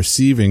 and the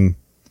receiving,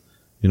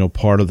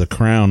 part of the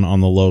crown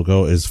on the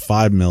logo is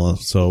 5 mil.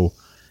 So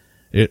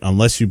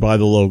unless you buy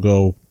the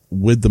logo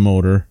with the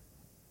motor,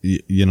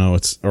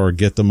 or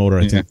get the motor,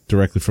 I think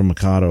directly from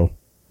Mikado.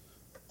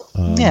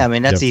 Yeah, I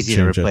mean, that's you have easy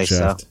to change that replace, so.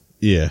 shaft.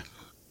 Yeah.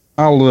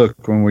 I'll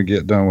look when we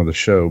get done with the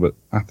show, but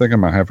I think I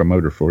might have a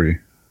motor for you.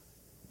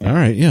 All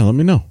right. Yeah. Let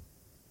me know.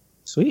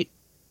 Sweet.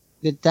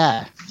 Good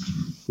that.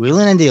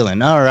 Wheeling and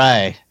dealing. All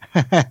right.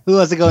 Who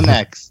wants to go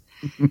next?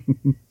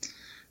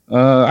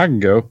 I can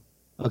go.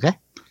 Okay.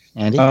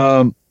 Andy?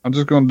 I'm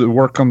just going to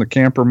work on the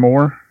camper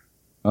more.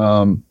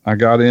 I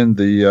got in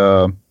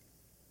the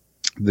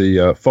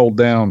fold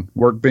down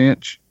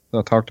workbench that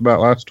I talked about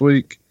last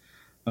week,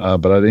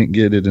 but I didn't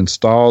get it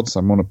installed, so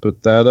I'm going to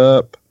put that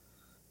up.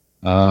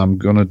 I'm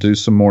going to do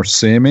some more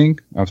simming.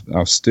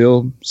 I'm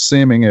still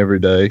simming every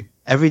day.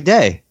 Every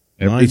day.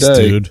 Every Nice,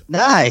 day. dude.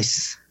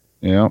 Nice.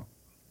 Yeah.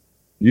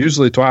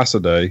 Usually twice a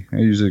day. I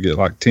usually get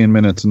like 10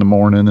 minutes in the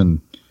morning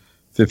and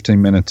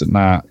 15 minutes at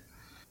night.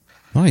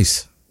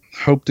 Nice.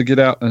 Hope to get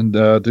out and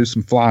do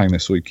some flying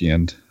this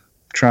weekend.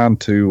 Trying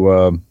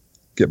to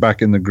get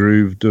back in the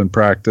groove, doing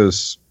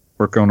practice,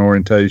 work on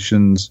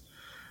orientations,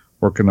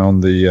 working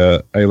on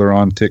the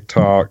aileron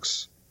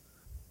TikToks.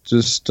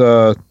 Just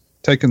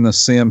taking the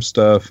sim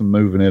stuff and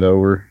moving it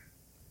over.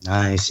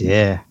 Nice,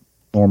 yeah.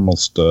 Normal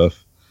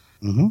stuff.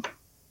 Mm-hmm.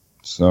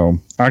 So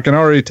I can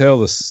already tell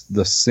the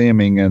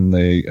simming and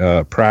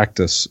the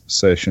practice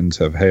sessions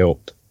have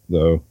helped,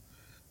 though,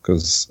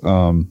 because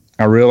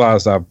I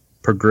realized I've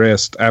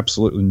progressed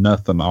absolutely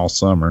nothing all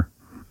summer.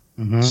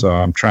 Mm-hmm. So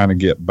I'm trying to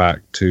get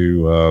back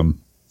in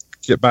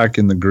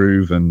the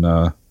groove and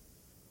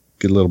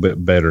get a little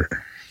bit better.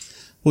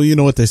 Well, you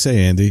know what they say,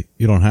 Andy.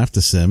 You don't have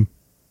to sim,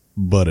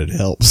 but it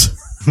helps.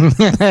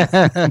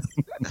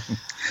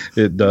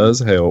 It does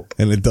help.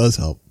 And it does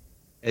help.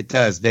 It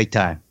does. Big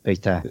time.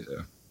 Big time.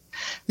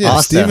 Yeah,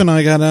 Awesome. Steve and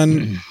I got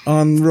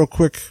on real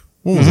quick.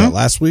 What was that,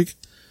 last week?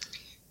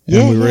 And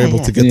Yeah, we were yeah, able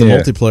yeah. to get the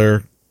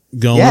multiplayer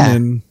going. Yeah.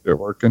 And They're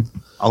working.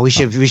 Oh, we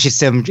should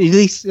sim at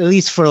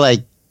least for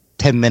like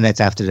 10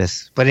 minutes after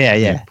this. But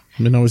yeah.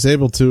 I mean, I was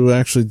able to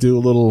actually do a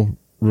little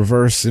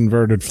reverse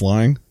inverted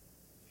flying,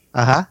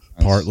 Uh-huh.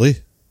 partly,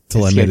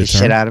 till I Scared made the a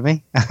turn. shit out of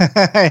me.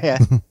 Yeah.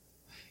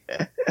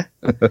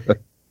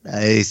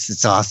 Nice.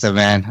 It's awesome,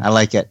 man. I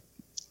like it.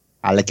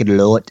 I like it a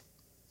lot.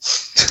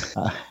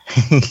 All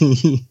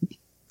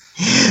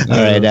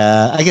right.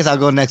 I guess I'll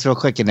go next real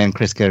quick, and then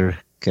Chris could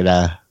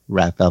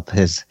wrap up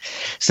his.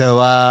 So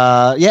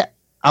yeah,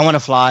 I want to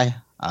fly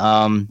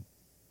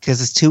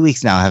because it's 2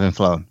 weeks now I haven't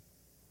flown.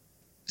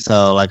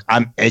 So like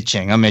I'm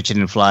itching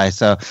to fly.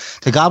 So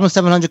the Goblin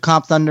 700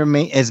 Comp Thunder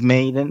is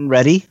made and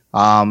ready.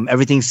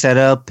 Everything's set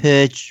up,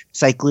 pitch,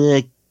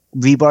 cyclic,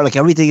 V-bar, like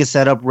everything is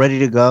set up, ready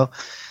to go.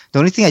 The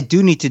only thing I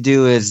do need to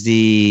do is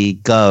the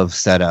Gov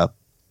setup,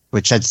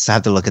 which I just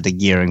have to look at the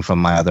gearing from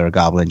my other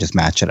Goblin and just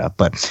match it up.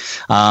 But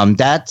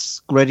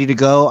that's ready to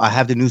go. I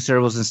have the new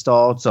servos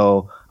installed,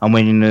 so I'm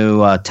waiting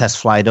to test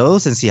fly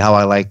those and see how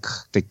I like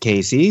the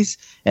KCs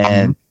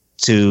and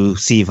to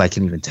see if I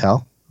can even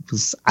tell.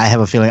 Because I have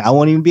a feeling I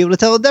won't even be able to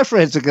tell the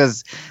difference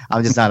because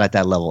I'm just not at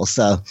that level.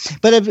 So,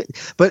 but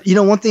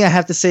one thing I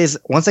have to say is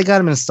once I got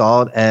them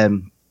installed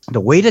and the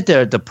way that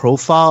the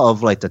profile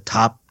of like the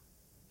top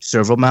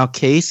servo mount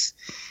case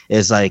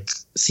is like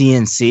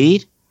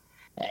CNC'd,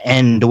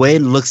 and the way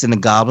it looks in the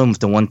Goblin with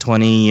the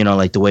 120,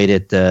 like the way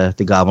that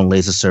the Goblin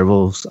laser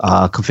servos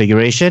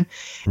configuration,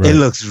 Right. it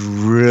looks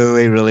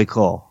really, really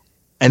cool.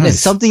 And Nice.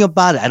 there's something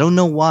about it. I don't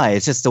know why.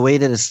 It's just the way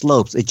that it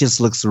slopes. It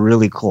just looks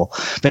really cool.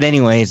 But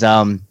anyways,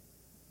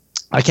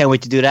 I can't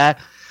wait to do that.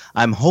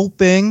 I'm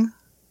hoping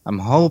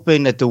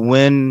that the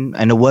wind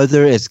and the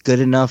weather is good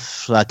enough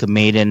so I can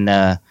mate in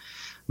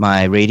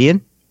my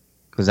Radian,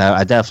 because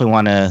I definitely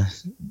want to,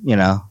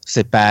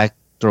 sit back,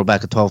 throw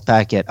back a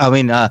 12-pack.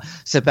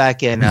 Sit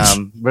back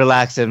and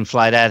relax and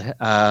fly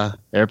that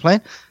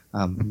airplane.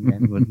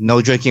 With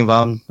no drinking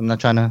involved. I'm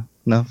not trying to,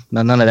 none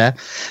of that.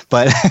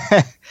 But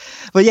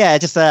but yeah, I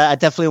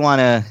definitely want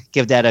to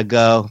give that a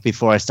go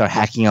before I start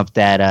hacking up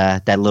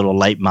that little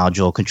light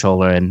module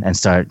controller and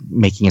start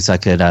making it so I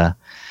could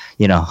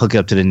hook it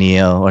up to the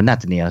Neo, or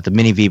not the Neo, the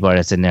mini V bar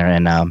that's in there,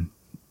 and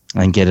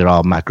get it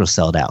all macro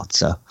celled out.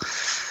 So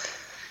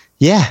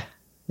yeah,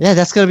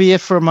 that's gonna be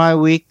it for my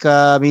week.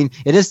 I mean,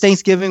 it is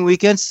Thanksgiving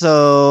weekend,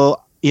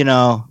 so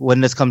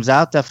when this comes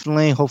out,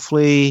 definitely,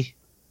 hopefully,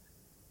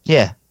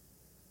 yeah,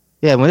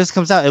 when this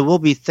comes out, it will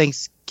be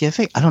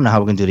Thanksgiving. I don't know how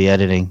we're gonna do the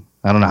editing.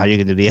 I don't know how you're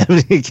gonna do the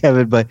editing,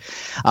 Kevin, but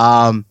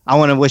I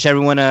want to wish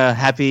everyone a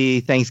happy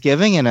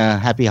Thanksgiving and a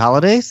happy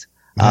holidays.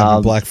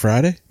 Happy Black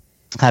Friday.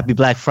 Happy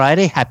Black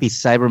Friday. Happy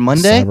Cyber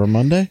Monday. Cyber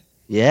Monday.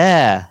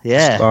 Yeah.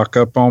 Stock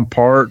up on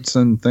parts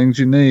and things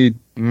you need.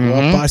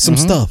 Well, buy some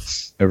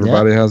stuff.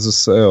 Everybody has a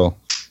sale.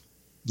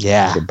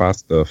 Yeah. To buy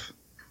stuff.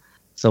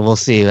 So we'll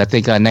see. I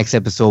think next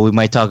episode we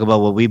might talk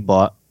about what we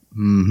bought.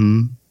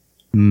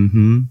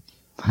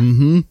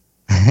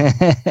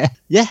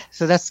 Yeah.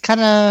 So that's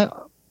kind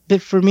of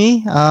it for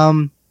me.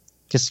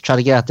 Just try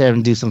to get out there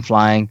and do some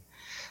flying.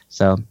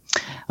 So,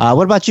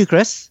 what about you,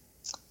 Chris?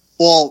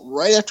 Well,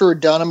 right after we're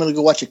done, I'm going to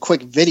go watch a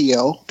quick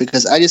video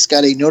because I just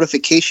got a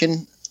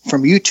notification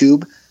from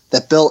YouTube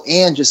that Bill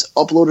Ann just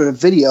uploaded a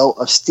video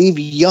of Steve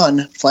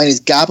Yun flying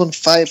his Goblin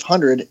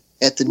 500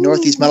 at the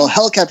Northeast Metal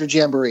Helicopter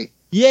Jamboree.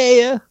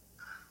 Yeah.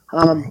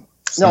 No,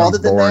 other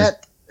than boring.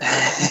 that,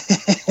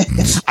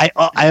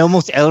 I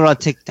almost aileron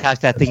tic-tac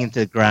that thing into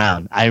the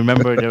ground. I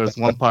remember there was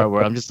one part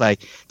where I'm just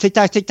like,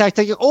 tic-tac, tic-tac,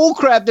 tic-tac. Oh,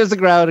 crap, there's the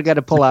ground. I got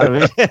to pull out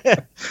of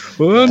it.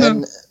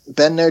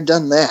 been there,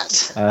 done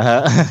that.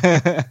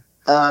 Uh-huh.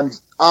 I'm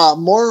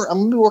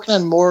gonna be working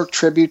on more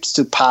tributes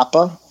to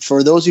Papa.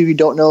 For those of you who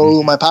don't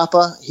know my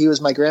Papa, he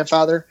was my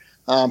grandfather.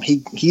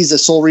 He's the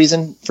sole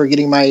reason for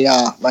getting my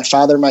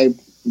father, my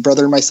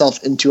brother, and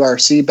myself into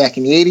RC back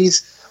in the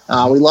 80s.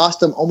 We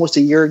lost him almost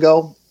a year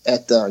ago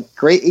at the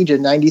great age of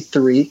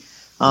 93.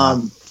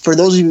 For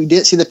those of you who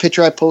didn't see the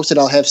picture I posted,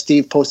 I'll have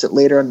Steve post it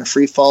later on the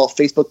Free Fall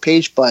Facebook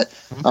page. But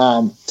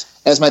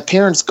as my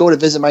parents go to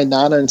visit my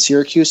Nana in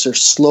Syracuse, they're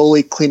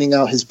slowly cleaning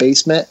out his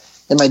basement.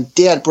 And my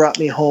dad brought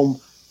me home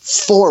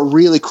 4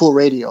 really cool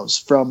radios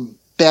from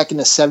back in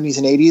the 70s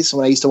and 80s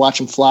when I used to watch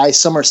them fly.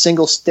 Some are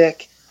single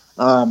stick.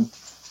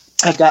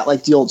 I've got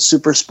like the old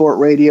Super Sport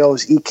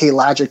radios, EK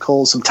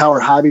Logicals, some Tower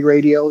Hobby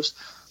radios.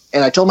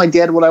 And I told my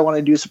dad what I wanted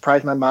to do to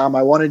surprise my mom.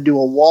 I wanted to do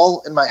a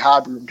wall in my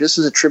hobby room just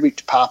as a tribute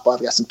to Papa.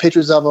 I've got some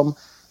pictures of him.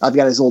 I've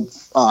got his old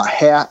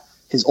hat,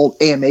 his old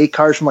AMA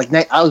cards from I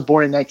was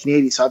born in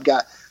 1980, so I've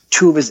got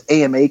 2 of his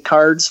AMA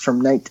cards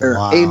from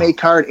AMA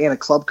card and a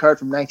club card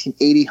from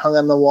 1980 hung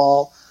on the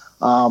wall.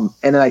 And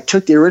then I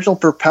took the original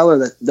propeller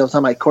that was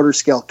on my quarter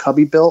scale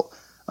Cubby built.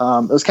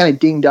 It was kind of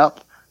dinged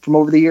up from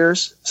over the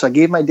years. So I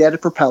gave my dad a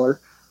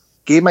propeller,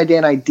 gave my dad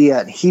an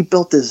idea, and he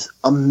built this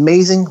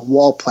amazing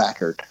wall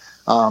placard.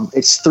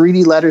 It's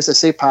 3D letters that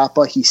say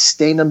Papa. He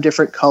stained them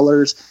different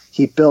colors.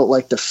 He built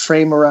like the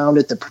frame around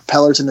it, the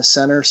propellers in the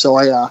center. So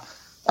I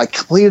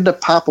completed the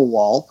Papa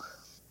wall.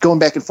 Going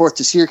back and forth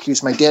to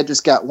Syracuse, my dad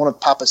just got one of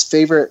Papa's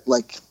favorite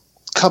like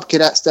Cub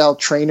Cadet style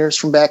trainers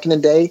from back in the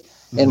day.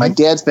 And my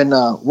dad's been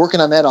working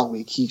on that all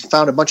week. He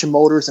found a bunch of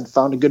motors and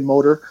found a good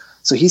motor.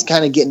 So he's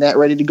kind of getting that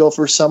ready to go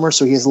for summer.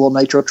 So he has a little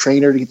nitro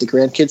trainer to get the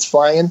grandkids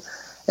flying.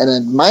 And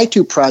then my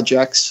 2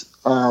 projects,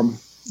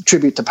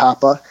 tribute to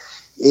Papa,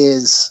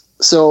 is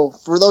so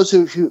for those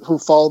who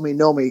follow me,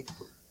 know me,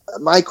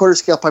 my quarter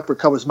scale Piper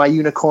Cub was my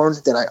unicorn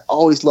that I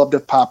always loved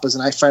of Papa's,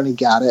 and I finally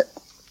got it.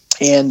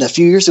 And a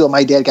few years ago,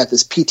 my dad got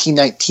this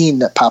PT-19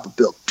 that Papa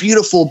built.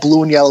 Beautiful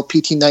blue and yellow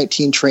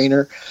PT-19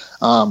 trainer,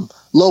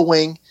 low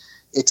wing.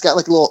 It's got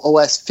like a little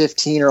OS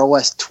 15 or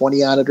OS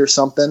 20 on it or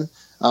something.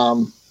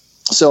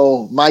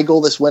 So my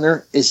goal this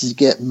winter is to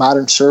get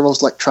modern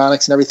servos,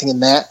 electronics, and everything in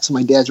that. So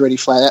my dad's ready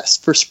to fly that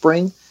for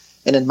spring.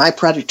 And then my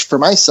project for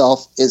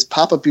myself is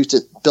Papa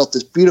built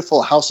this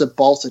beautiful House of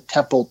Balsa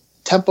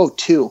Tempo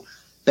 2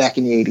 back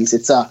in the 80s.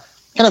 It's a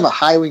kind of a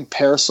high wing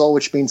parasol,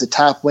 which means the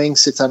top wing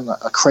sits on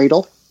a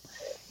cradle.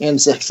 And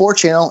it's a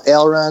 4-channel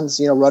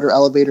ailerons, rudder,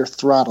 elevator,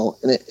 throttle.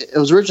 And it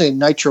was originally a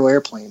nitro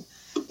airplane.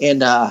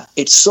 And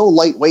it's so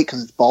lightweight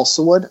because it's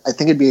balsa wood. I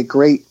think it'd be a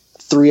great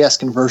 3S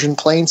conversion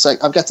plane. So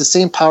I've got the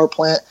same power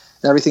plant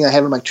and everything I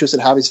have in my Twisted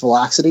Hobbies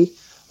Velocity.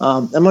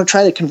 I'm going to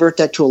try to convert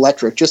that to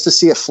electric just to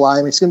see it fly. I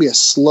mean, it's going to be a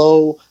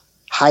slow,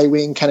 high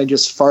wing, kind of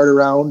just fart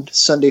around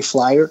Sunday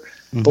flyer.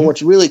 Mm-hmm. But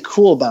what's really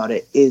cool about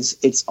it is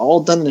it's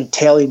all done in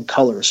Italian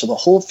colors. So the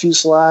whole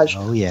fuselage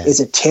is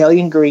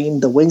Italian green,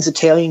 the wing's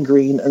Italian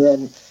green, and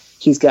then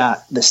he's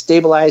got the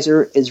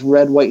stabilizer is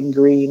red, white, and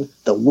green.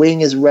 The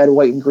wing is red,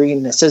 white, and green,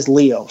 and it says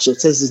Leo. So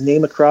it says his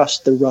name across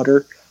the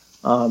rudder.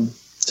 So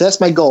that's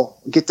my goal.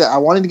 I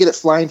wanted to get it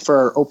flying for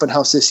our open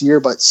house this year,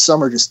 but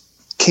summer just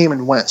came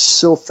and went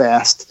so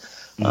fast.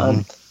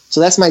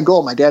 So that's my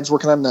goal. My dad's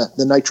working on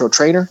the Nitro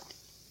trainer.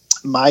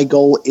 My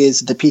goal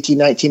is the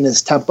PT-19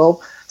 is Tempo.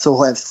 So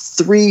we'll have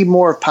 3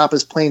 more of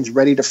Papa's planes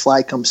ready to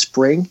fly come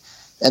spring.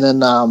 And then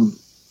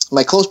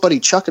my close buddy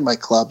Chuck in my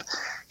club,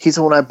 he's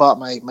the one I bought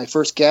my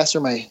first gasser,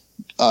 my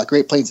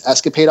Great Plains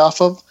Escapade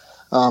off of.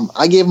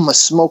 I gave him a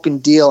smoking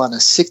deal on a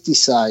 60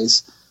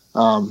 size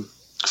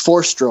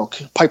 4-stroke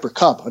Piper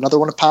Cub, another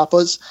one of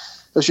Papa's.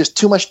 was just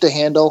too much to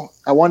handle.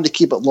 I wanted to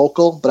keep it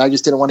local, but I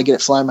just didn't want to get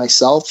it flying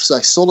myself. So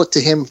I sold it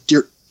to him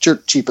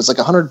dirt cheap. It's like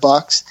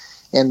 $100,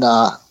 and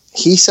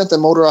he sent the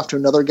motor off to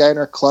another guy in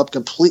our club.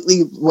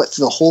 Completely went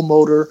through the whole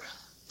motor,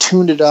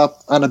 tuned it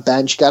up on a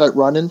bench, got it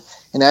running.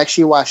 And I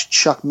actually watched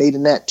Chuck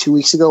maiden that 2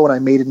 weeks ago when I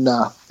made in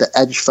the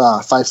Edge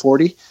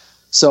 540.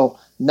 So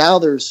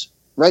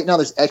right now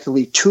there's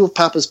actually 2 of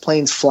Papa's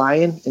planes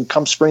flying, and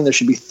come spring there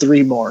should be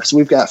 3 more. So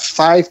we've got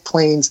 5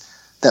 planes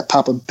that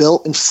Papa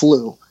built and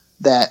flew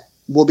that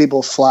we'll be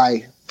able to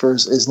fly for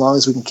as long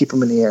as we can keep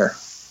them in the air.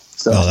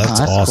 So that's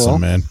awesome, cool.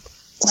 man.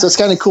 So it's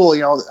kind of cool.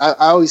 You know, I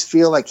always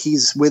feel like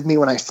he's with me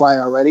when I fly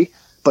already,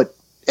 but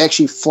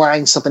actually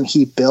flying something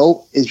he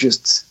built is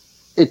just,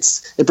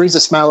 it brings a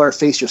smile on our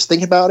face just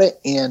thinking about it,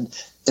 and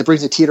it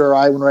brings a tear to our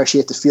eye when we're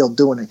actually at the field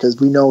doing it,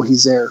 because we know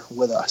he's there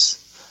with us.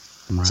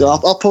 Right. So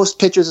I'll post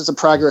pictures as the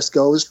progress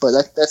goes, but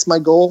that's my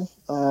goal.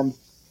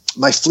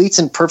 My fleet's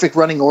in perfect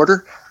running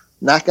order.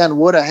 Knock on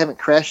wood, I haven't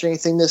crashed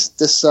anything this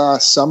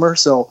summer,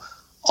 so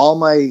all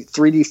my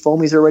 3D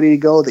foamies are ready to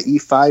go. The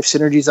E5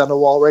 Synergy's on the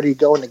wall ready to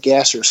go, and the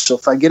gassers. So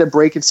if I get a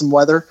break in some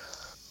weather,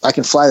 I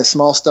can fly the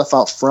small stuff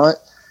out front.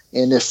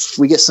 And if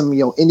we get some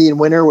Indian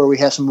winter where we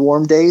have some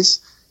warm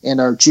days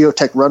and our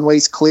Geotech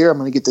runway's clear, I'm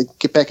going to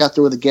get back out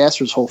there with the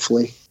gassers,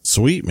 hopefully.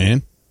 Sweet,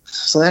 man.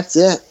 So that's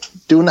it.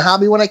 Doing the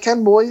hobby when I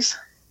can, boys.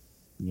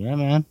 Yeah,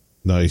 man.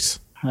 Nice.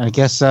 I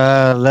guess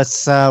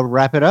let's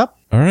wrap it up.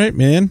 All right,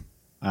 man.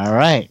 All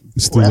right.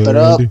 Wrap it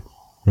up.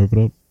 Wrap it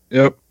up.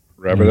 Yep.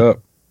 Wrap it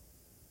up.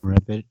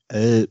 Wrap it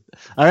up.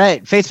 All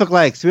right. Facebook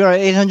likes. We are at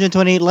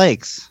 828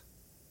 likes.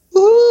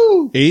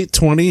 Woo!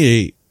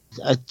 828.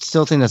 I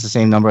still think that's the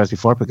same number as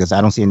before because I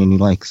don't see any new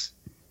likes.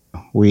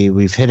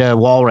 We've hit a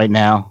wall right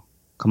now.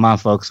 Come on,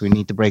 folks. We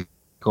need to break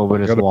over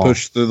this wall. Got to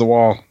push through the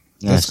wall.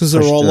 Yes, that's because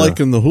they're all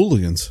liking the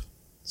hooligans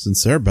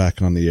since they're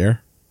back on the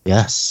air.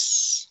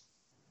 Yes.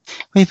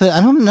 Wait, but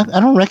I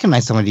don't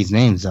recognize some of these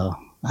names though.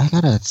 I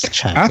gotta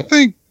check. I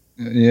think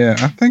we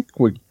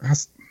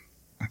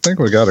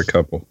got a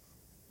couple,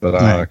 but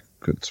I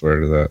could swear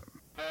to that.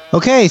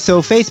 Okay,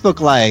 so Facebook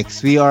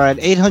likes. We are at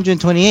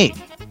 828,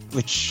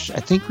 which I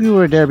think we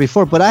were there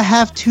before, but I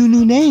have 2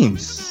 new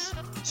names.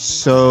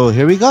 So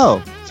here we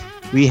go.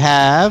 We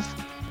have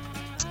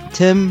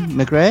Tim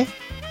McRae,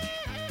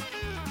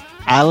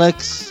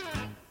 Alex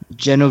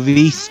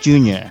Genovese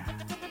Jr.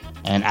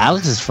 And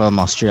Alex is from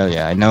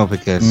Australia. I know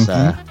because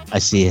I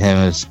see him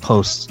as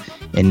posts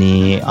in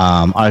the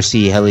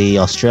RC Heli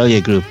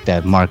Australia group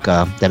that Mark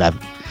that I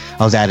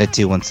was added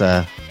to once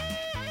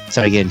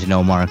started getting to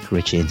know Mark,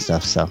 Richie, and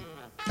stuff. So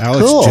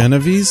Alex cool.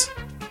 Genovese.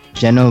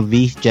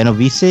 Genovese.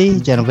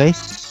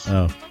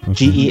 Oh,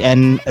 okay.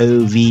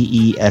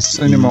 Genovese.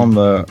 Seen him on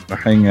the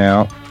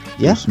Hangout.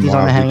 Yeah, some he's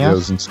on the live Hangout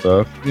videos and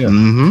stuff. Yeah.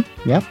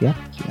 Mm-hmm. Yep.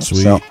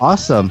 Sweet. So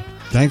awesome.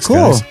 Thanks, Cool.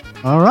 guys.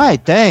 All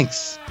right.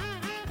 Thanks.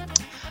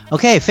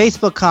 Okay,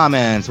 Facebook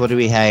comments. What do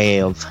we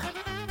have?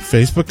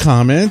 Facebook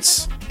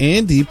comments.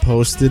 Andy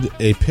posted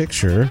a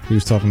picture, he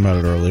was talking about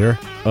it earlier,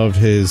 of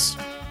his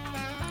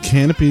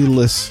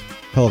canopy-less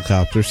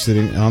helicopter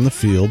sitting on the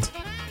field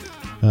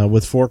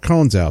with 4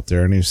 cones out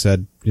there. And he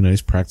said,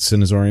 he's practicing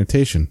his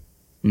orientation.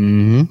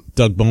 Mm-hmm.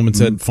 Doug Bowman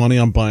said, funny,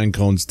 I'm buying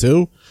cones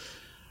too.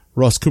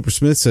 Ross Cooper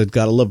Smith said,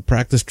 gotta love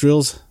practice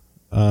drills.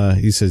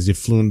 He says, you've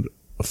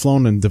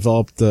flown and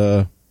developed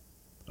a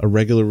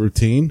regular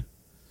routine.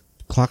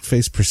 Clock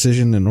face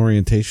precision and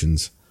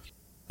orientations.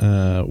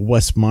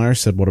 Wes Meyer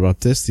said, what about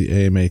this?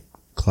 The AMA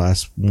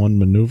Class 1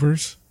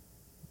 maneuvers?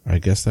 I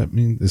guess that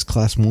is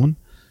Class 1.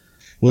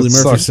 Willie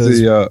Murphy says...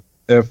 the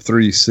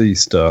F3C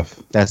stuff.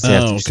 That's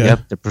okay.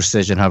 Yep, the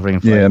precision hovering.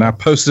 Yeah, and I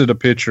posted a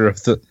picture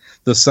of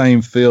the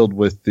same field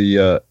with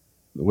the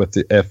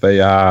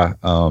FAI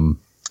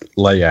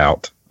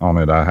layout on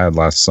it I had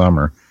last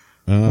summer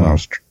when I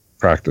was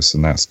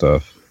practicing that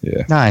stuff.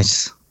 Yeah.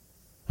 Nice.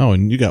 Oh,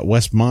 and you got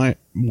Wes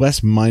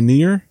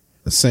Minear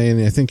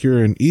saying, I think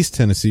you're in East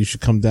Tennessee. You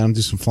should come down and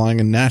do some flying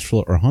in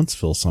Nashville or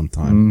Huntsville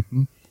sometime.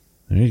 Mm-hmm.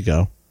 There you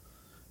go.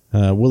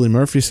 Willie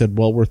Murphy said,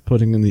 well worth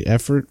putting in the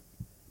effort.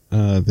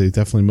 They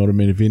definitely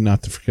motivated me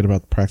not to forget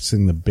about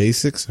practicing the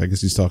basics. I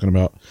guess he's talking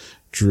about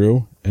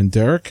Drew and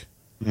Derek.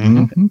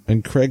 Mm-hmm.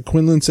 And Craig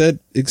Quinlan said,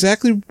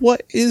 exactly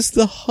what is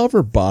the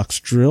hover box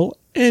drill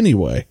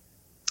anyway?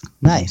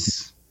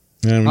 Nice.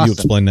 And awesome. You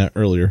explained that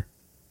earlier.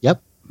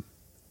 Yep.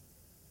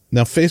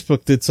 Now,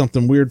 Facebook did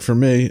something weird for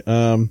me.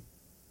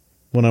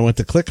 When I went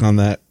to click on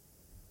that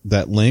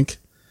link,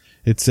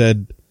 it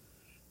said,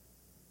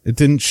 it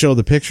didn't show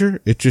the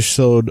picture. It just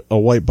showed a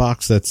white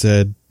box that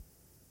said,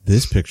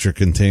 this picture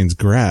contains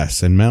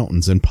grass and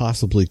mountains and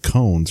possibly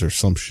cones or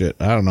some shit.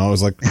 I don't know. I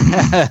was like,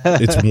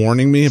 it's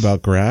warning me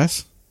about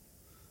grass.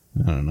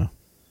 I don't know.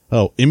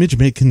 Oh, image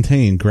may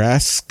contain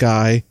grass,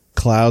 sky,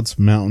 clouds,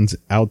 mountains,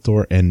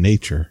 outdoor, and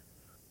nature.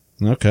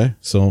 Okay.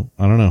 So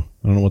I don't know.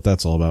 I don't know what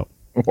that's all about.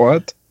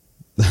 What?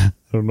 I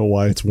don't know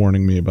why it's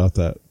warning me about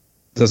that.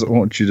 Doesn't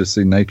want you to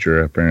see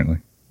nature, apparently.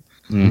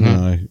 Mm-hmm.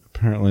 No,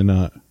 apparently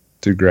not.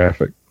 Too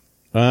graphic.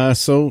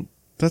 So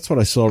that's what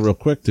I saw real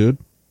quick, dude.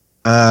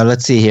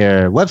 Let's see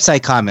here.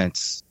 Website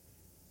comments.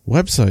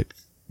 Website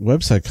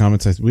website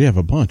comments, we have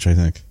a bunch, I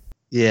think.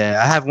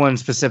 Yeah, I have one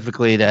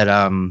specifically that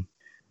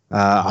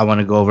I want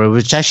to go over,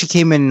 which actually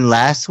came in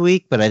last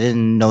week, but I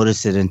didn't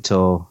notice it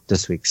until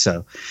this week.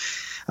 So,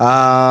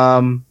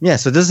 so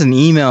this is an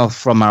email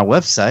from our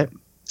website.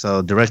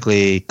 So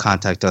directly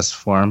contact us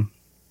for him.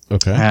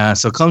 Okay.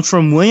 So it comes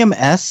from William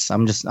S.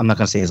 I'm not going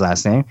to say his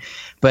last name,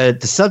 but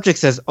the subject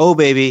says, "Oh,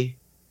 baby,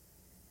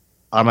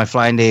 are my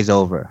flying days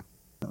over?"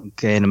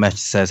 Okay. And the message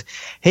says,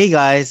 "Hey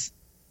guys,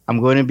 I'm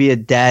going to be a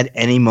dad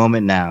any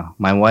moment now.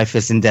 My wife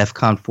is in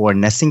DEFCON 4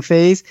 nesting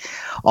phase.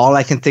 All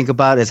I can think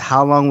about is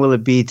how long will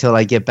it be till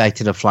I get back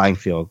to the flying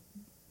field?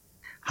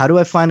 How do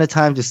I find the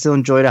time to still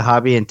enjoy the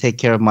hobby and take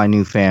care of my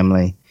new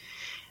family?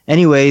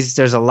 Anyways,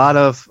 there's a lot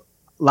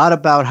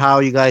about how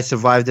you guys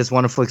survived this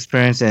wonderful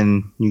experience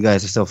and you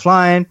guys are still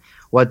flying.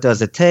 What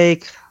does it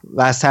take?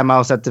 Last time I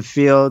was at the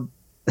field,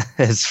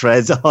 his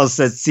friends all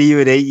said, 'See you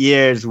in 8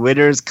 years.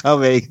 Winter's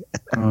coming.'"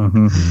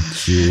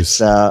 Jeez.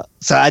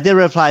 So I did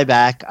reply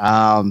back.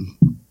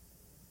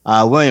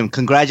 William,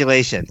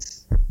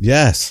 congratulations.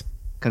 Yes.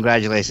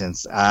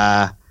 Congratulations.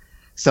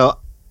 So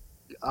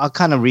I'll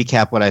kind of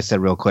recap what I said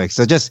real quick.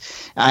 So just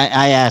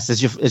I asked,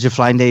 is your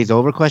flying days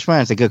over? Question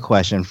mark. It's a good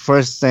question.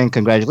 First thing,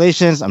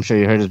 congratulations. I'm sure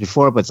you heard this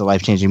before, but it's a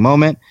life-changing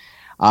moment.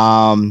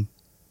 And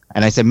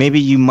I said maybe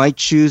you might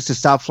choose to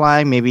stop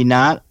flying, maybe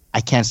not. I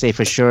can't say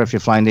for sure if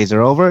your flying days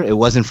are over. It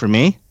wasn't for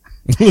me.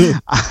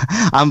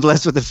 I'm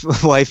blessed with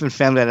a wife and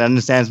family that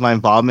understands my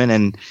involvement,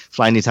 and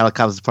flying these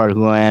helicopters is part of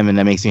who I am, and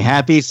that makes me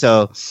happy.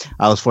 So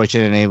I was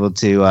fortunate and able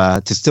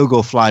to still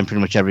go flying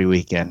pretty much every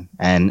weekend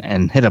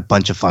and hit a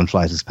bunch of fun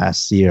flies this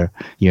past year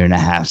and a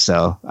half.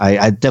 So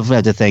I definitely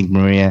have to thank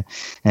Maria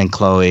and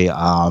Chloe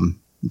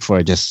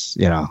for just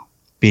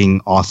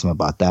being awesome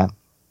about that.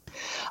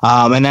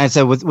 And I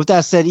said, with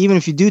that said, even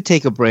if you do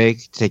take a break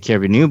to take care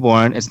of your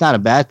newborn, it's not a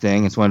bad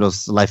thing. It's one of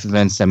those life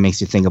events that makes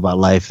you think about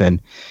life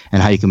and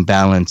how you can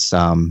balance.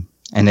 And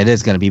it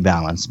is going to be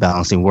balanced,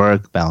 balancing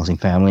work, balancing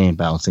family, and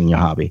balancing your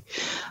hobby.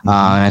 And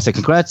I said,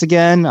 congrats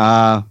again.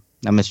 I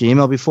missed your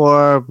email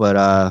before,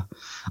 but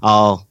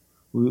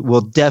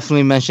we'll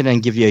definitely mention it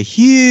and give you a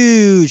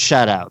huge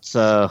shout out.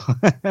 So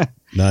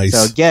Nice.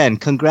 So again,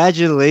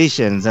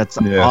 congratulations. That's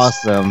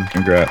awesome.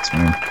 Congrats,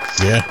 man.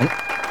 Yeah.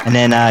 And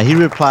then he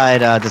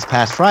replied this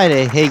past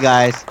Friday, "Hey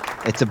guys,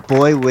 it's a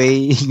boy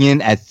weighing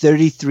in at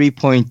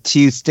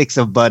 33.2 sticks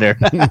of butter."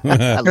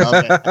 I love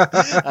it.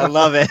 I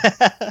love it.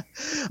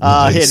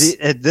 Nice.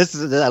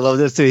 I love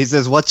this too. He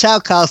says, "Watch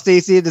out, Kyle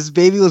Stacy. This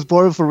baby was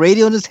born with a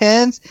radio in his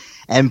hands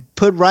and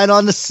put right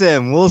on the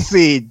sim. We'll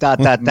see." ...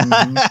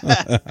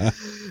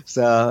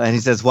 So, and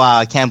he says, "Wow,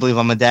 I can't believe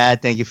I'm a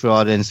dad. Thank you for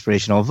all the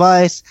inspirational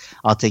advice.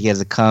 I'll take it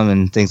as it comes,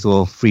 and things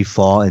will free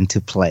fall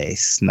into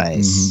place."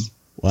 Nice.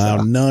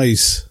 Wow,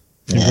 nice.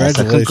 Yeah,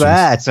 so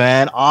congrats,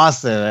 man.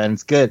 Awesome. And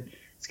it's good.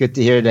 It's good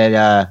to hear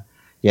that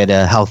you had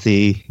a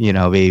healthy,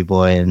 baby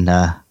boy. And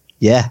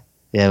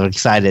we're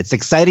excited. It's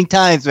exciting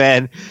times,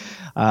 man.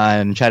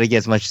 And try to get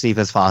as much sleep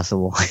as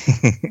possible.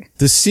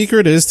 The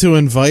secret is to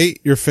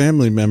invite your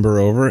family member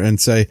over and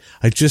say,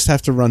 "I just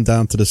have to run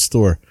down to the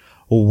store."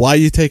 Well, why are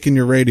you taking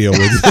your radio with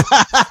you?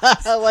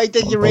 Why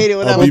take your radio?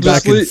 I'll be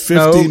back in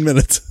 15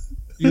 minutes.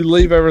 You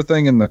leave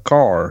everything in the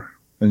car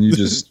and you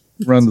just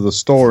run to the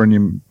store and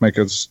you make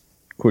a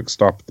quick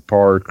stop at the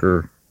park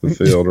or the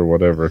field or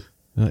whatever.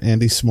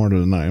 Andy's smarter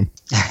than I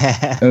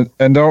am.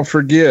 And don't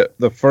forget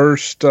the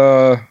first,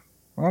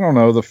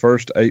 the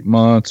first 8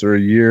 months or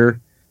a year,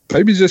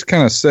 maybe just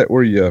kind of set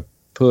where you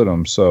put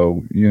them.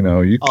 So, you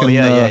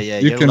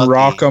can, you can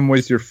rock them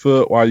with your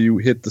foot while you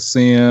hit the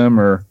sim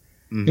or,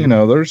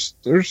 there's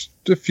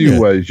a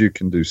few ways you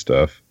can do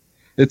stuff.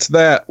 It's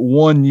that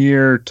 1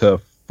 year to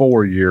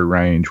 4 year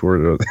range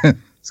where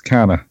it's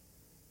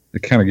they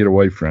kind of get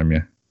away from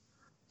you.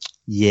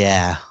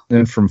 Yeah.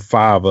 Then from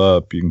 5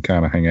 up, you can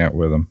kind of hang out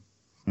with them.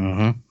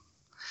 Mm-hmm.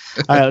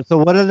 All right. So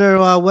what other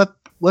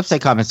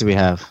website comments do we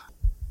have?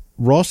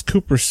 Ross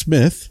Cooper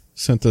Smith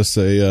sent us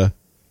a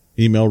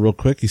email real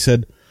quick. He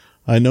said,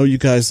 "I know you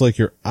guys like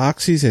your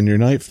Oxys and your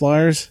Night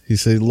Flyers." He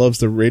said he loves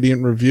the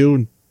Radiant review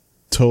and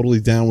totally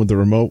down with the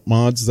remote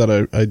mods that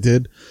I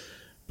did.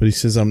 But he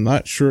says, "I'm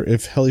not sure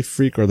if Heli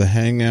Freak or the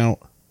Hangout."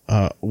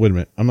 Wait a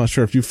minute. "I'm not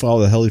sure if you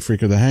follow the Heli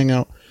Freak or the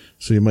Hangout,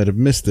 so you might have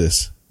missed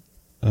this."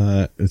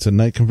 It's a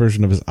night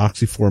conversion of his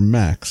Oxy 4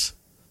 Max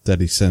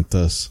that he sent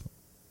us.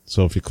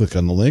 So if you click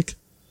on the link,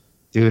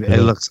 dude,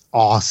 it looks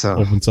awesome.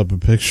 Opens up a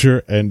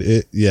picture and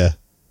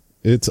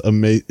it's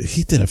amazing.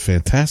 He did a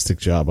fantastic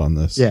job on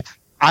this. Yeah.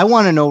 I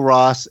want to know,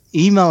 Ross,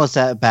 email us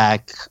that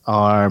back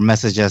or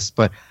message us,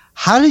 but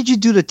how did you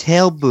do the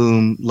tail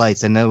boom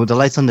lights and the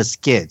lights on the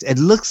skids? It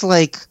looks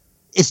like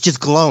it's just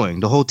glowing,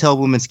 the whole tail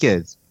boom and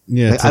skids.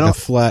 Yeah, it's like a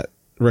flat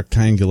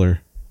rectangular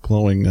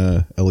glowing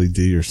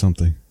LED or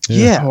something.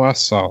 Yeah. Oh, I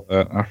saw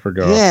that. I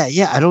forgot.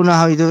 Yeah. I don't know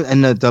how you do it.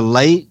 And the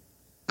light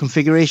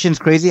configuration is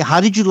crazy. How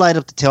did you light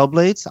up the tail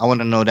blades? I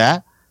want to know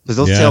that. Because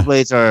those tail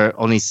blades are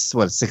only,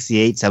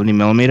 68, 70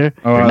 millimeter?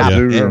 Oh, I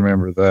do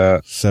remember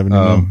that. 70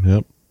 mil,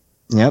 yep.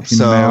 Yep. He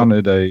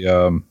mounted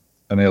an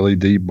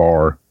LED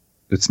bar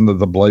It's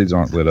the blades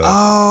aren't lit up.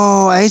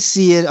 Oh, I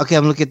see it. Okay,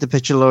 I'm looking at the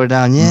picture lower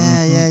down.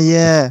 Yeah,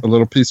 yeah. A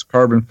little piece of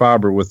carbon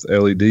fiber with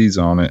LEDs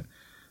on it,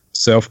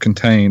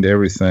 self-contained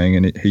everything,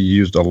 and he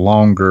used a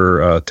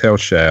longer tail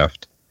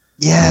shaft.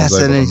 Yes,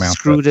 and then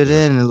screwed it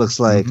in. It looks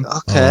like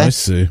Oh, okay. I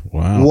see.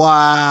 Wow.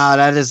 Wow,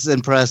 that is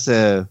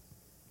impressive.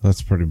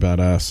 That's pretty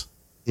badass.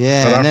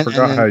 Yeah, But I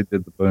forgot how he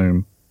did the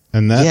boom.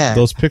 And that Yeah.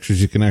 those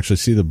pictures, you can actually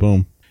see the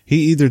boom. He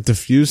either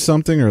diffused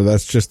something or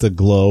that's just a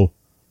glow,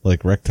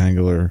 like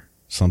rectangular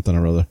something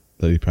or other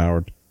that he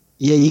powered.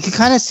 Yeah, you can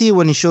kind of see it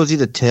when he shows you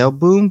the tail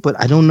boom, but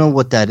I don't know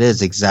what that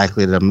is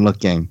exactly that I'm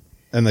looking.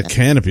 And the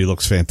canopy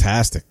looks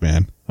fantastic,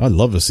 man. I'd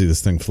love to see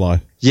this thing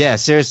fly. Yeah,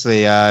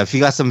 seriously. If you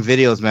got some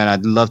videos, man,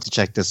 I'd love to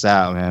check this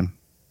out, man.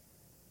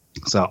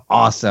 So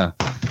awesome.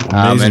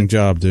 Amazing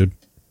job, dude.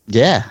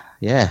 Yeah.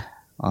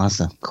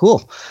 Awesome.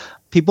 Cool.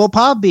 People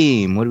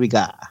Podbeam, what do we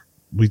got?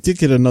 We did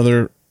get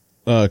another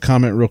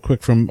comment real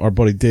quick from our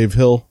buddy Dave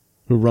Hill,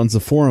 who runs the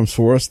forums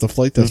for us, the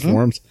Flight Test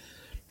forums.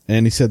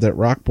 And he said that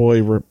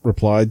Rockboy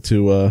replied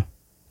to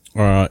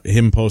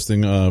him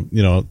posting,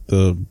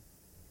 the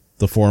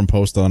forum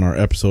post on our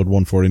episode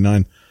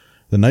 149,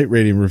 the night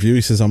rating review.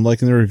 He says, I'm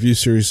liking the review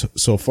series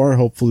so far.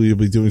 Hopefully you'll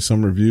be doing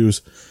some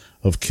reviews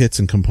of kits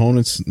and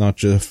components, not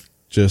just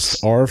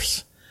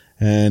ARFs.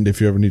 And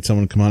if you ever need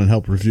someone to come on and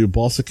help review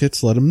balsa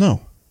kits, let him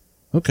know.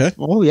 Okay.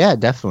 Oh, yeah,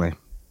 definitely.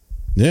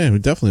 Yeah, we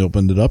definitely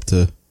opened it up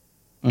to,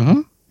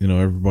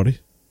 everybody.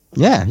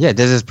 Yeah,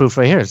 this is proof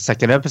right here.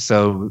 Second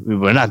episode,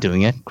 we're not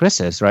doing it.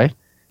 Chris is, right?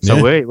 So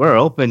Yeah. we're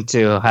open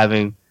to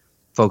having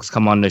folks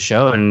come on the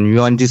show, and you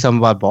want to do something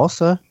about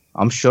balsa?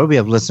 I'm sure we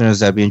have listeners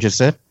that'd be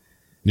interested.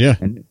 Yeah.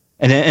 And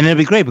it'd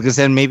be great because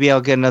then maybe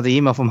I'll get another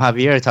email from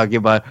Javier talking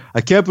about,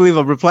 I can't believe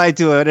I replied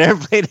to an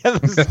airplane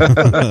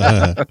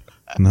episode.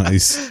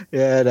 Nice.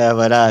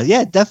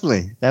 Yeah,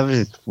 definitely.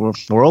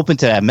 We're open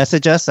to that.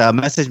 Message us,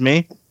 message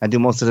me. I do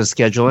most of the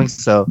scheduling,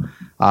 so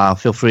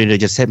feel free to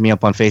just hit me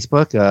up on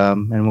Facebook,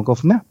 and we'll go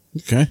from there.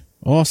 Okay.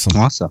 Awesome.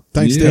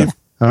 Thanks, Yeah. Dave.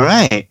 All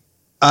right.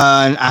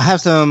 And I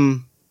have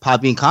some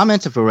Podbean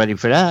comments if we're ready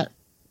for that.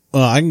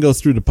 I can go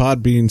through the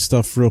Podbean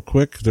stuff real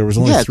quick. There was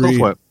only Go 3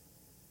 for it.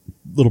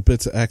 little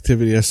bits of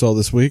activity I saw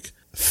this week.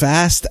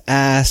 Fast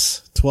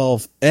Ass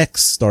 12X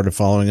started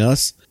following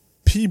us.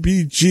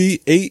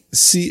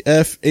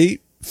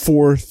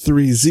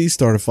 PBG8CF843Z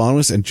started following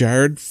us, and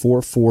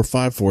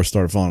Jared4454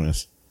 started following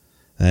us.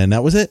 And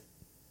that was it.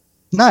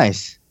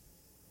 Nice.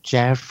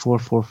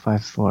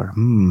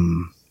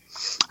 Jared4454.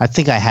 I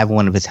think I have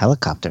one of his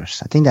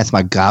helicopters. I think that's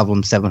my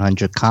Goblin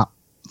 700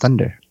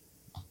 Thunder.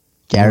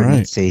 Jared, All right.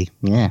 let's see.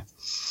 Yeah.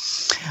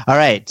 All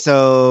right.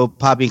 So,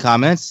 Poppy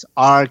comments.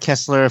 R.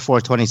 Kessler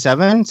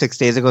 427, 6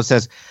 days ago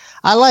says,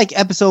 I like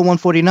episode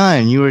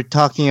 149. You were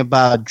talking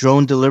about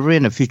drone delivery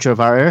and the future of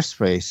our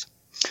airspace.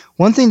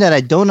 One thing that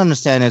I don't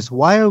understand is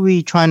why are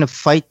we trying to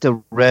fight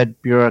the red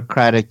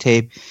bureaucratic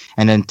tape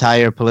and the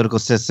entire political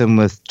system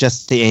with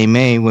just the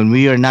AMA when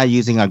we are not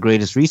using our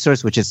greatest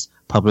resource, which is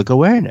public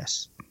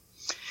awareness?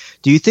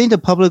 Do you think the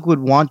public would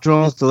want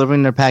drones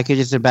delivering their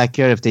packages to their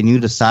backyard if they knew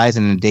the size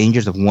and the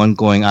dangers of one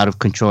going out of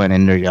control and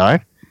in their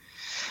yard?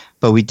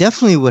 But we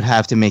definitely would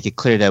have to make it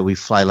clear that we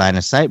fly line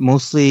of sight,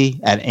 mostly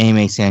at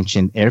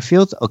AMA-sanctioned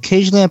airfields,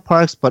 occasionally at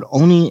parks, but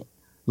only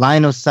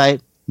line of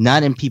sight,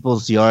 not in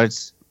people's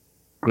yards.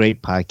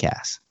 Great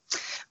podcast.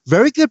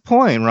 Very good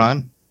point,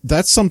 Ron.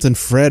 That's something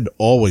Fred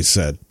always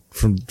said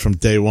from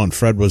day one.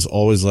 Fred was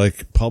always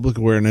like public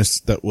awareness.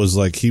 That was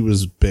like, he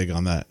was big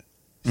on that.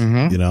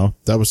 Mm-hmm.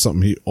 That was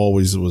something he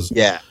always was,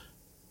 Yeah.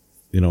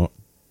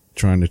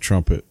 trying to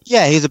trumpet.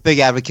 Yeah, he's a big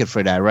advocate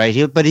for that,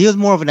 right? But he was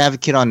more of an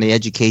advocate on the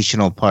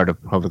educational part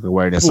of public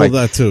awareness. Well,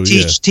 that too,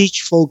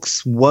 Teach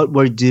folks what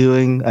we're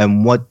doing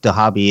and what the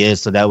hobby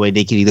is, so that way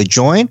they can either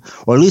join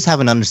or at least have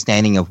an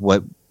understanding of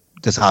what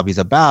this hobby is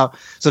about,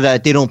 so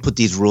that they don't put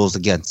these rules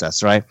against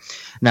us, right?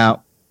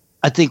 Now,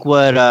 I think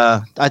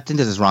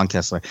this is Ron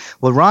Kessler.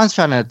 What Ron's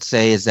trying to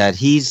say is that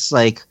he's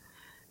like,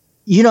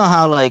 you know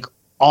how like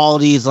all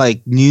these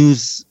like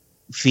news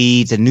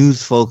feeds and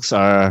news folks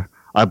are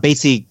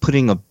basically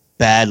putting a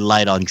bad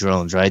light on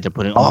drones, right? They're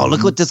putting,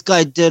 look what this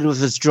guy did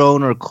with his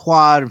drone or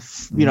quad,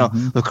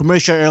 with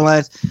commercial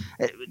airlines.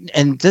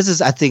 And this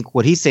is, I think,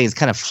 what he's saying is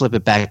kind of flip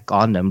it back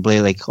on them.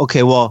 Like,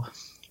 okay, well,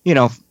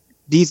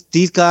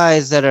 these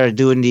guys that are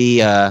doing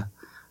the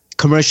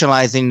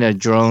commercializing the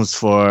drones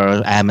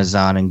for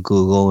Amazon and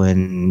Google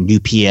and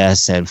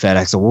UPS and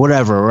FedEx or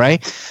whatever,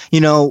 right?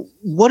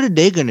 What are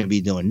they going to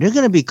be doing? They're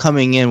going to be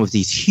coming in with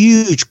these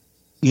huge,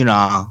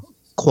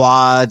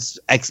 quads,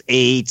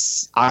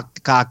 X8s,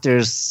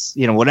 octocopters,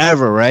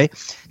 whatever, right?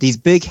 These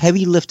big,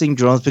 heavy lifting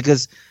drones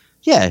because,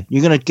 yeah,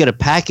 you're going to get a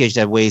package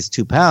that weighs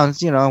 2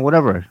 pounds,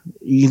 whatever.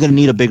 You're going to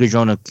need a bigger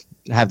drone to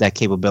have that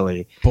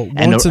capability. But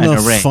once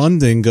enough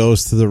funding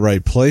goes to the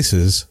right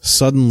places,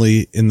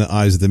 suddenly in the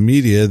eyes of the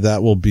media,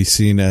 that will be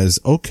seen as,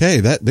 okay,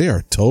 that they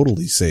are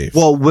totally safe.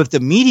 Well, with the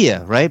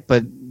media, right?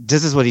 But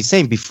this is what he's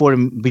saying. Before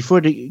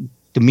the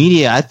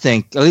media, I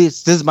think, at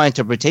least this is my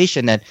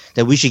interpretation, that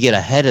we should get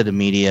ahead of the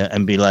media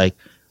and be like,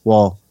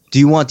 well, do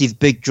you want these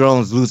big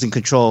drones losing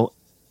control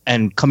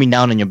and coming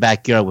down in your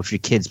backyard with your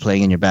kids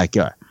playing in your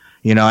backyard.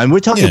 You know, and we're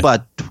talking Yeah.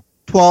 about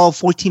 12,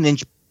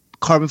 14-inch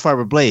carbon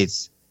fiber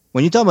blades.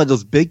 When you talk about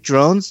those big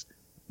drones,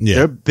 Yeah.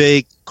 they're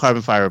big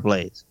carbon fiber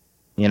blades.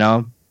 You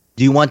know,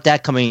 do you want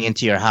that coming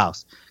into your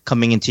house,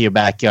 coming into your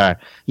backyard?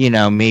 You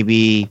know,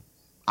 maybe,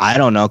 I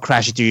don't know,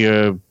 crashing through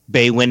your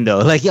bay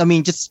window. Like, I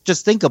mean,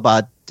 just think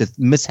about the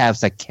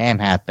mishaps that can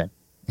happen,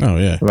 Oh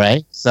yeah.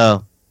 right?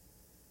 So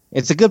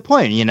it's a good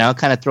point, you know,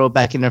 kind of throw it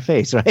back in their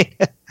face, right?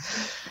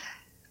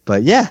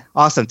 But yeah,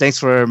 awesome. Thanks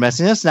for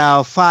messaging us.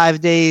 Now,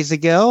 5 days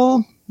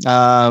ago,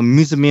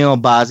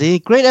 Musamil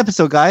Bazi, great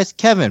episode, guys.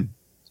 Kevin,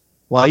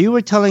 while you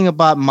were telling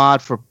about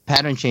mod for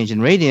pattern change in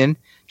Radeon,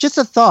 just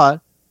a thought,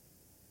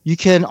 you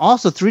can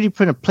also 3D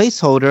print a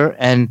placeholder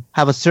and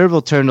have a servo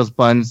turn those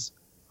buttons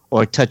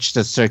or touch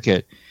the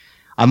circuit.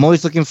 I'm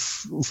always looking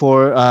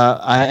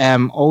I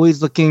am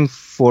always looking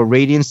for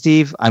Radeon,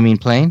 Steve. I mean,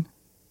 plane.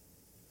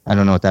 I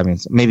don't know what that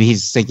means. Maybe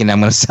he's thinking I'm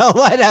going to sell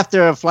one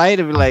after a flight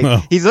and be like,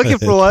 Well, he's looking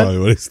that's for one. probably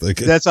what he's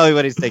thinking. That's probably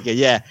what he's thinking.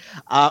 Yeah.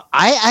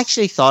 I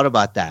actually thought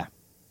about that.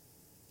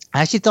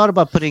 I actually thought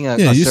about putting a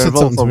Yeah, you said servo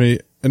something to me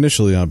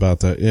initially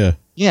about that. Yeah.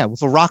 Yeah,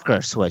 with a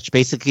rocker switch.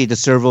 Basically, the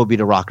servo will be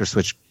the rocker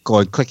switch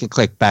going click and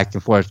click back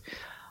and forth.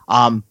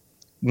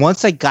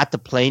 Once I got the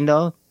plane,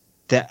 though,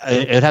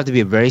 it would have to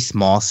be a very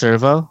small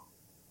servo.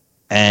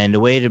 And the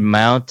way to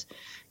mount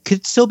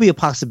could still be a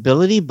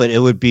possibility, but it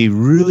would be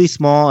really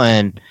small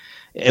and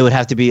it would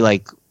have to be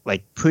like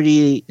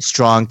pretty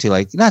strong to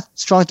not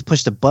strong to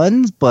push the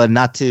buttons, but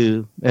not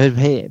to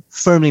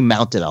firmly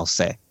mounted, I'll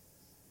say,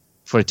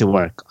 for it to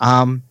work.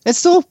 It's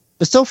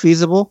still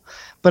feasible,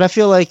 but I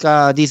feel like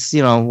these,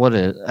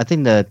 I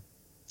think the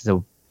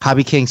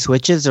Hobby King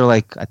switches are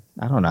like, I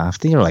don't know, I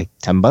think they're like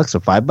 $10 or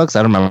 $5.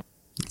 I don't remember.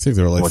 I think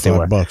they were like What they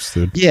were. $5,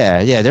 dude.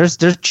 Yeah,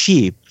 they're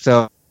cheap,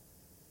 so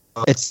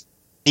it's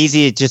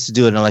easy just to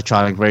do an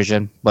electronic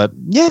version. But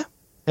yeah,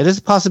 it is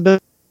a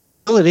possibility.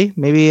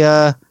 Maybe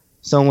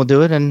someone will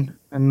do it and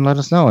let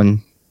us know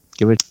and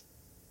give it.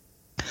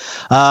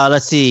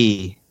 Let's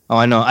see. Oh,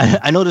 I know.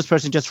 I know this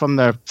person just from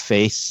their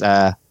face,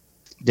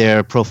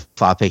 their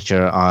profile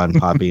picture on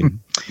Podbean.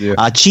 Yeah.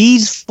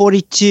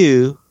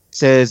 Cheese42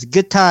 says,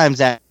 "Good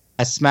times at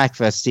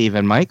Smackfest, Steve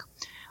and Mike."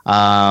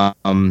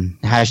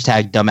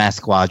 Hashtag dumbass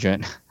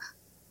squadron.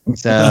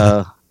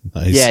 So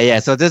Nice. yeah.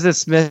 So this is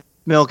Smith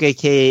Milk,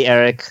 aka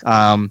Eric.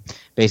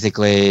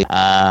 Basically,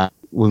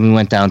 when we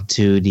went down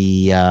to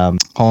the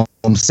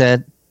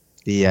Homestead,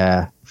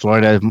 the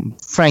Florida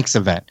Franks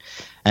event,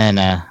 and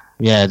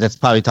that's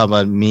probably talking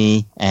about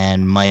me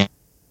and Mike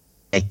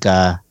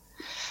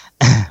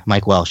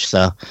Welsh.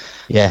 So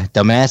yeah,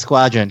 dumbass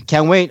squadron.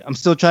 Can't wait. I'm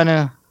still trying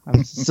to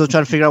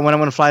figure out when I'm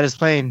going to fly this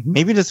plane.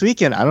 Maybe this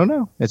weekend. I don't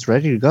know. It's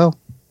ready to go.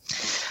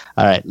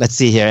 All right, let's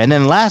see here. And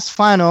then last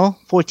final,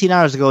 14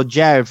 hours ago,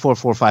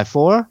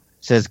 Jared4454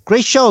 says,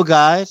 "Great show,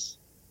 guys."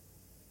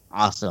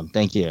 Awesome.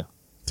 Thank you.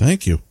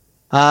 Thank you.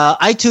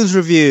 iTunes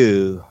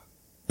review.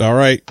 All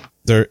right.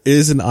 There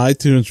is an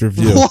iTunes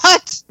review.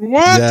 What?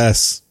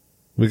 Yes.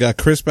 We got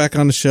Chris back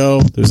on the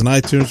show. There's an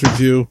iTunes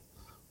review.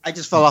 I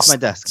just fell off my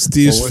desk.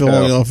 Steve's Well,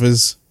 filling look off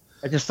his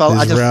I just fell.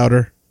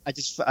 router. I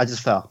just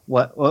fell.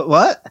 What?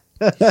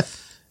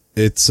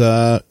 It's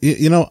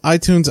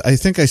iTunes. I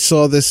think I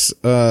saw this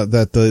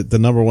that the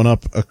number went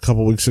up a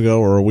couple weeks ago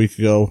or a week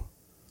ago,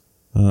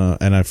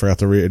 and I forgot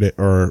to read it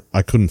or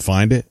I couldn't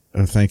find it.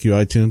 Thank you,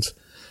 iTunes.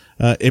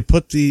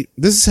 This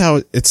is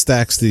how it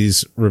stacks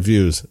these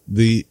reviews.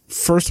 The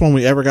first one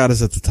we ever got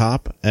is at the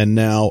top, and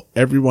now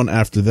everyone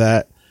after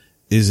that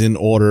is in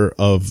order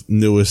of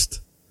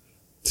newest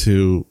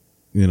to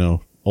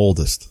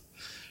oldest.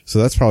 So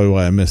that's probably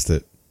why I missed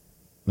it.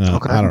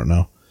 Okay. I don't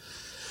know.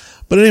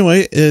 But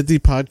anyway, the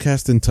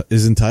podcast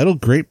is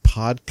entitled "Great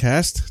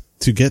Podcast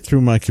to Get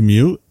Through My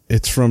Commute."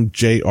 It's from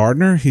Jay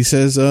Ardner. He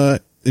says,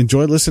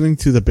 "Enjoy listening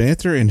to the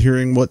banter and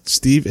hearing what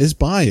Steve is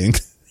buying."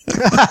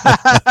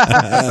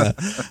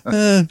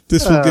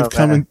 This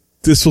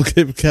will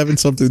give Kevin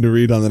something to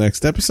read on the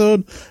next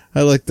episode.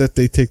 I like that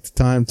they take the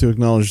time to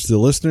acknowledge the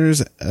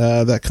listeners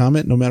that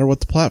comment, no matter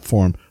what the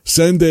platform.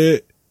 Send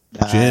it,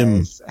 Jim.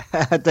 Nice.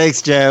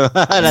 Thanks, Jim.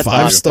 That's 5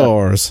 awesome.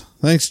 stars.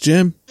 Thanks,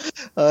 Jim.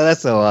 Oh,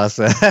 that's so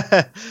awesome.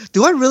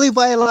 Do I really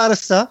buy a lot of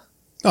stuff?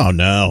 Oh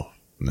no.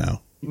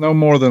 No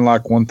more than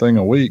like one thing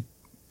a week.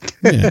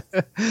 Yeah.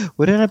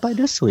 What did I buy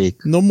this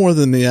week? No more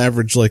than the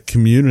average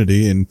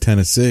community in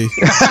Tennessee.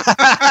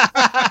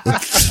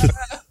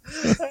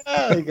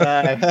 Oh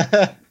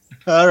God.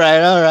 All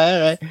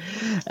right.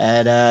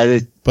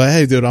 And But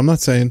hey, dude, I'm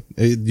not saying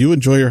you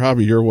enjoy your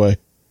hobby your way.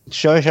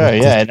 sure,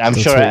 yeah. And I'm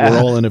That's sure what we're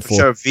all in it for.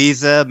 Sure,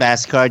 Visa,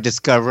 MasterCard,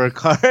 Discover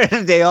card,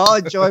 they all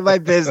enjoy my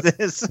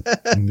business.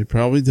 And you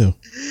probably do.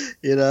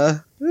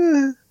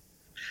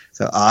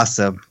 So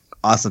awesome.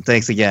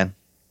 Thanks again.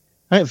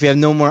 All right, if you have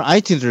no more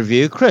iTunes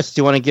review, Chris,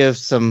 do you want to give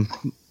some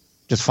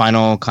just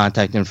final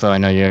contact info? I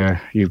know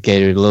you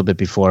gave it a little bit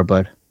before,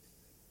 but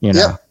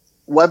Yep.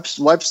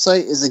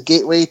 Website is a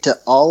gateway to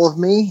all of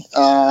me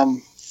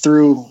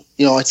through,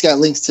 it's got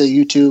links to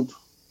YouTube,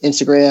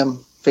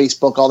 Instagram,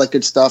 Facebook, all that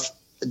good stuff.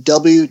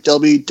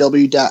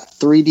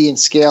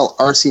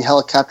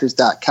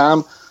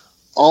 www.3dandscale.rchelicopters.com.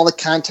 All the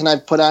content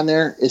I've put on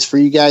there is for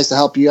you guys to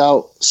help you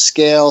out.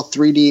 Scale,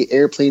 3D,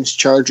 airplanes,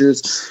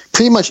 chargers,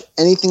 pretty much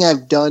anything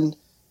I've done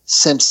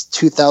since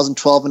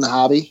 2012 in the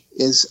hobby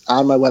is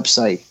on my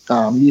website.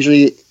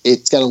 Usually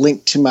it's got a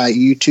link to my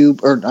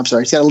YouTube,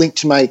 it's got a link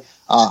to my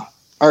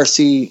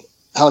RC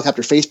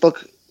Helicopter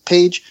Facebook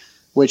page,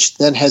 which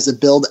then has the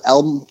build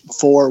album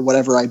for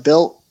whatever I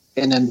built.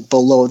 And then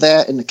below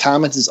that in the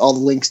comments is all the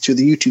links to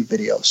the YouTube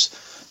videos.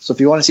 So if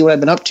you want to see what I've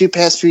been up to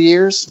past few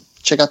years,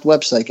 check out the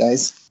website,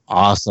 guys.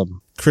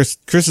 Awesome. Chris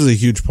is a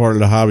huge part of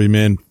the hobby,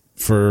 man,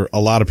 for a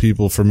lot of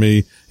people, for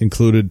me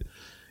included.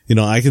 You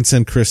know, I can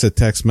send Chris a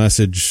text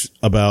message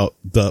about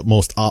the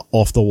most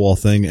off the wall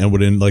thing, and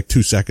within like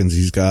 2 seconds,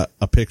 he's got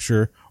a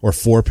picture or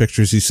 4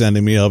 pictures he's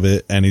sending me of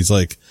it. And he's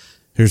like,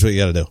 here's what you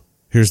got to do.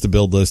 Here's the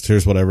build list.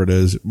 Here's whatever it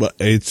is. But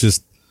it's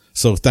just,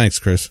 so thanks,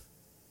 Chris.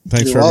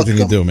 Thanks You're for everything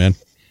welcome. you do, man.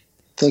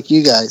 Thank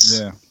you, guys.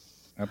 Yeah,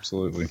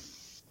 absolutely.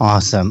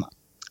 Awesome.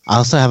 I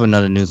also have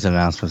another news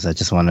announcement. I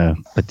just want to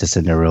put this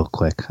in there real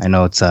quick. I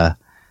know it's a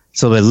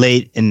little bit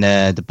late in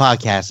the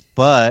podcast,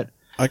 but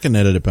I can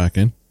edit it back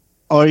in.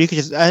 or you could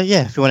just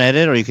if you want to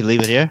edit, or you could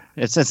leave it here.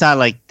 It's not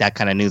like that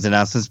kind of news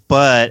announcements,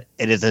 but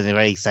it is a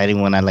very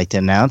exciting one I'd like to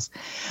announce.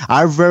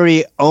 Our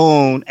very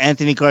own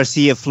Anthony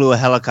Garcia flew a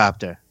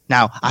helicopter.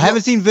 Now I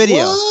haven't seen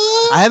video.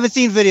 What? I haven't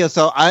seen video,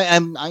 so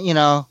I'm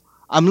a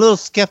little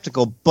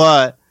skeptical,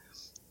 but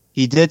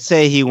he did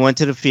say he went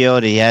to the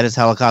field, he had his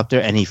helicopter,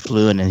 and he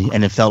flew, and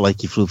it felt like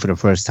he flew for the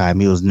first time.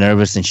 He was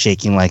nervous and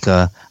shaking like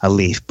a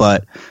leaf,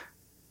 but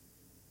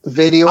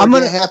Video I'm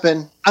didn't gonna-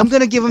 happen. I'm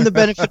going to give him the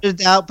benefit of the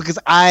doubt because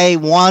I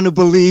want to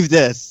believe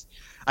this.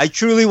 I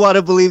truly want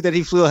to believe that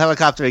he flew a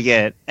helicopter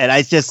again, and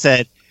I just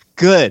said,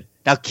 good.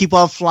 Now keep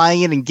on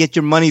flying it and get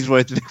your money's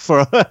worth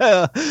for, for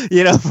all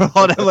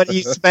that money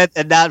you spent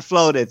and not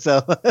flown it.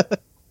 So,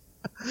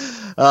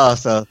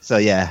 so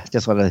yeah,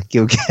 just want to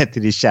give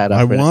Anthony a shout out.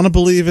 I for that. want to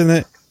believe in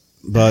it,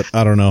 but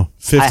I don't know.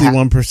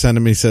 51%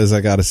 of me says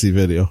I got to see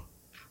video.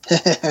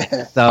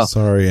 So,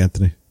 Sorry,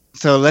 Anthony.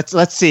 So let's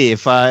see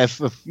if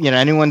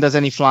anyone does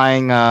any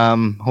flying.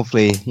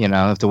 Hopefully,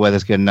 if the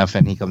weather's good enough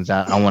and he comes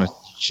out, I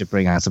should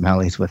bring on some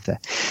helis with it.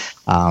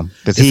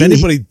 If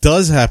anybody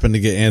does happen to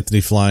get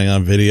Anthony flying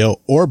on video,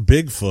 or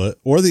Bigfoot,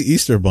 or the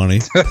Easter Bunny,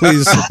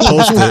 please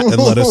post it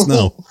and let us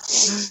know.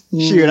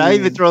 shoot, I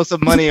even throw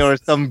some money or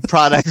some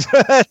product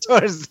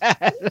towards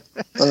that.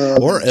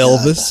 Or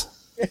Elvis.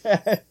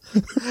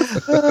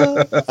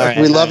 All right,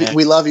 We love you.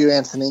 We love you,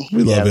 Anthony.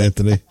 We love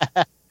Anthony.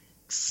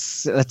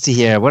 Let's see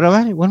here. What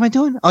am I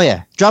doing? Oh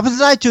yeah, drop us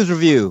an iTunes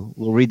review.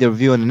 We'll read the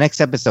review in the next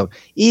episode.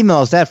 Email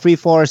us at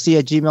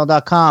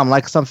free4rc@gmail.com.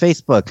 Like us on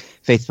Facebook,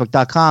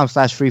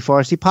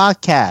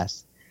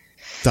 facebook.com/free4rc-podcast.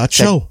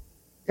 .show.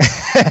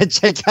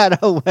 Check out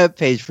our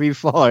webpage,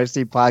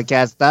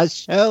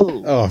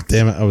 free4rc-podcast.show. Oh,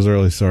 damn it. I was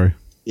early. Sorry.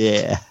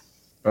 Yeah.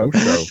 Oh,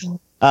 show.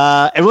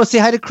 And we'll say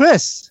hi to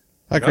Chris.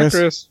 Hi, Hi, Chris.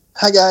 Chris.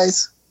 Hi,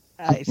 guys.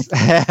 Nice.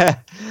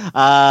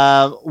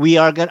 I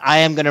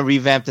am gonna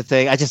revamp the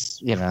thing. I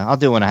just, I'll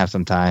do it when I have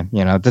some time.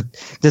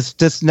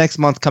 This next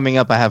month coming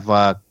up, I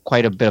have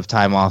quite a bit of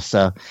time off,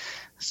 so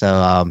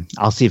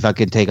I'll see if I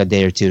can take a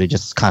day or two to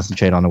just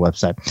concentrate on the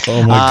website.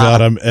 Oh, my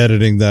God. I'm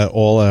editing that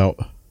all out.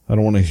 I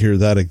don't want to hear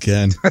that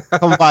again.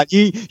 Come on,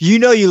 you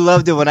know you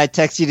loved it when I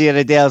texted you the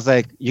other day. I was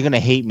like, "You're gonna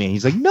hate me."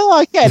 He's like, "No,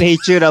 I can't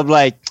hate you." And I'm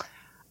like,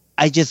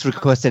 I just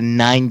requested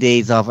 9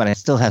 days off, and I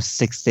still have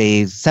 6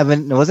 days.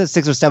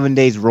 6 or 7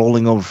 days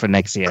rolling over for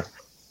next year?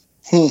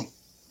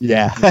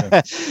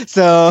 Yeah.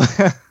 So,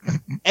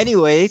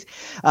 anyways,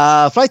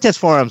 Flight Test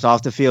Forums,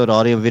 off the field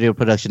audio and video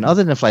production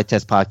other than Flight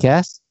Test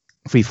Podcast,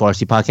 Free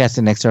 4RC Podcast,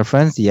 and next to our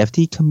friends, the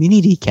FT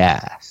Community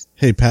Cast.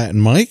 Hey, Pat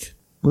and Mike.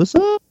 What's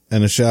up?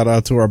 And a shout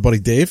out to our buddy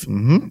Dave,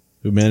 Mm-hmm.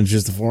 who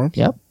manages the forum.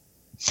 Yep.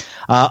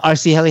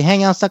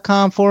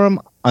 RCHeliHangouts.com forum.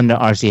 Under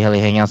RC Heli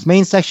Hangouts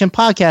main section,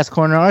 podcast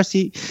corner,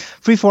 RC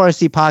Free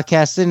 4RC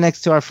Podcast, sitting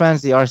next to our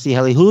friends, the RC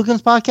Heli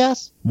Hooligans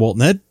Podcast, Walt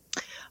Ned,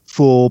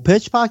 Full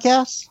Pitch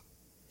Podcast,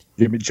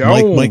 Jimmy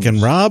Jones. Mike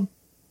and Rob.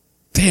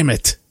 Damn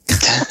it.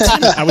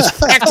 I was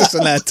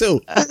practicing that too.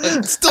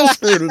 I still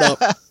screwed it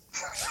up.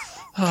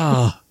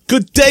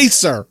 Good day,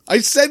 sir.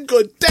 I said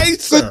good day,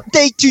 sir. Good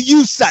day to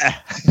you, sir.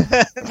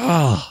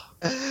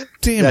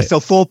 Damn Yeah, it. so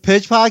Full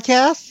Pitch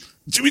Podcast,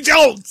 Jimmy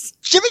Jones.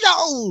 Jimmy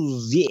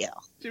Jones, yeah.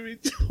 Jimmy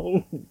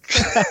Jones.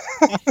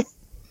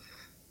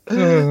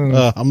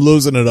 I'm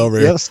losing it over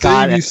here. Yep,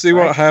 Scott. Steve, you see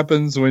what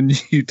happens when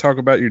you talk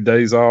about your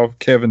days off?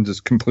 Kevin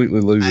just completely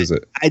loses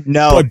it. I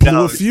know. I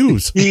blew a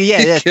fuse.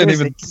 Yeah, Can't seriously.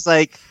 even- It's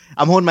like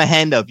I'm holding my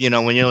hand up,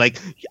 when you're like,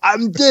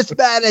 I'm this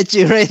bad at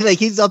you, right? Like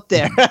he's up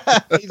there.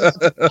 He's up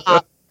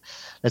top.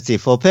 Let's see,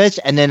 Full Pitch,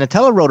 and then a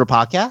Telerotor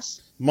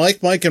Podcast.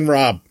 Mike, and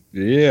Rob.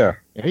 Yeah.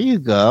 There you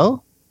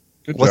go.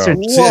 Good What's job.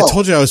 your- See, I Whoa.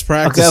 told you I was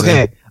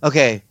practicing.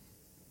 Okay.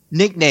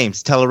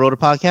 Nicknames, Telerotor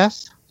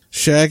Podcast.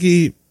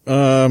 Shaggy,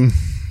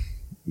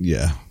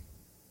 yeah.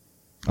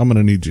 I'm going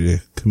to need you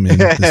to come in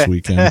this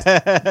weekend.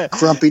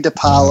 Grumpy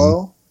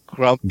DePaulo.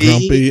 Grumpy.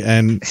 Grumpy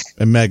and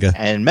Mega.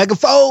 And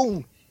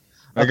Megaphone.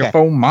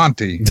 Megaphone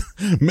Monty.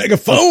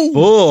 Megaphone.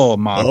 Full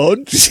Monty. Oh,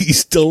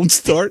 jeez, don't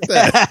start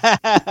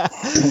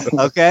that.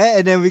 Okay,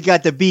 and then we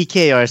got the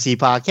BKRC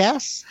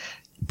podcast.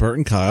 Bert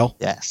and Kyle.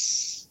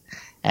 Yes.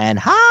 And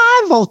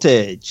High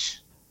Voltage.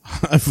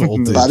 High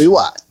Voltage. Bobby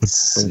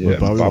Watts. Yeah,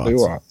 Bobby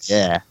Watts.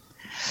 Yeah.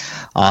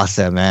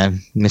 Awesome, man.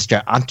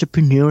 Mr.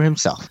 Entrepreneur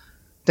himself.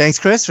 Thanks,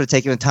 Chris, for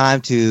taking the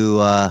time to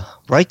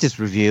write this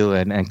review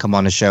and come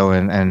on the show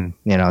and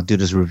do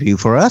this review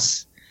for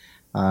us.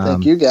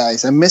 Thank you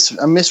guys. I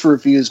miss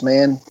reviews,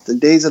 man. The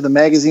days of the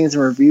magazines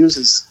and reviews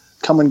is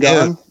come and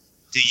gone.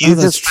 Use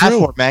that's this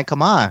platform, true. man.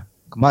 Come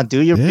on,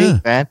 do your thing,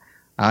 man.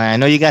 I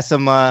know you got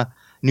some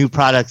new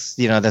products,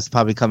 that's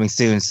probably coming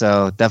soon.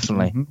 So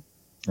definitely, Mm-hmm.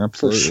 For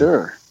Absolutely.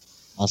 sure.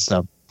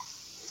 awesome.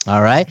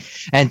 All right,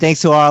 and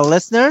thanks to our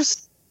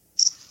listeners.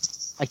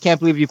 I can't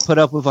believe you put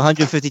up with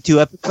 152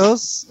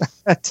 episodes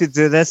to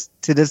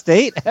this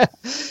date.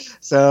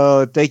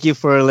 So thank you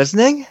for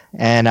listening,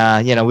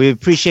 and we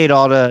appreciate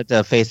all the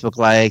Facebook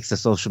likes, the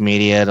social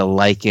media, the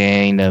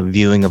liking, the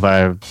viewing of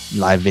our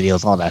live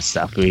videos, all that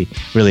stuff. We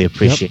really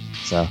appreciate it.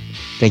 So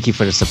thank you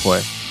for the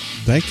support.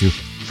 Thank you.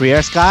 Free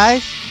Air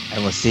Skies,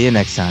 and we'll see you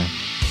next time.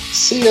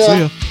 See ya. See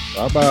ya.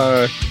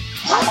 Bye-bye.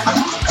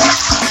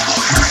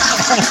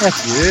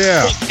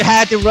 Yeah. You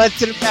had to run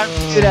to the camera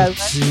to do that. Right?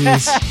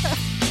 Jeez.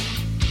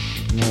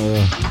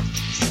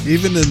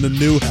 Even in the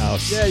new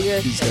house,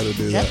 he's got to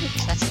do Yeah,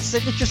 that. that's the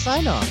signature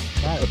sign on.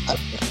 Got it.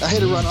 I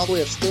had to run all the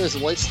way upstairs. The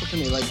wife's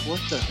looking at me like, what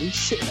the? Are you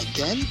shitting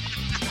again?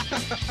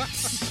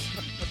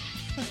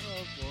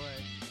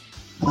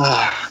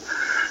 All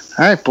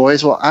right,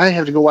 boys. Well, I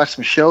have to go watch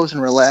some shows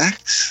and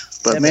relax.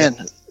 But, Yeah,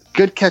 man,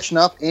 good catching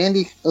up.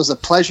 Andy, it was a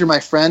pleasure, my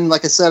friend.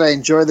 Like I said, I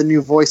enjoy the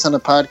new voice on the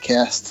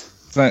podcast.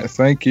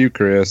 Thank you,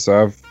 Chris.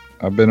 I've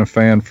been a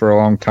fan for a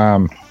long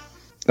time.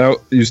 You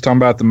was talking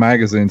about the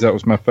magazines. That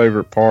was my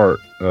favorite part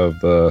of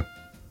the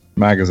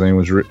magazine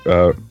was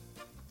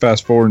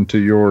fast forwarding to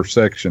your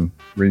section,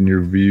 reading your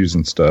reviews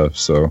and stuff.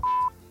 So,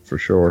 for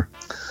sure.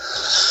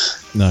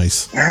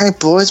 Nice. All right,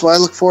 boys. Well, I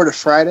look forward to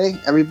Friday.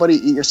 Everybody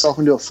eat yourself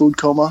into a food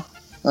coma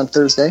on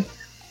Thursday.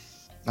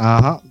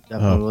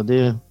 Definitely will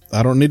do.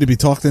 I don't need to be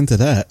talked into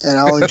that. And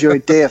I'll enjoy a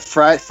day of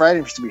Friday. Friday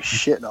used to be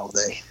shitting all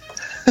day.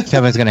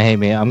 Kevin's gonna hate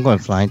me. I'm going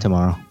flying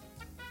tomorrow.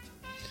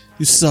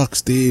 You suck,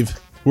 Steve.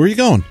 Where are you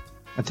going?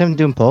 I'm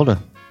doing Polder.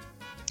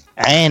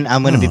 And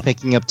I'm going to be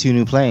picking up 2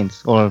 new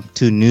planes, or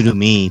 2 new to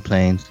me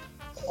planes.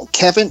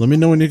 Kevin, Let me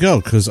know when you go,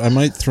 because I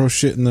might throw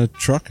shit in the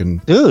truck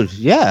and Dude,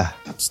 yeah.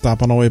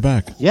 stop on the way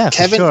back. Yeah,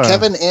 for sure.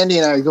 Kevin, Andy,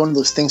 and I are going to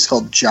those things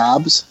called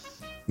jobs.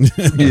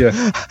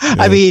 Yeah.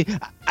 I mean,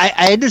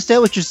 I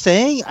understand what you're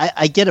saying.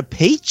 I get a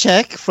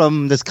paycheck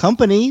from this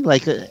company,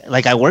 like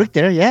I work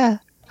there, yeah.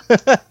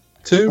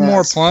 2 more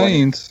That's funny.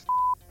 planes.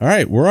 All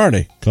right, where are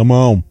they? Come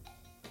home.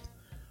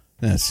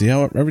 Yeah, see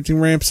how everything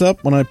ramps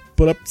up when I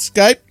put up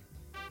Skype?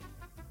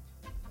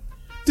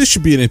 This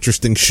should be an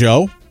interesting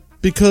show,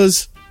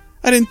 because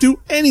I didn't do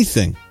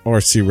anything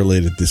RC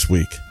related this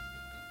week.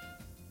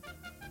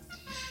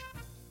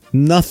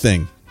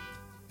 Nothing.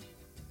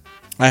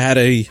 I had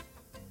a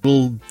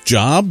little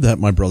job that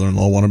my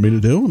brother-in-law wanted me to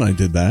do, and I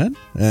did that.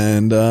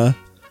 And I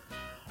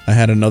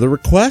had another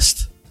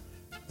request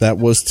that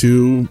was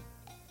to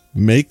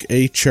make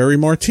a cherry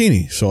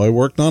martini, so I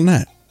worked on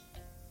that.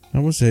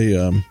 That was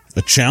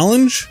a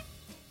challenge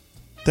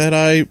that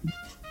I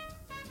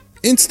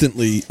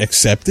instantly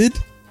accepted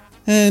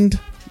and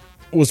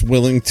was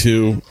willing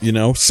to,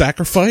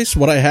 sacrifice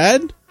what I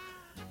had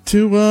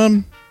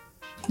to,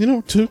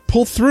 to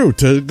pull through,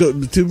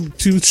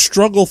 to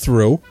struggle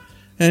through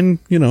and,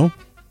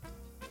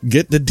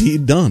 get the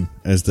deed done,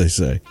 as they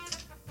say.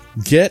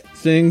 Get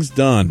things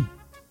done.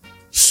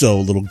 So,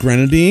 a little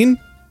grenadine,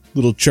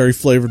 little cherry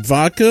flavored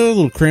vodka, a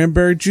little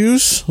cranberry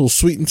juice, a little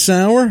sweet and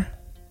sour,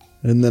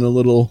 and then a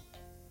little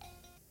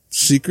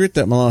secret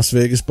that my Las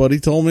Vegas buddy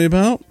told me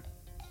about.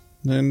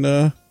 And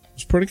it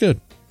was pretty good.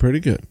 Pretty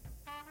good.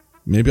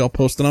 Maybe I'll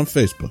post it on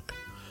Facebook.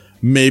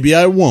 Maybe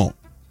I won't.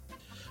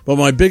 But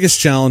my biggest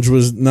challenge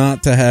was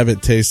not to have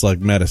it taste like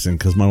medicine,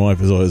 because my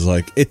wife is always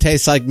like, it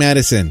tastes like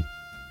medicine.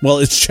 Well,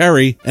 it's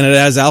cherry and it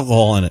has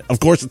alcohol in it. Of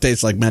course it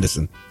tastes like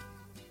medicine.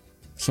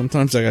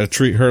 Sometimes I gotta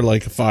treat her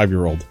like a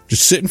 5-year-old.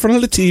 Just sit in front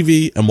of the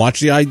TV and watch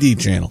the ID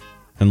channel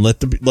and let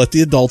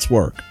the adults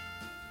work.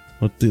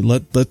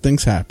 Let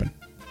things happen.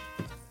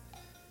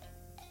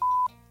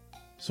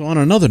 So on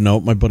another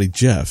note, my buddy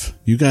Jeff,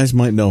 you guys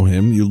might know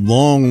him. You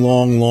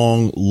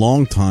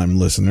long time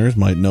listeners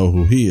might know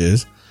who he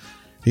is.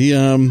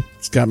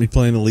 He's got me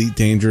playing Elite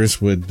Dangerous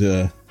with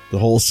the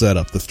whole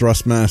setup, the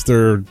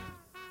Thrustmaster,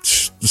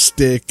 the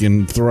stick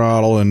and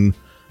throttle and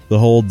the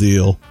whole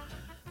deal.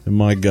 And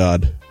my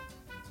God,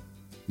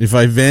 if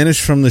I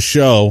vanish from the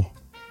show,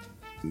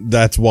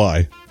 that's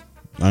why.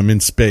 I'm in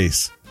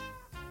space.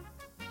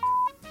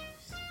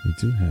 We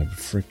do have a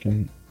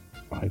freaking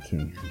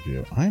iTunes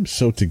review. I am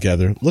so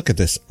together. Look at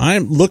this.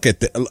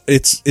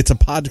 It's a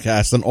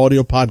podcast, an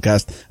audio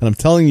podcast, and I'm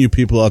telling you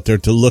people out there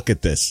to look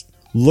at this.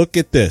 Look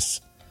at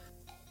this.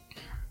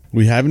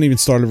 We haven't even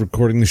started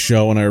recording the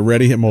show, and I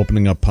already am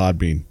opening up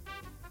Podbean.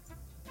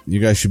 You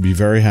guys should be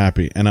very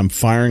happy. And I'm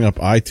firing up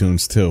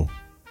iTunes too.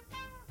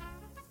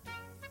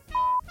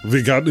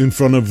 We got in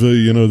front of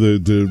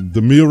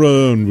the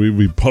mirror and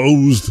we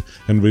posed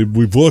and we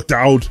worked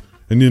out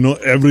and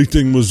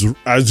everything was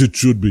as it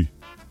should be.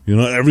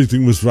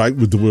 Everything was right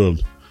with the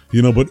world.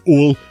 But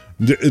all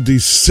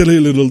these silly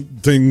little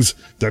things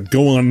that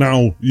go on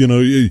now,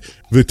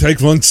 they take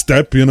one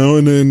step, and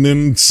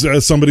then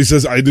somebody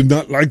says, I did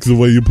not like the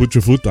way you put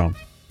your foot down.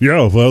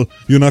 Yeah, well,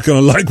 you're not going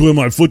to like where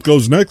my foot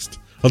goes next.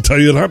 I'll tell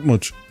you that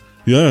much.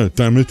 Yeah,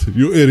 damn it,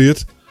 you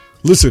idiot.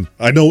 Listen,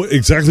 I know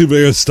exactly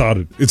where it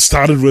started. It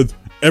started with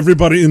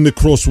everybody in the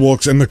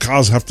crosswalks and the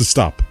cars have to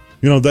stop.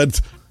 You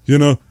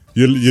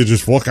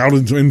just walk out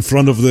in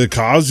front of the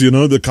cars,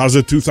 the cars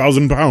are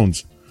 2,000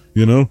 pounds,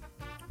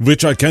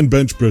 which I can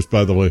bench press,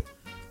 by the way.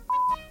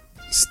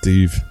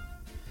 Steve,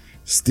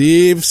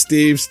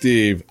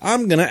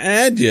 I'm going to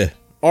add you.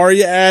 Are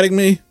you adding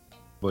me?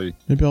 Wait.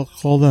 Maybe I'll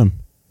call them.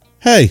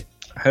 Hey,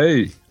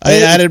 Hey, I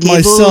added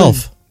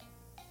myself.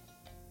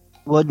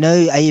 Well,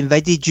 no, I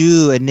invited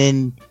you, and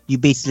then you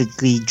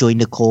basically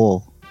joined the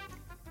call.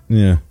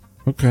 Yeah,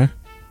 okay.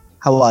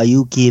 How are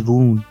you,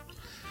 Kevin?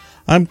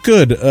 I'm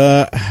good.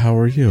 How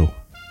are you?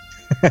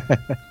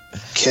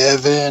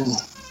 Kevin.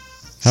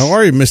 How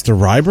are you, Mr.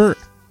 Rybert?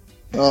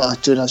 Oh,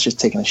 dude, I was just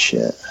taking a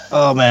shit.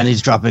 Oh, man,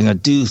 he's dropping a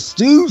deuce.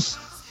 Deuce!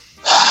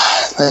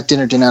 That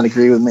dinner did not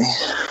agree with me.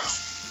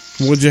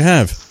 What'd you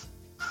have?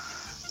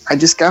 I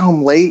just got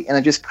home late and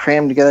I just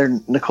crammed together.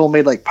 Nicole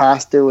made like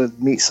pasta with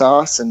meat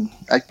sauce and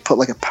I put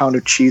like a pound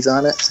of cheese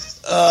on it.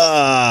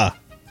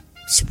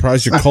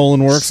 Surprised your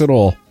colon works at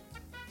all.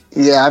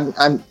 Yeah,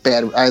 I'm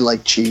bad. I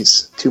like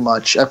cheese too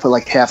much. I put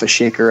like half a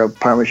shaker of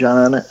Parmesan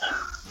on it.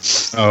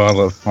 oh, I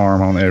love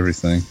Parm on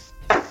everything.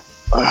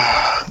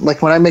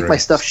 Like when I make my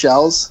Great. stuffed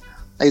shells,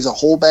 I use a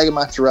whole bag of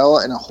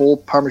mozzarella and a whole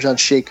Parmesan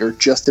shaker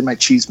just in my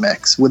cheese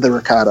mix with the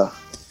ricotta.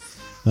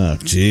 Oh,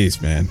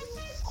 jeez, man.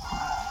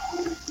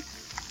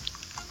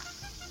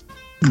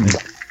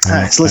 All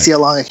right, so let's see how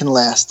long I can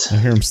last. I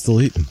hear him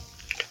still eating.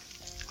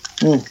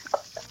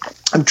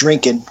 I'm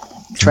drinking.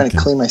 I'm trying to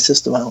clean my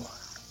system out.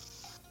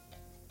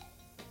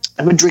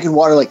 I've been drinking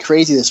water like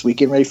crazy this week,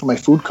 getting ready for my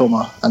food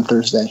coma on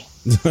Thursday.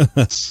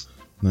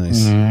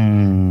 Nice.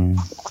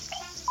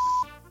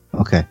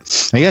 Okay.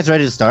 Are you guys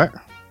ready to start?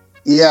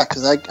 Yeah,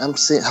 because I'm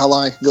seeing how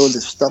long I can go with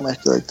this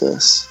stomach like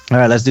this. All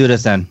right, let's do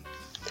this then.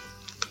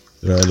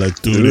 Let's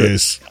do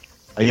this.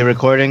 Are you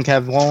recording,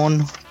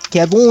 Kevin?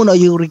 Kevin, are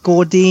you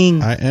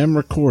recording? I am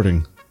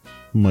recording.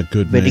 My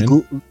good Very man.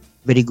 good.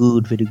 Very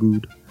good. Very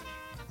good.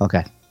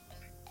 Okay.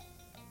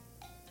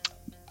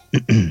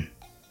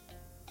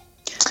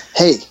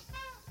 Hey,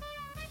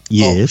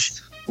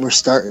 Yes. we're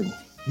starting.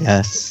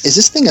 Yes. Is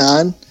this thing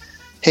on?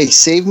 Hey,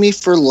 save me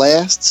for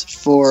last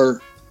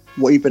for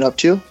what you've been up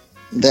to.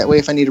 That way,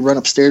 if I need to run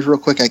upstairs real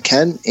quick, I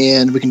can,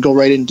 and we can go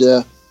right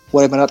into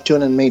what I've been up to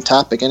and the main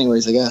topic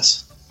anyways, I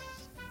guess.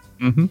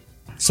 Mm-hmm.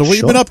 So what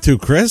you been up to,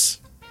 Chris?